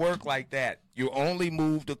don't work like that. You only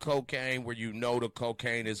move the cocaine where you know the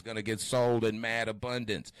cocaine is going to get sold in mad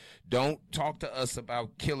abundance. Don't talk to us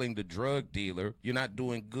about killing the drug dealer. You're not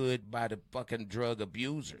doing good by the fucking drug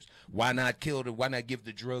abusers. Why not give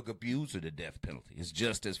the drug abuser the death penalty? It's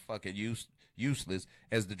just as fucking useless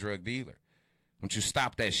as the drug dealer. Won't you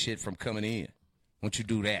stop that shit from coming in? Won't you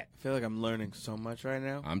do that? I feel like I'm learning so much right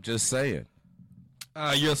now. I'm just saying.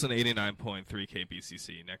 You're listening to 89.3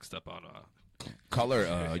 KBCC. Next up on...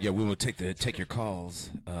 Caller, we will take your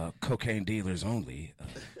calls. Cocaine dealers only.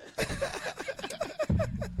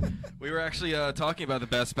 We were actually talking about the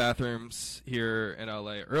best bathrooms here in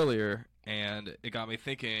LA earlier, and it got me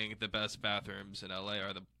thinking the best bathrooms in LA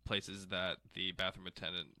are the places that the bathroom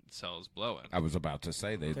attendant sells blow in. I was about to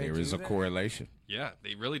say there is a correlation. Yeah,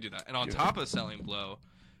 they really do that. And on top of selling blow,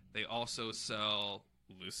 they also sell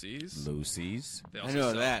Lucy's. I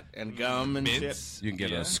know that. And gum and mints. shit. You can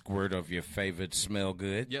get a squirt of your favorite smell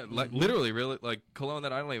good. Yeah, literally, really, like cologne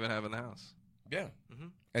that I don't even have in the house. Yeah. Mm-hmm.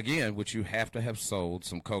 Again, which you have to have sold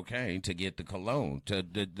some cocaine to get the cologne. To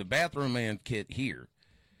the bathroom man kit here,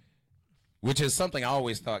 which is something I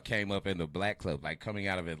always thought came up in the black club, like coming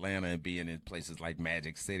out of Atlanta and being in places like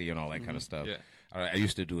Magic City and all that kind of stuff. Yeah. I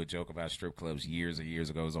used to do a joke about strip clubs years and years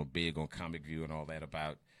ago. It was big on Comic View and all that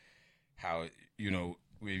about how, if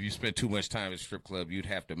you spend too much time at a strip club, you'd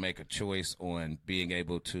have to make a choice on being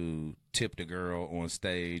able to tip the girl on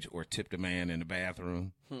stage or tip the man in the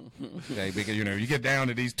bathroom. Okay, because, you get down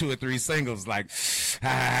to these 2 or 3 singles like,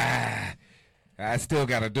 I still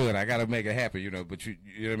got to do it. I got to make it happen, but you know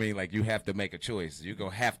what I mean? Like, you have to make a choice. You're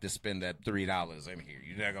going to have to spend that $3 in here.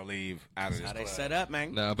 You're not going to leave out of this That's how club. they set up,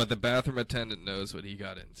 man. No, but the bathroom attendant knows what he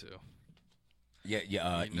got into. Yeah.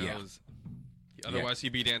 He knows. Yeah. Otherwise,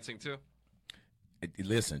 he'd be dancing too.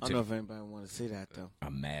 Listen, I don't know if anybody want to see that though.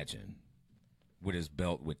 Imagine with his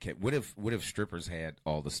belt would what if strippers had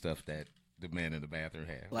all the stuff that the man in the bathroom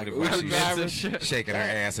had? Like what if she's shaking her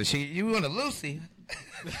ass and you want a Lucy?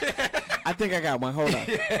 I think I got one. Hold on.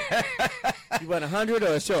 You want 100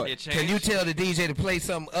 or a short? Can you tell the DJ to play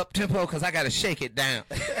something up tempo because I got to shake it down?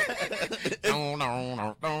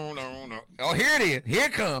 Oh, here it is. Here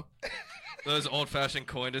it come. Those old-fashioned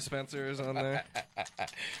coin dispensers on there.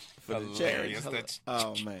 For the cherries.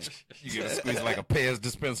 Oh, man. You get a squeeze like a Pez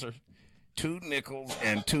dispenser. 2 nickels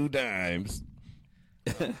and 2 dimes.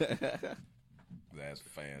 That's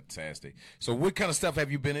fantastic. So what kind of stuff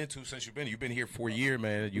have you been into since you've been? You've been here for a year,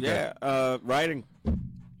 man. Writing.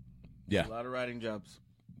 Yeah. A lot of writing jobs.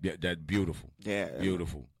 Yeah, that's beautiful. Yeah.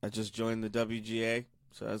 Beautiful. I just joined the WGA,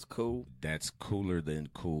 so that's cool. That's cooler than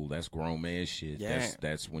cool. That's grown man shit. Yeah.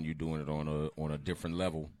 That's when you're doing it on a different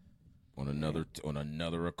level, on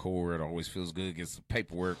another accord. It always feels good. Get some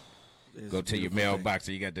paperwork. Go to your mailbox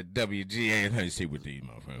and you got the WGA. And let's see what these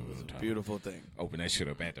motherfuckers are talking. Beautiful thing. Open that shit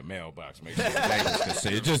up at the mailbox. Make sure the ladies can see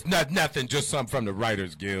it. Just nothing. Just something from the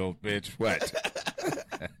Writers Guild, bitch. What?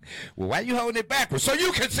 Well, why you holding it backwards? So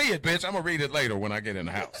you can see it, bitch. I'm gonna read it later when I get in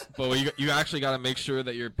the house. But you actually got to make sure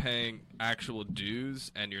that you're paying actual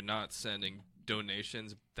dues and you're not sending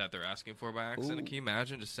donations that they're asking for by accident. Ooh. Can you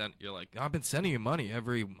imagine? You're like, I've been sending you money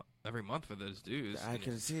every month for those dues. I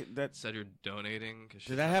can see that. Said you're donating.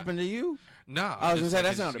 Did that happen to you? No. I was gonna say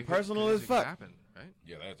that sounded personal as fuck. Happen, right?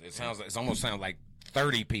 Yeah, it almost sounds like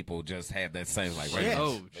 30 people just had that same right.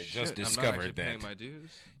 Oh, they shit. just I'm not discovered actually that. paying my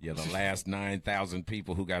dues? Yeah, the last 9,000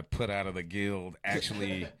 people who got put out of the guild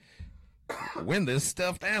actually win this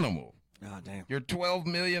stuffed animal. Oh, damn. Your $12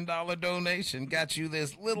 million donation got you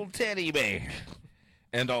this little teddy bear.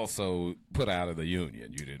 And also put out of the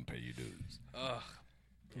union. You didn't pay your dues. Ugh.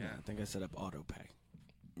 Yeah, I think I set up auto pay.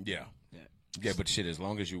 Yeah. Yeah, but shit, as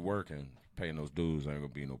long as you're working, paying those dues ain't gonna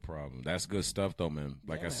be no problem. That's good stuff, though, man.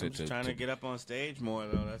 Like I said, I'm just trying to get up on stage more,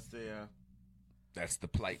 though. That's the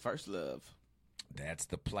plight. First love. That's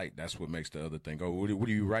the plight. That's what makes the other thing go. What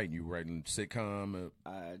are you writing? You writing sitcom?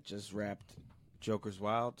 I just rapped Joker's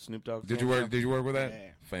Wild, Snoop Dogg. Did you work with that?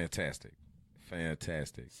 Yeah. Fantastic.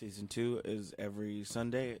 Season 2 is every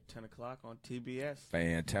Sunday at 10 o'clock on TBS.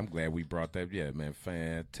 I'm glad we brought that. Yeah, man.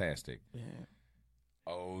 Fantastic. Yeah.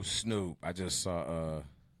 Oh, Snoop. I just saw,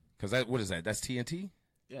 what is that? That's TNT?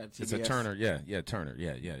 Yeah, TBS. It's a Turner. Yeah, Turner.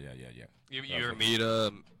 Yeah. You ever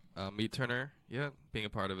meet Turner? Yeah, being a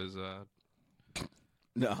part of his. No.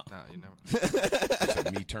 Nah, you never. It's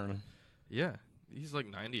a Me Turner. Yeah, he's like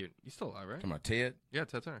 90. He's still alive, right? Talking about Ted? Yeah,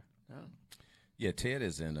 Ted Turner. Oh. Yeah, Ted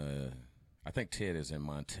is in. I think Ted is in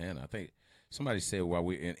Montana. I think somebody said while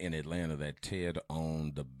we in Atlanta that Ted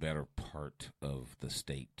owned the better part of the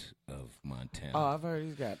state of Montana. Oh, I've heard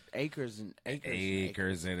he's got acres and acres.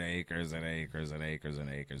 Acres and acres and acres and acres and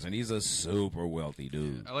acres, and he's a super wealthy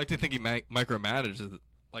dude. I like to think he micromanages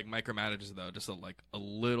though, just a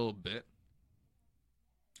little bit.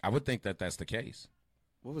 I would think that that's the case.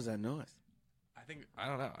 What was that noise? I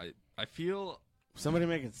don't know. I feel somebody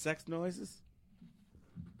making sex noises.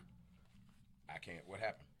 I can't. What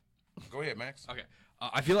happened? Go ahead, Max. Okay.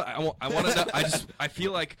 I feel like I want to know. I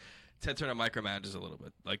feel like Ted Turner micromanages a little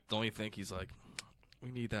bit. Like, don't you think he's like,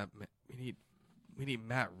 we need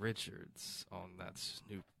Matt Richards on that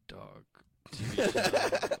Snoop Dogg TV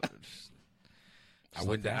show. I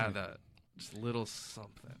wouldn't add that. Just a little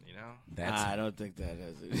something, you know. I don't think that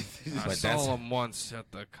is. I saw him once at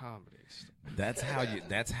the comedy store. That's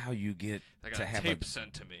how you get I got to have tape a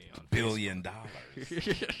sent to me on $1 billion.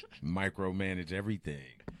 Micromanage everything.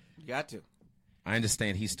 You got to. I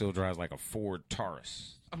understand he still drives like a Ford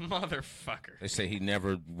Taurus. A motherfucker. They say he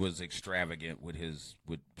never was extravagant with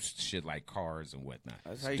shit like cars and whatnot.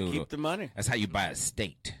 That's how you keep the money. That's how you buy a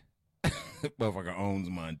state. Motherfucker owns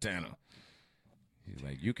Montana. He's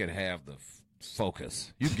like, you can have the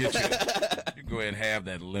Focus. You can go ahead and have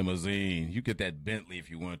that limousine. You get that Bentley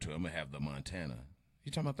if you want to. I'm gonna have the Montana.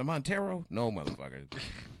 You talking about the Montero? No, motherfucker.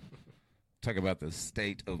 Talk about the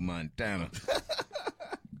state of Montana.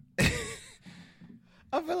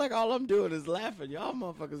 I feel like all I'm doing is laughing. Y'all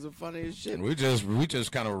motherfuckers are funny as shit. We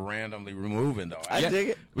just kind of randomly removing though. I dig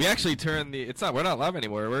it. We actually turned we're not live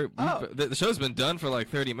anymore. The show's been done for like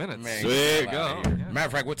 30 minutes. Man, there you go. Yeah. Matter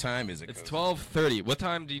of fact, what time is it? It's 12:30. What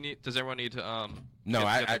time does everyone need to No,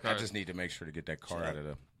 I just need to make sure to get that car out of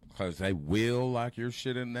the because they will lock your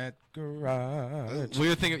shit in that garage.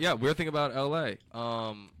 Weird thing about LA.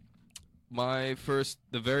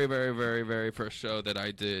 The very, very, very, very first show that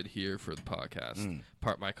I did here for the podcast,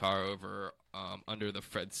 parked my car over under the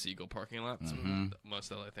Fred Siegel parking lot. It's the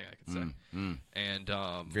most LA thing I could say. And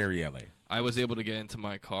very LA. I was able to get into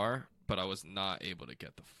my car, but I was not able to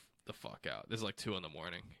get the fuck out. This is like 2 a.m,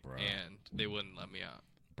 and they wouldn't let me out.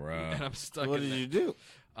 Bruh. And I'm stuck. What did you do?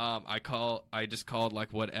 I just called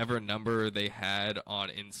like whatever number they had on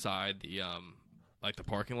inside the like the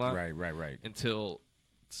parking lot. Right. Until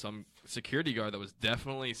some security guard that was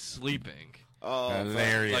definitely sleeping. Oh,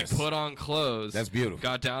 hilarious! Like put on clothes. That's beautiful.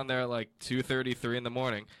 Got down there at like 2:30, 3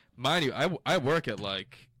 a.m. Mind you, I work at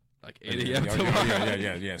like Like 8 a.m. tomorrow.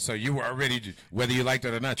 Yeah. So you were already, whether you liked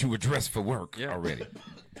it or not, you were dressed for work already.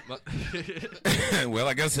 Well,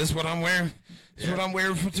 I guess that's what I'm wearing. That's what I'm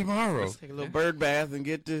wearing for tomorrow. Let's take a little bird bath and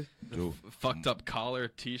get to fucked up collar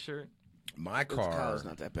T-shirt. My His collar's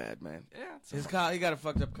not that bad, man. Yeah, his collar, he got a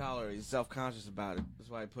fucked up collar. He's self-conscious about it. That's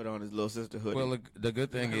why he put on his little sister hoodie. Well, the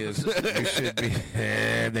good thing is you should be.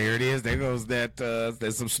 There it is. There goes that.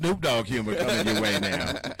 There's some Snoop Dogg humor coming your way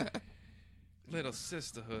now. Little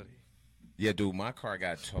sister hoodie. Yeah, dude, my car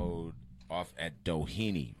got towed off at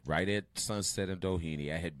Doheny, right at Sunset and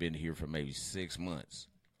Doheny. I had been here for maybe 6 months.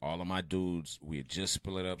 All of my dudes, we had just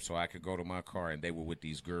split up so I could go to my car, and they were with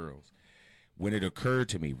these girls. When it occurred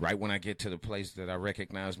to me, right when I get to the place that I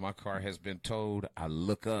recognize my car has been towed, I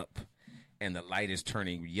look up, and the light is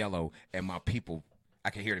turning yellow, and my people,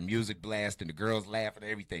 I can hear the music blast and the girls laughing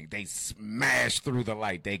and everything. They smash through the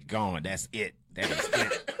light. They gone. That's it. That is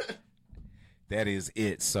it. That is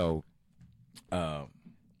it. So, do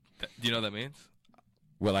you know what that means?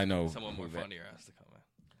 Well, I know. Someone more funnier has to come in.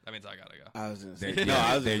 That means I gotta go. I was going to say.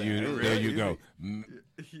 There you go.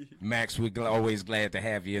 Max, we're always glad to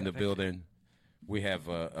have you in the building. We have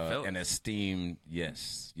an esteemed,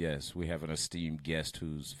 yes, we have an esteemed guest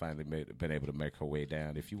who's finally been able to make her way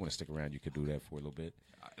down. If you want to stick around, you could do that for a little bit.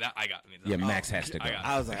 I got it. Yeah, Max has to go.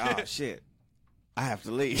 I was like, oh, shit. I have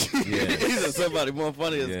to leave. Yes. Somebody more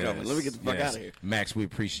funny is coming. Let me get the fuck out of here. Max, we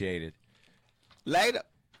appreciate it. Later.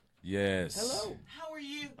 Yes. Hello. How are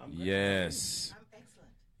you? Yes. I'm excellent.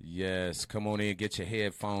 Yes. Come on in, get your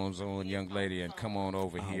headphones on, young lady, and come on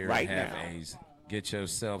over here right and have now. Get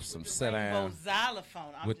yourself some sit down.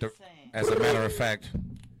 Xylophone. I'm just saying. As a matter of fact,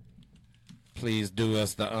 please do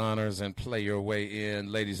us the honors and play your way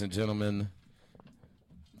in, ladies and gentlemen.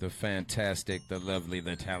 The fantastic, the lovely,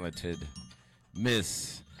 the talented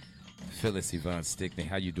Miss Phyllis Yvonne Stickney.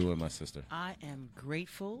 How you doing, my sister? I am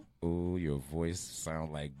grateful. Oh, your voice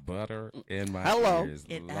sounds like butter in my ears.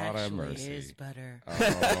 It Lord actually have mercy. is butter.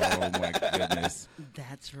 Oh, my goodness.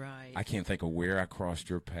 That's right. I can't think of where I crossed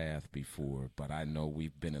your path before, but I know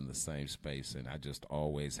we've been in the same space, and I just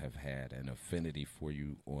always have had an affinity for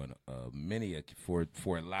you on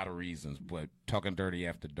for a lot of reasons. But Talking Dirty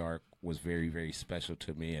After Dark was very, very special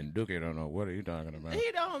to me. And Dookie don't know, what are you talking about?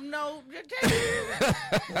 He don't know.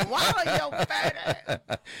 Why are you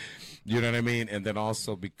fat? You know what I mean? And then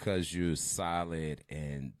also because you're solid,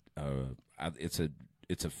 and it's a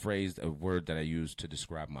word that I use to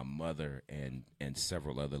describe my mother and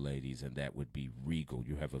several other ladies, and that would be regal.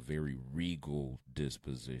 You have a very regal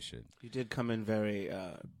disposition. You did come in very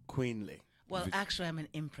queenly. Well, actually, I'm an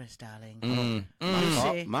empress, darling.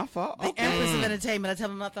 My fault. The empress of entertainment. I tell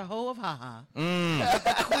them not the hoe of ha-ha.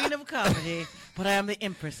 The queen of comedy, but I am the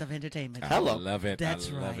empress of entertainment. Hello. I love it. That's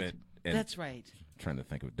I love it. And that's right. Trying to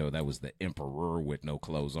think of that was the emperor with no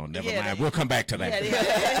clothes on. Never mind. We'll come back to that.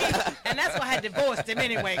 And that's why I divorced him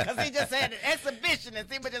anyway, because he just had an exhibition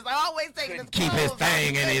and he was just always taking his keep his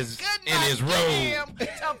thing in his robe.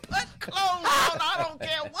 To put clothes on, I don't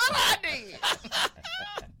care what I did.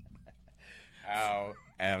 Oh,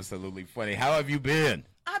 absolutely funny. How have you been?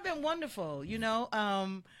 I've been wonderful. You know,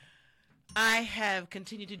 I have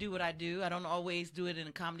continued to do what I do. I don't always do it in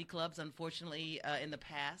comedy clubs. Unfortunately, in the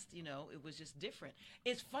past, you know, it was just different.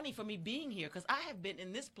 It's funny for me being here because I have been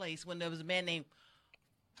in this place when there was a man named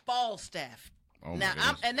Falstaff. Oh, now,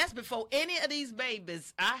 and that's before any of these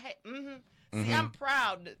babies. See, I'm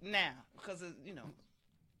proud now because, you know,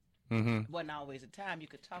 it wasn't always a time you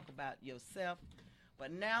could talk about yourself.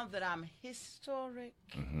 But now that I'm historic,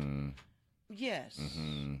 yes,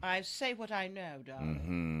 I say what I know,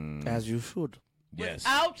 darling. As you should. Yes.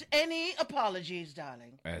 Without any apologies,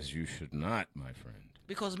 darling. As you should not, my friend.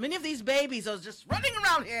 Because many of these babies are just running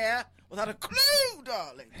around here without a clue,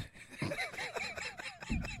 darling.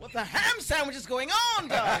 What the ham sandwich is going on,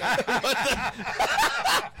 darling?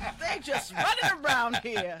 They just running around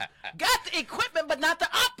here. Got the equipment, but not the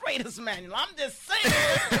operator's manual. I'm just saying.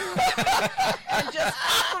 And just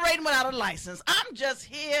operating without a license. I'm just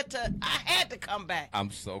here I had to come back.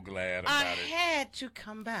 I'm so glad about it. I had to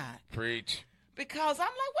come back. Preach. Because I'm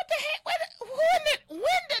like, what the heck? When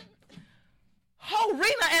did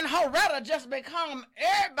Horina and Horetta just become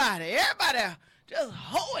everybody? Everybody just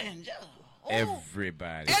hoeing, just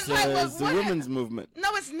everybody. It's the women's movement. No,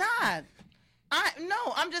 it's not.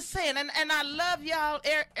 I'm just saying, and I love y'all,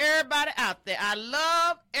 everybody out there. I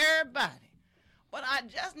love everybody. But I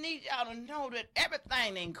just need y'all to know that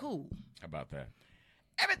everything ain't cool. How about that?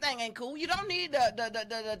 Everything ain't cool. You don't need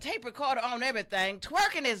the tape recorder on everything.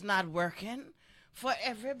 Twerking is not working for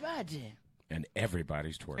everybody. And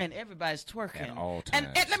everybody's twerking. And everybody's twerking. At all times.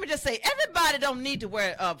 And let me just say, everybody don't need to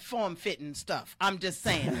wear form-fitting stuff. I'm just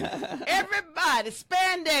saying. Everybody,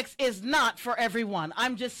 spandex is not for everyone.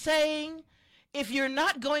 I'm just saying, if you're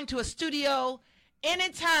not going to a studio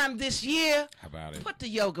anytime this year, how about it? Put the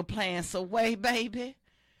yoga pants away, baby.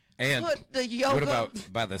 And put the yoga. What about,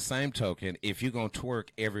 by the same token, if you're going to twerk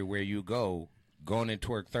everywhere you go on and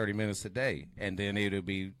twerk 30 minutes a day, and then it'll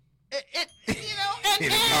be... it'll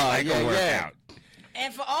work out.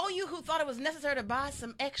 And for all you who thought it was necessary to buy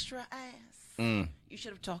some extra ass, you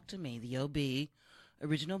should have talked to me, the OB,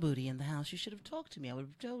 original booty in the house. You should have talked to me. I would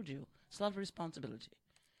have told you. It's a lot of responsibility.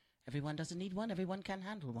 Everyone doesn't need one. Everyone can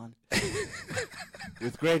handle one.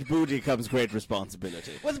 With great booty comes great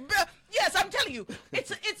responsibility. Yes, I'm telling you, it's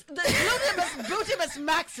the glutimus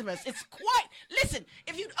maximus. It's quite. Listen,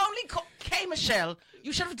 if you'd only K Michelle,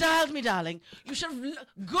 you should have dialed me, darling. You should have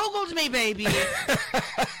Googled me, baby.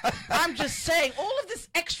 I'm just saying, all of this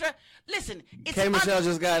extra. Listen, it's K Michelle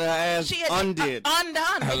just got her ass undid.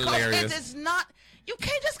 Undone. Hilarious. Because it is not. You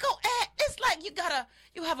can't just go. It's like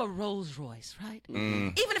you have a Rolls Royce, right?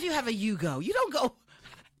 Even if you have a Yugo, you don't go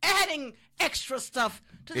adding extra stuff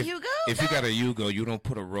to the Yugo. If you got a Yugo, you don't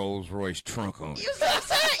put a Rolls Royce trunk on it. You see what I'm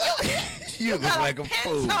saying? You look like a Pinto.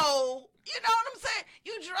 fool. You know what I'm saying?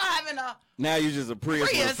 You driving a Now you just a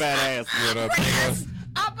Prius with a fat ass. Prius.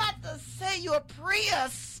 I'm about to say you're a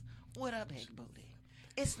Prius with a big booty.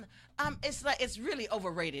 It's really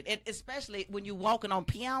overrated, especially when you're walking on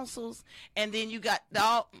pencils, and then you got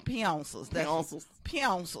all pencils.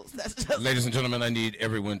 Pencils. That's just. Ladies and gentlemen, I need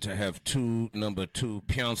everyone to have number 2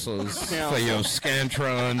 pencils for your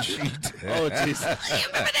Scantron sheet. Oh, Jesus. You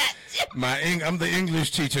remember that? I'm the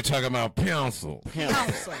English teacher talking about pencil.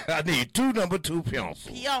 Pencil. I need number 2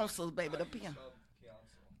 pencils. Pencils, baby, the pencil.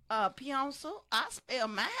 Pencil, I spell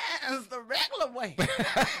mine the regular way.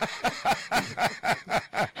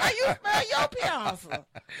 How you spell your pencil?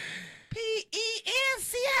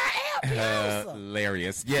 P-E-N-C-I-L, pencil.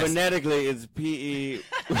 Hilarious. Yes. Phonetically, it's P-E-Y-O-N-C-E.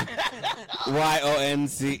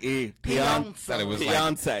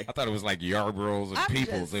 Beyonce. I thought it was like Yarboroughs and I'm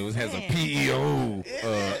Peoples. just It has a saying. P-E-O-N-C-I-L-S.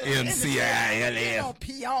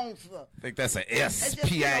 Pencil. I think that's a It's just,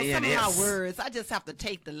 S-P-I-N-S. some of my words. I just have to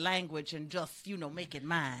take the language and just, make it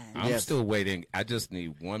mine. I'm still waiting. I just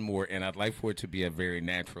need one more, and I'd like for it to be a very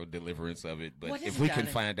natural deliverance of it. But What is if it, we can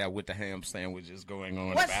darling? find out what the ham sandwich is going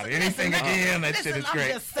on What's- about anything listen, again, that listen, shit is I'm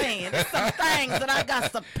great. just saying, there's some things that I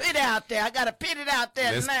got to put out there. I got to put it out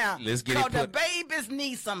there now. Let's get it 'Cause the put. babies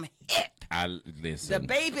need some hip. The Listen.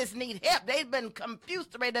 babies need help. They've been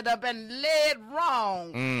confused, they've been led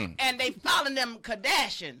wrong, and they following them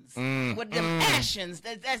Kardashians with them Ashens.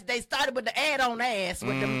 They started with the add on ass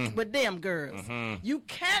with them girls. You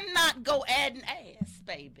cannot go adding ass,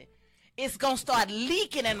 baby. It's gonna start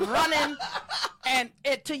leaking and running, and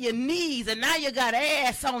it to your knees, and now you got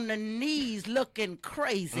ass on the knees looking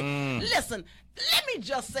crazy. Listen. Let me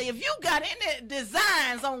just say, if you got any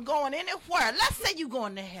designs on going anywhere, let's say you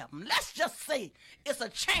going to heaven. Let's just say it's a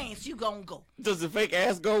chance you gonna go. Does the fake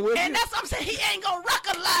ass go with And you? that's what I'm saying. He ain't gonna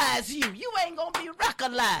recognize you. You ain't gonna be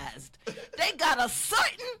recognized. They got a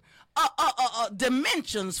certain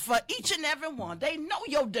dimensions for each and every one. They know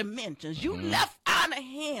your dimensions. You left out of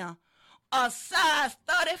here a size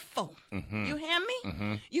 34. You hear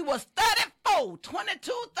me? You was 34,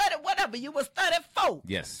 22, 30, whatever. You was 34.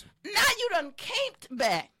 Yes. Now you done came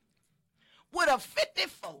back with a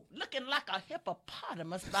 54, looking like a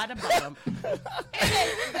hippopotamus by the bottom.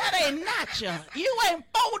 That ain't not you. You ain't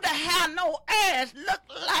supposed to have no ass look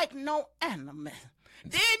like no animal.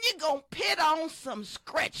 Then you gonna put on some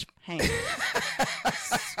stretch pants.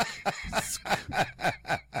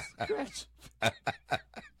 Stretch.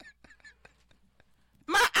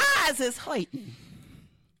 My eyes is hurting.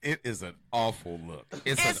 It is an awful look.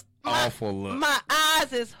 It's an awful look. My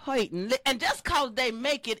eyes is hurting. And just cause they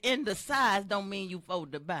make it in the size don't mean you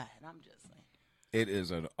afford to buy it. I'm just saying. It is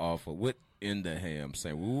an awful. What in the ham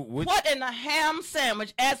sandwich? What in a ham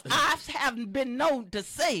sandwich? As I have been known to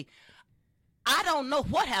say, I don't know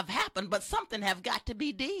what have happened, but something have got to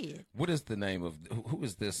be dead. What is the name of who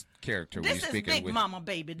is this character? This is Big Mama,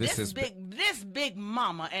 baby. This is Big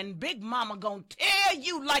Mama, and Big Mama gonna tell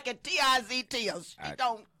you like a T-I-Z-T-S. She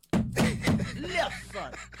don't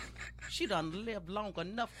listen. She done lived long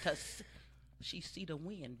enough to. She see the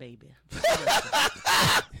wind, baby.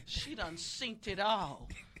 She done synced it all.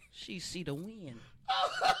 She see the wind.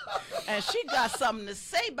 And she got something to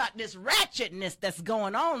say about this ratchetness that's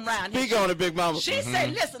going on around here. Speak on it, Big Mama. She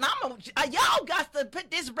said, listen, y'all got to put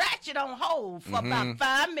this ratchet on hold for about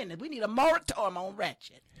 5 minutes. We need a moratorium on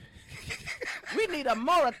ratchet. We need a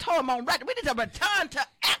moratorium on right. We need to return to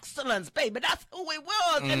excellence, baby. That's who we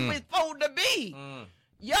was and we're supposed to be.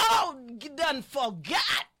 Y'all done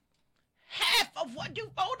forgot half of what you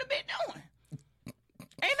supposed to be doing.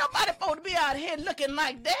 Ain't nobody supposed to be out here looking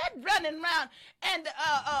like that, running around and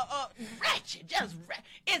wretched. Just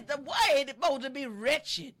it's the way it's supposed to be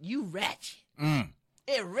wretched. You wretched.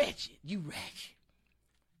 It wretched. You wretched.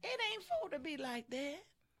 It ain't supposed to be like that.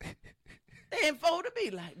 They ain't supposed to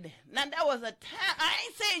be like that. Now, that was a time. I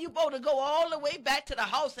ain't saying you supposed to go all the way back to the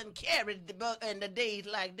house and carry in the days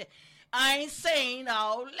like that. I ain't saying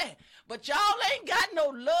all that. But y'all ain't got no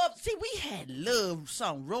love. See, we had love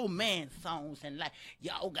songs, romance songs, and like,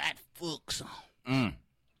 y'all got fuck songs.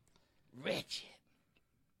 Wretched.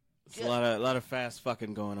 It's a lot of fast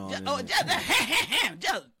fucking going on.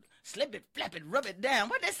 Just slip it, flap it, rub it down.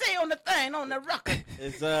 What they say on the thing, on the record?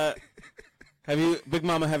 It's Big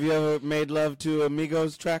Mama, have you ever made love to a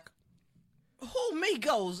Migos track? Who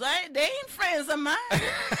Migos? They ain't friends of mine.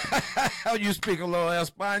 How you speak a little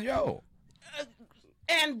Espanol?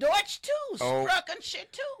 And Deutsch too. Spruck and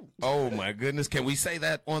shit too. Oh my goodness. Can we say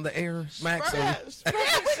that on the air, Max? Yeah,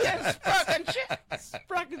 we got Spruck and shit.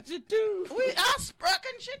 Spruck and shit too. I Spruck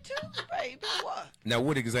and shit too, baby. What? Now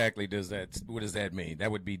what exactly does that mean?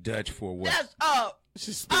 That would be Dutch for what? That's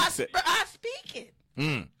she speaks it. I speak it.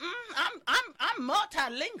 I'm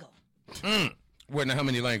multilingual. Well, now how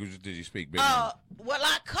many languages did you speak, Big Well,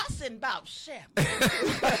 I cuss in about 7.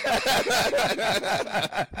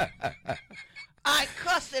 I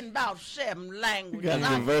cuss in about 7 languages. You got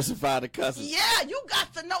to diversify the cussing. Yeah, you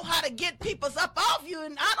got to know how to get peoples up off you,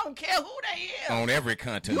 and I don't care who they is. On every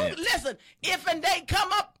continent. You listen, if and they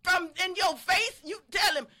come up from in your face, you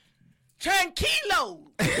tell them, tranquilo.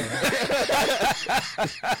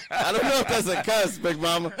 I don't know if that's a cuss, Big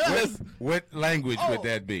Mama. What language would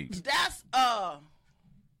that be? That's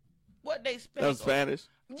what they speak. That was Spanish.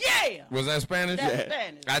 Yeah. Was that Spanish? That's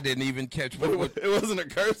Spanish. I didn't even catch what. It wasn't a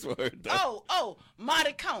curse word, though.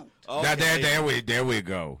 maricón. Okay. There we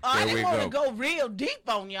go. I didn't want to go real deep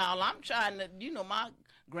on y'all. I'm trying to, my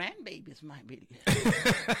grandbabies might be.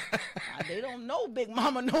 They don't know Big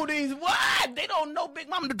Mama know these words. They don't know Big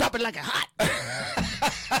Mama to drop it like a hot.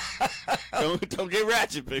 Don't get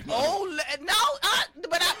ratchet, Big Mama.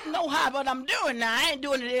 But I know what I'm doing now. I ain't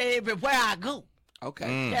doing it everywhere I go.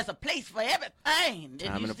 Okay. There's a place for everything.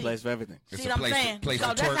 Time and a place for everything. See what I'm saying?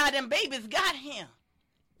 So that's how them babies got him.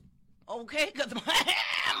 Okay? Because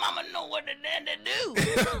Mama know what to do.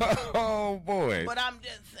 Oh, boy. But I'm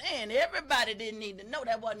just saying, everybody didn't need to know.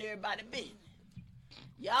 That wasn't everybody's business.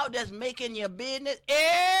 Y'all just making your business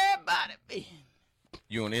everybody's business.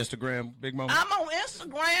 You on Instagram, Big Mama? I'm on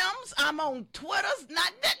Instagrams. I'm on Twitters. Now,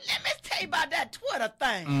 let me tell you about that Twitter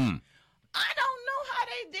thing. I don't know how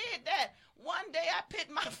they did that. One day I picked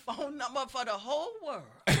my phone number for the whole world.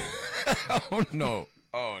 Oh,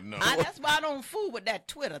 no. That's why I don't fool with that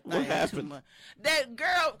Twitter thing. What happened? Too much. That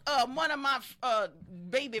girl, one of my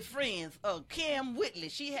baby friends, Kim Whitley,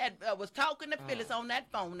 she had was talking to Phyllis on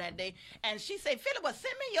that phone that day, and she said, Phyllis, well,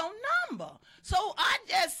 send me your number. So I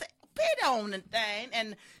just bit on the thing,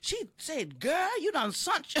 and she said, girl, you done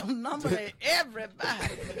sent your number to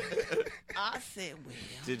everybody. I said, well.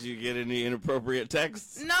 Did you get any inappropriate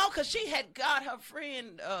texts? No, because she had got her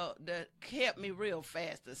friend that helped me real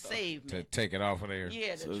fast to save me. To take it off of there?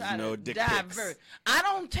 Yeah, so to try no to dick divert. pics. I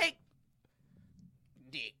don't take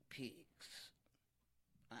dick pics.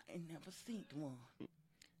 I ain't never seen one.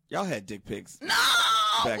 Y'all had dick pics. No,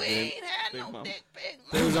 back we then. ain't had Big no Mama. dick pics.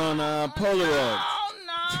 They was on Polaroid.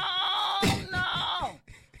 No.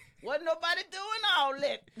 Wasn't nobody doing all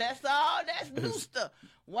that. That's all. That's new stuff.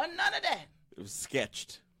 Wasn't none of that. It was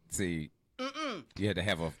sketched. See, you had to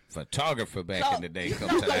have a photographer back in the day come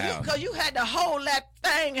to the house. Because you had to hold that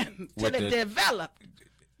thing until it developed.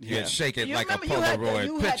 You had to shake it You like a remember Polaroid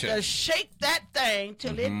you picture. had to shake that thing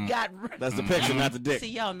till it got ready. That's the picture, not the dick. See,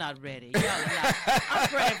 y'all not ready. Y'all not. I'm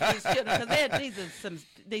praying for these children because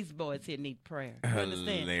these boys here need prayer. You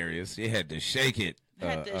understand? Hilarious. You had to shake it.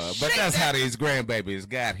 Had to But shake that's that. how these grandbabies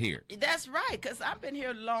got here. That's right, because I've been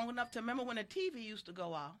here long enough to remember when the TV used to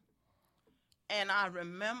go off. And I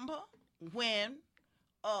remember when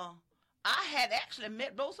I had actually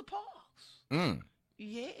met Rosa Parks.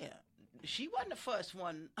 Yeah. She wasn't the first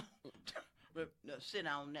one to sit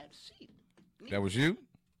on that seat. That was you?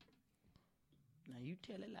 Now you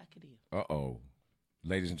tell it like it is. Uh-oh.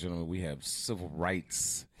 Ladies and gentlemen, we have civil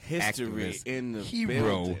rights History activist, in the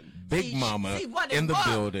hero, building. Big Mama what it in the was,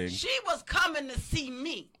 building. She was coming to see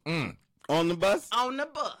me. On the bus? On the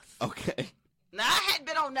bus. Okay. Now, I had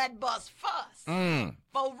been on that bus first.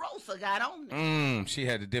 Before Rosa got on there. She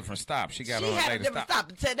had a different stop. She got on She a had a later different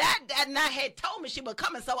stop. So that night had told me she was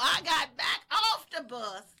coming, so I got back off the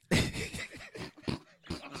bus.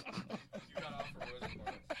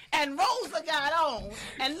 And Rosa got on,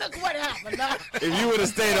 and look what happened. If you would have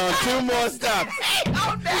stayed on 2 more stops,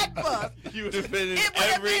 on that bus, you would have been in it would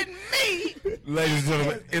have been me. Ladies and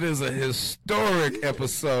gentlemen, it is a historic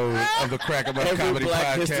episode of the Crack 'em Up every Comedy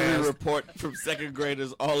Black Podcast. History report from second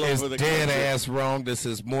graders all It's over the dead country. ass wrong. This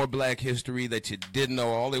is more Black history that you didn't know.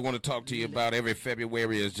 All they want to talk to you about every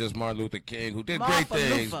February is just Martin Luther King, who did great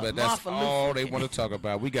things, but that's all they want to talk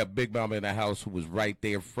about. We got Big Mama in the house who was right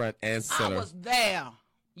there, front and center. I was there.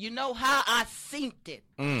 You know how I seen it.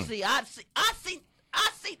 See, I see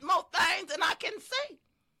more things than I can see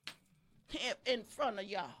in front of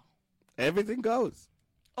y'all. Everything goes.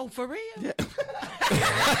 Oh, for real? Yeah.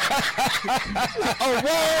 Oh,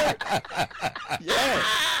 word. Yeah.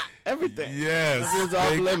 Everything. Yes. Everything's off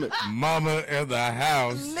Big limits. Mama in the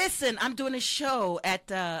house. Listen, I'm doing a show at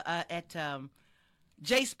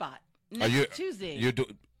J Spot next Tuesday. You're the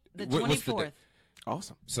what's 24th.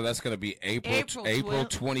 Awesome. So that's going to be April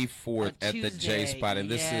 24th at the J Tuesday. Spot. And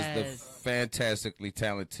this is the Yes. fantastically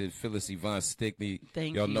talented Phyllis Yvonne Stickney.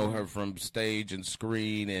 Thank Y'all you. know her from stage and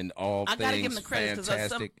screen and all I gotta things give them the credit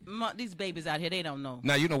fantastic. because these babies out here, they don't know.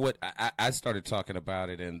 Now, you know what? I started talking about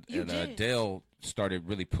it, and You did. Adele started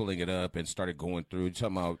really pulling it up and started going through.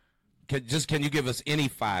 Talking about, can you give us any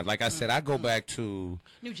 5? Like I said, I go back to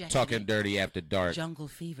New Jack Talking City. Dirty After Dark. Jungle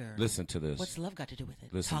Fever. Listen to this. What's love got to do with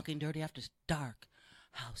it? Listen. Talking Dirty After Dark.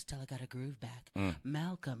 How Stella Got a Groove Back.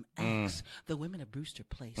 Malcolm X. The Women of Brewster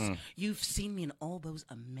Place. You've seen me in all those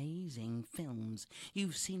amazing films.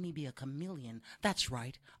 You've seen me be a chameleon. That's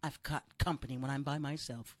right. I've got company when I'm by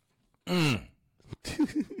myself. Now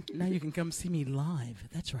you can come see me live.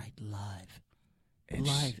 That's right, live.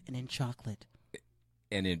 Live and in chocolate.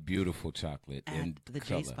 And in beautiful chocolate. At in the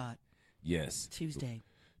color. J Spot. Yes.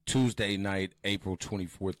 Tuesday night, April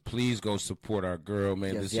 24th. Please go support our girl,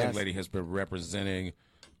 man. Yes, this yes. young lady has been representing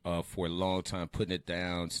for a long time, putting it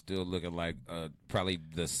down, still looking like probably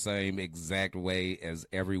the same exact way as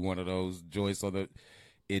every one of those joints on the.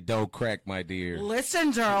 It don't crack, my dear.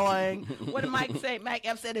 Listen, darling. What did Mike say? Mike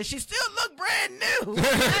F said that she still look brand new.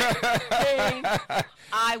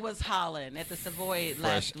 I was hollering at the Savoy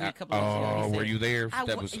last week. Couple of weeks ago. He were said, you there?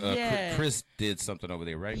 That was yes. Chris did something over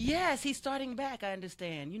there, right? Yes, he's starting back. I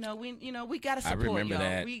understand. We gotta support. I remember y'all.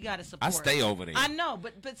 that. We gotta support. I stay over there. I know,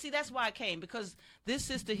 but see, that's why I came, because this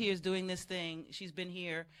sister here is doing this thing. She's been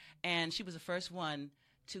here, and she was the first one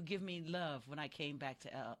to give me love when I came back to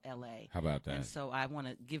L.A. How about that? And so I want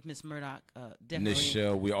to give Miss Murdoch definitely.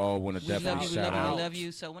 Nichelle, we all want to definitely shout out. We love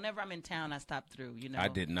you. So whenever I'm in town, I stop through. I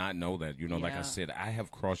did not know that. Like I Yeah. said, I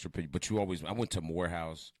have crossed your picture, but I went to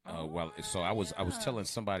Morehouse. So I was telling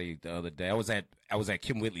somebody the other day. I was at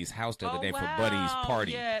Kim Whitley's house the other day for Buddy's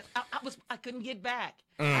party. Yeah, I couldn't get back.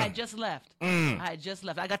 I had just left. I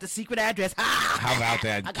got the secret address. How about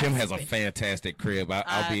that? got Kim the has a secret. fantastic crib.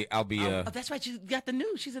 I'll be. Oh, that's right. You got the new.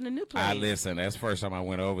 She's in the new place. I listen. That's the first time I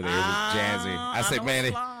went over there. It was jazzy.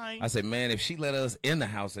 I said, man, if she let us in the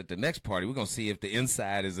house at the next party, we're gonna see if the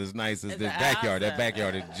inside is as nice as It's this the backyard. That outside.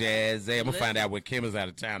 backyard is jazzy. I'm gonna find out when Kim is out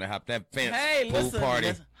of town and hop that fence pool party.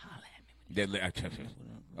 Listen. Holla at me.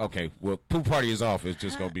 Okay, well, pool party is off. It's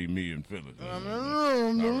just gonna be me and Phyllis. But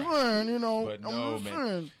no,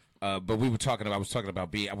 man. But I was talking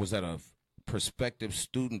about I was at a prospective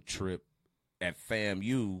student trip at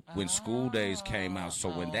FAMU when school days came out. So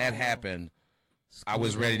when that happened, I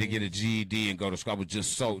was ready to get a GED and go to school. I was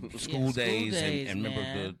just school days and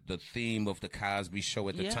remember the theme of the Cosby Show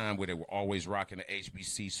at the time, where they were always rocking the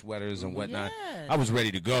HBC sweaters and whatnot. Yes. I was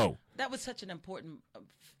ready to go. That was such an important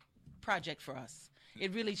project for us.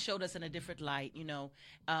 It really showed us in a different light,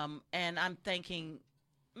 and I'm thanking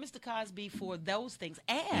Mr. Cosby for those things.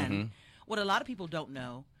 And what a lot of people don't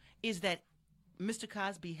know is that Mr.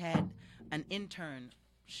 Cosby had an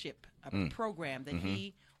internship, a program that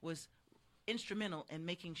he was instrumental in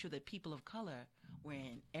making sure that people of color were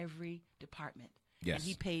in every department. Yes. And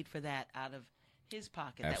he paid for that out of his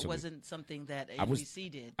pocket. Absolutely. That wasn't something that ABC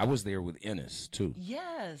did. I was there with Ennis, too.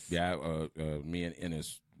 Yes. Yeah, me and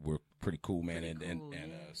Ennis were pretty cool, man.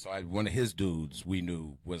 So one of his dudes we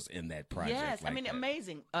knew was in that project. Yes, like that.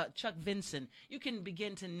 amazing. Chuck Vinson. You can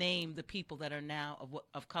begin to name the people that are now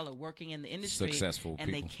of color working in the industry. Successful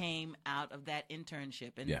and people. they came out of that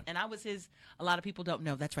internship. And Yeah. and I was his. A lot of people don't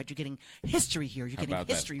know. That's right. You're getting history here. You're getting about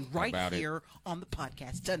that? history How right about it? here on the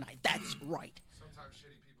podcast tonight. That's right. Sometimes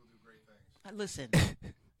shitty people do great things. Listen,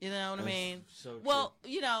 you know what I mean? so well,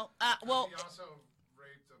 He also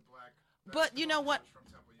raped a black But you know what?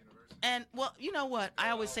 And well, you know what? I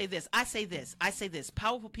always say this. I say this.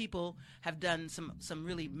 Powerful people have done some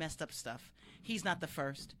really messed up stuff. He's not the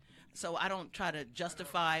first. So I don't try to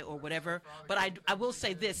justify or whatever. But I will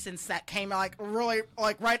say this, since that came like really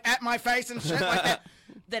like right at my face and shit like that.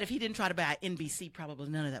 That if he didn't try to buy NBC, probably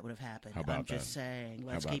none of that would have happened. How about I'm just saying.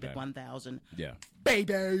 Let's keep it 1,000. Yeah.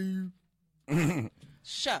 Baby.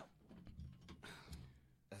 Show.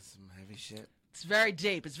 That's some heavy shit. It's very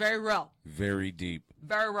deep. It's very raw. Very deep.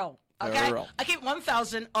 Very raw. Okay? Very raw. I keep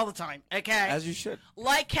 1,000 all the time. Okay? As you should.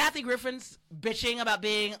 Like Kathy Griffin's bitching about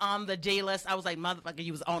being on the D list. I was like, motherfucker,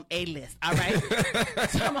 you was on A list. All right?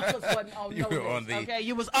 Some of us wasn't on You no were on list. the- Okay?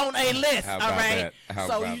 You was on A list. How All about right? that? How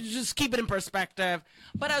So about- you just keep it in perspective.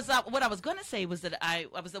 But what I was going to say was that I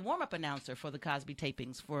was the warm-up announcer for the Cosby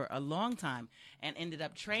tapings for a long time and ended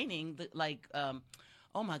up training,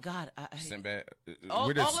 oh, my God. Sinbad. All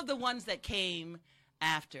of the ones that came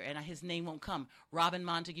after, and his name won't come. Robin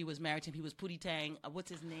Montague was married to him. He was Pootie Tang. What's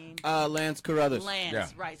his name? Lance Carruthers. Lance, Yeah.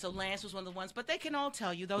 right. So Lance was one of the ones. But they can all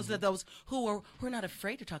tell you, those are those who are not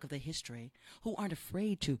afraid to talk of the history, who aren't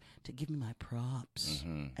afraid to give me my props,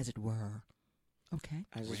 as it were. Okay.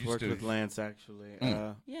 I just you worked still- with Lance, actually.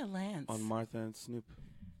 Yeah, Lance. On Martha and Snoop.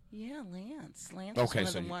 Yeah, Lance. Lance Okay, was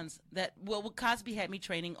so one of the ones that, well, Cosby had me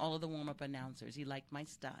training all of the warm-up announcers. He liked my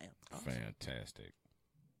style. Fantastic.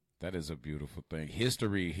 That is a beautiful thing.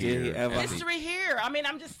 History Did here. he ever- at the- History here. I mean,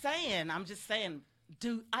 I'm just saying.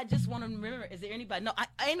 Dude, I just want to remember. Is there anybody? No,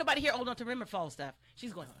 ain't nobody here old enough to remember fall stuff.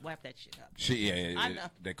 She's going to wipe that shit up. I know.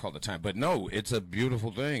 They call the time. But no, it's a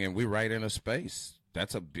beautiful thing, and we write in a space. I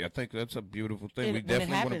think that's a beautiful thing. When it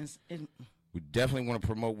happens, we definitely want to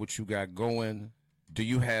promote what you got going. Do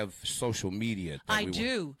you have social media? I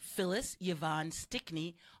do. Phyllis Yvonne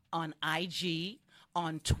Stickney on IG,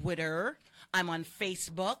 on Twitter. I'm on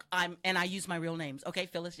Facebook. And I use my real names. Okay,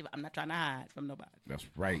 Phyllis. I'm not trying to hide from nobody. That's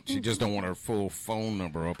right. She just don't want her full phone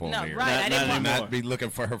number up on No, there. right. I didn't want Not be looking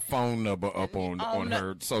for her phone number up on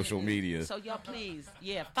her social media. So y'all, please,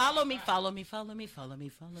 follow me.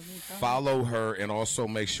 Follow her, and also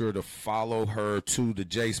make sure to follow her to the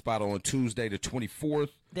J Spot on Tuesday the 24th.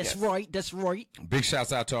 That's right. Big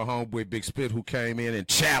shouts out to our homeboy Big Spit, who came in and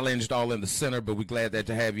challenged all in the center. But we're glad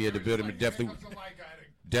to have you in the building.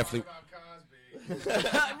 Definitely.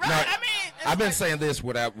 Right. I've been saying this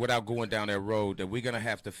without going down that road, that we're gonna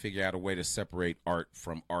have to figure out a way to separate art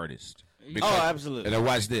from artist. Absolutely. And then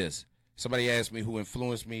watch this. Somebody asked me who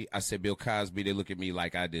influenced me. I said Bill Cosby. They look at me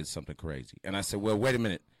like I did something crazy. And I said, well, wait a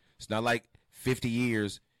minute. It's not like 50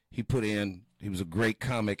 years he put in. He was a great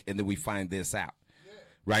comic, and then we find this out,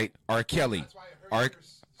 right? R. Kelly.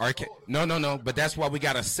 No. But that's why we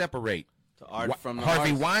got to separate. Art from the Harvey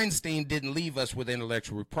artist. Weinstein didn't leave us with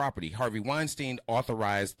intellectual property. Harvey Weinstein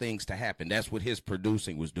authorized things to happen. That's what his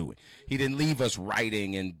producing was doing. He didn't leave us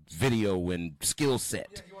writing and video and skill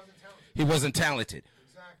set. He wasn't talented.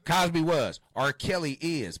 Cosby was. R. Kelly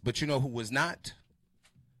is. But you know who was not?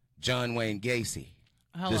 John Wayne Gacy.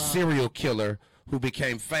 The serial killer who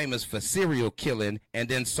became famous for serial killing and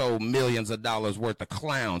then sold millions of dollars worth of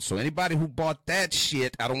clowns. So anybody who bought that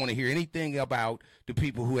shit, I don't want to hear anything about the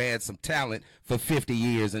people who had some talent for 50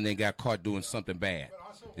 years and then got caught doing something bad.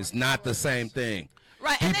 It's not the same thing.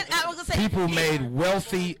 Right, and then I was gonna say People made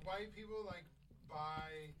wealthy. White people like buy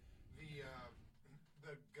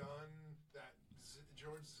the gun that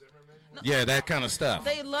George Zimmerman. Yeah, that kind of stuff.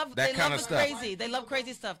 They love that kind the of stuff. crazy. They love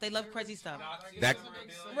crazy stuff. That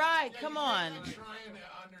Right, come on.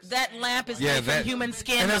 That lamp is Yeah, made that- from human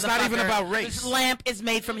skin. and it's not even motherfucker. about race. This lamp is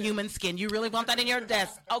made from human skin. You really want that in your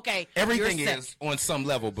desk? Okay. Everything you're is sick. on some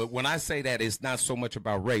level, but when I say that, it's not so much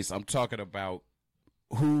about race. I'm talking about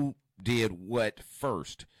who did what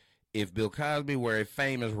first. If Bill Cosby were a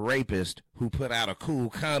famous rapist who put out a cool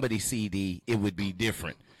comedy CD, it would be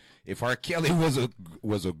different. If R. Kelly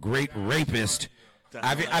was a great rapist,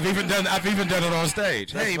 I've even done it on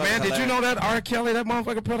stage. Hey man, did you know that R. Kelly, that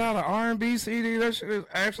motherfucker, put out an R&B CD? That shit is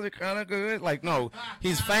actually kind of good. Like, no,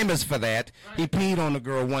 he's famous for that. He peed on the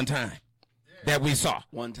girl one time that we saw.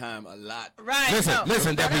 One time, a lot. Right.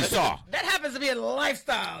 Listen, that we saw. That happens to be a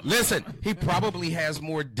lifestyle. Listen, he probably has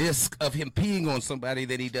more disc of him peeing on somebody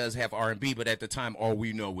than he does have R&B, but at the time, all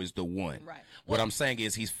we know is the one. Right. What I'm saying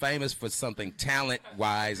is he's famous for something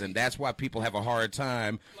talent-wise, and that's why people have a hard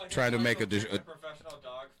time trying to make a professional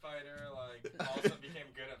dog fighter, like, also became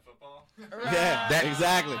good at football. Yeah,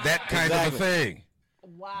 exactly. That kind of a thing.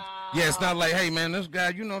 Wow. Yeah, it's not like, hey, man, this guy,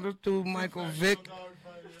 you know this dude, Michael Vick.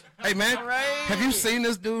 Hey, man, have you seen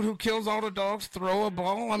this dude who kills all the dogs throw a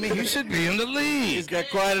ball? I mean, he should be in the league. He's got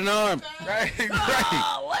quite an arm. Right.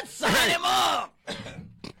 Oh, let's sign him up.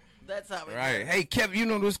 That's how it Right. goes. Hey, Kevin, you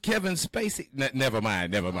know this Kevin Spacey? Never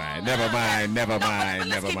mind. But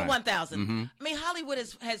let's keep it 1,000. I mean, Hollywood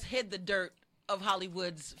has hid the dirt of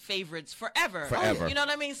Hollywood's favorites forever. You know what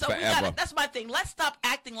I mean? So that's my thing. Let's stop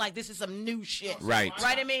acting like this is some new shit. Right.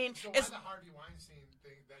 Right? I mean, so it's why the Harvey Weinstein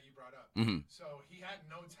thing that you brought up? So he had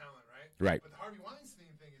no talent, right? Right. But the Harvey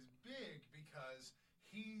Weinstein thing is big because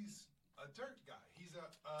he's a dirt guy. He's a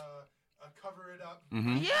cover it up.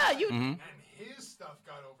 Yeah, you. And his stuff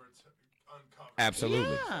got uncovered.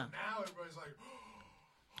 Absolutely. Yeah. Now everybody's like,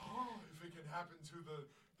 oh, if it can happen to the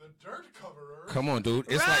dirt coverer. Come on, dude.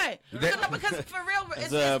 It's Right. like Because for real,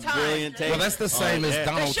 it's a time. brilliant take. well, that's the same as There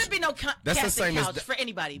Donald. should be no That's the casting same as couch for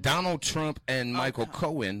anybody. Donald Trump and Michael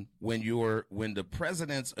Cohen when the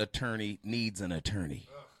president's attorney needs an attorney.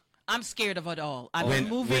 I'm scared of it all. I'm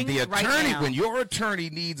moving when the attorney, right now. when your attorney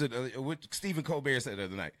needs what Stephen Colbert said the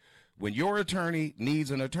other night. When your attorney needs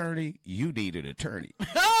an attorney, you need an attorney.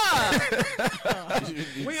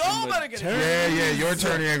 We all better get it. Yeah, your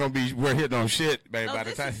attorney ain't gonna be. We're hitting on shit, man. No, by the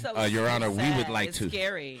this time, is so Your Honor, we would sad. like it's to.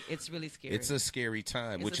 Scary. It's really scary. It's a scary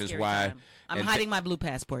time, It's which a is scary why time. I'm hiding my blue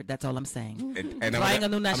passport. That's all I'm saying. And Trying a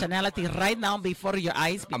new nationality right now before your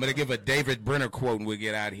eyes. I'm going to give a David Brenner quote and we'll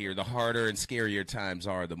get out of here. The harder and scarier times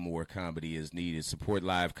are, the more comedy is needed. Support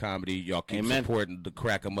live comedy. Y'all keep supporting the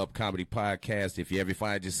Crack 'em Up Comedy Podcast. If you ever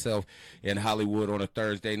find yourself in Hollywood on a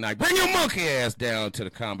Thursday night, bring your monkey ass down to the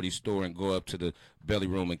Comedy Store and go up to the Belly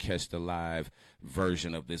Room and catch the live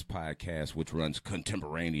version of this podcast, which runs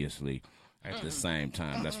contemporaneously at the same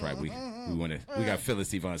time. That's right. We got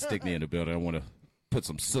Phyllis Yvonne Stickney in the building. I want to put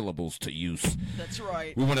some syllables to use. That's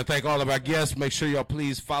right. We want to thank all of our guests. Make sure y'all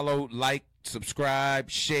please follow, like, subscribe,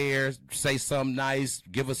 share, say something nice,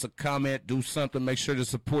 give us a comment, do something. Make sure to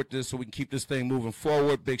support this so we can keep this thing moving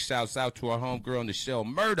forward. Big shouts out to our homegirl, Nichelle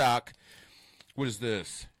Murdoch. What is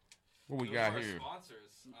this? What we got here? Sponsors.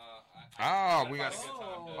 We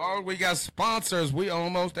got sponsors.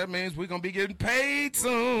 That means we're gonna be getting paid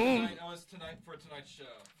soon. For tonight's show.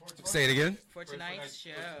 Say it again. For tonight's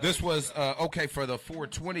show. This was okay for the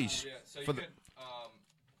 420. So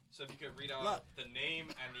if you could read out the name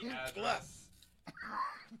and the address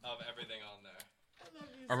of everything on there.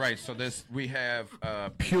 All right, so we have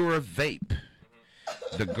Pure Vape.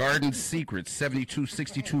 The Garden Secret,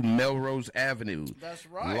 7262 Melrose Avenue. That's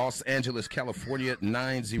right. Los Angeles, California,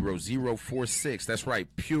 90046. That's right,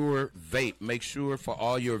 Pure Vape. Make sure for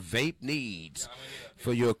all your vape needs,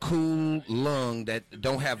 for your cool lung that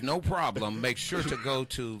don't have no problem, make sure to go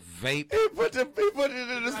to Vape. He put it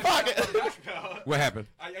in his pocket. What happened?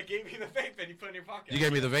 I gave you the vape pen you put in your pocket. You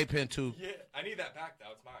gave me the vape pen too? Yeah, I need that back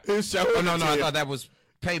though. It's mine. Oh, no, I thought that was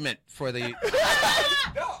payment for the...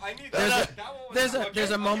 No, I need that.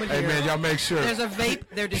 There's a moment here. Hey, man, y'all make sure. There's a vape.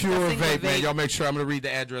 They're Pure discussing the Vape, man. vape. Y'all make sure. I'm going to read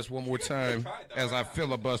the address one more time as I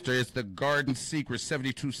filibuster. It's the Garden Secret,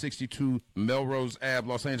 7262 Melrose Ave,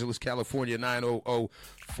 Los Angeles, California,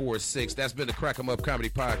 90046. That's been the Crack 'em Up Comedy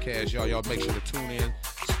Podcast, y'all. Y'all make sure to tune in,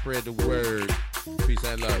 spread the word. Peace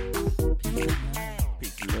and love.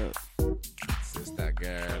 Peace and love. Sister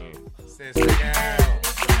girl. Sister girl.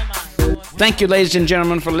 Thank you, ladies and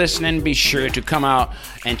gentlemen, for listening. Be sure to come out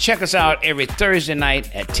and check us out every Thursday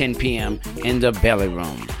night at 10 p.m. in the Belly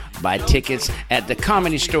Room. Buy tickets at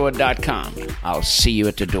thecomedystore.com. I'll see you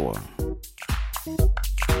at the door.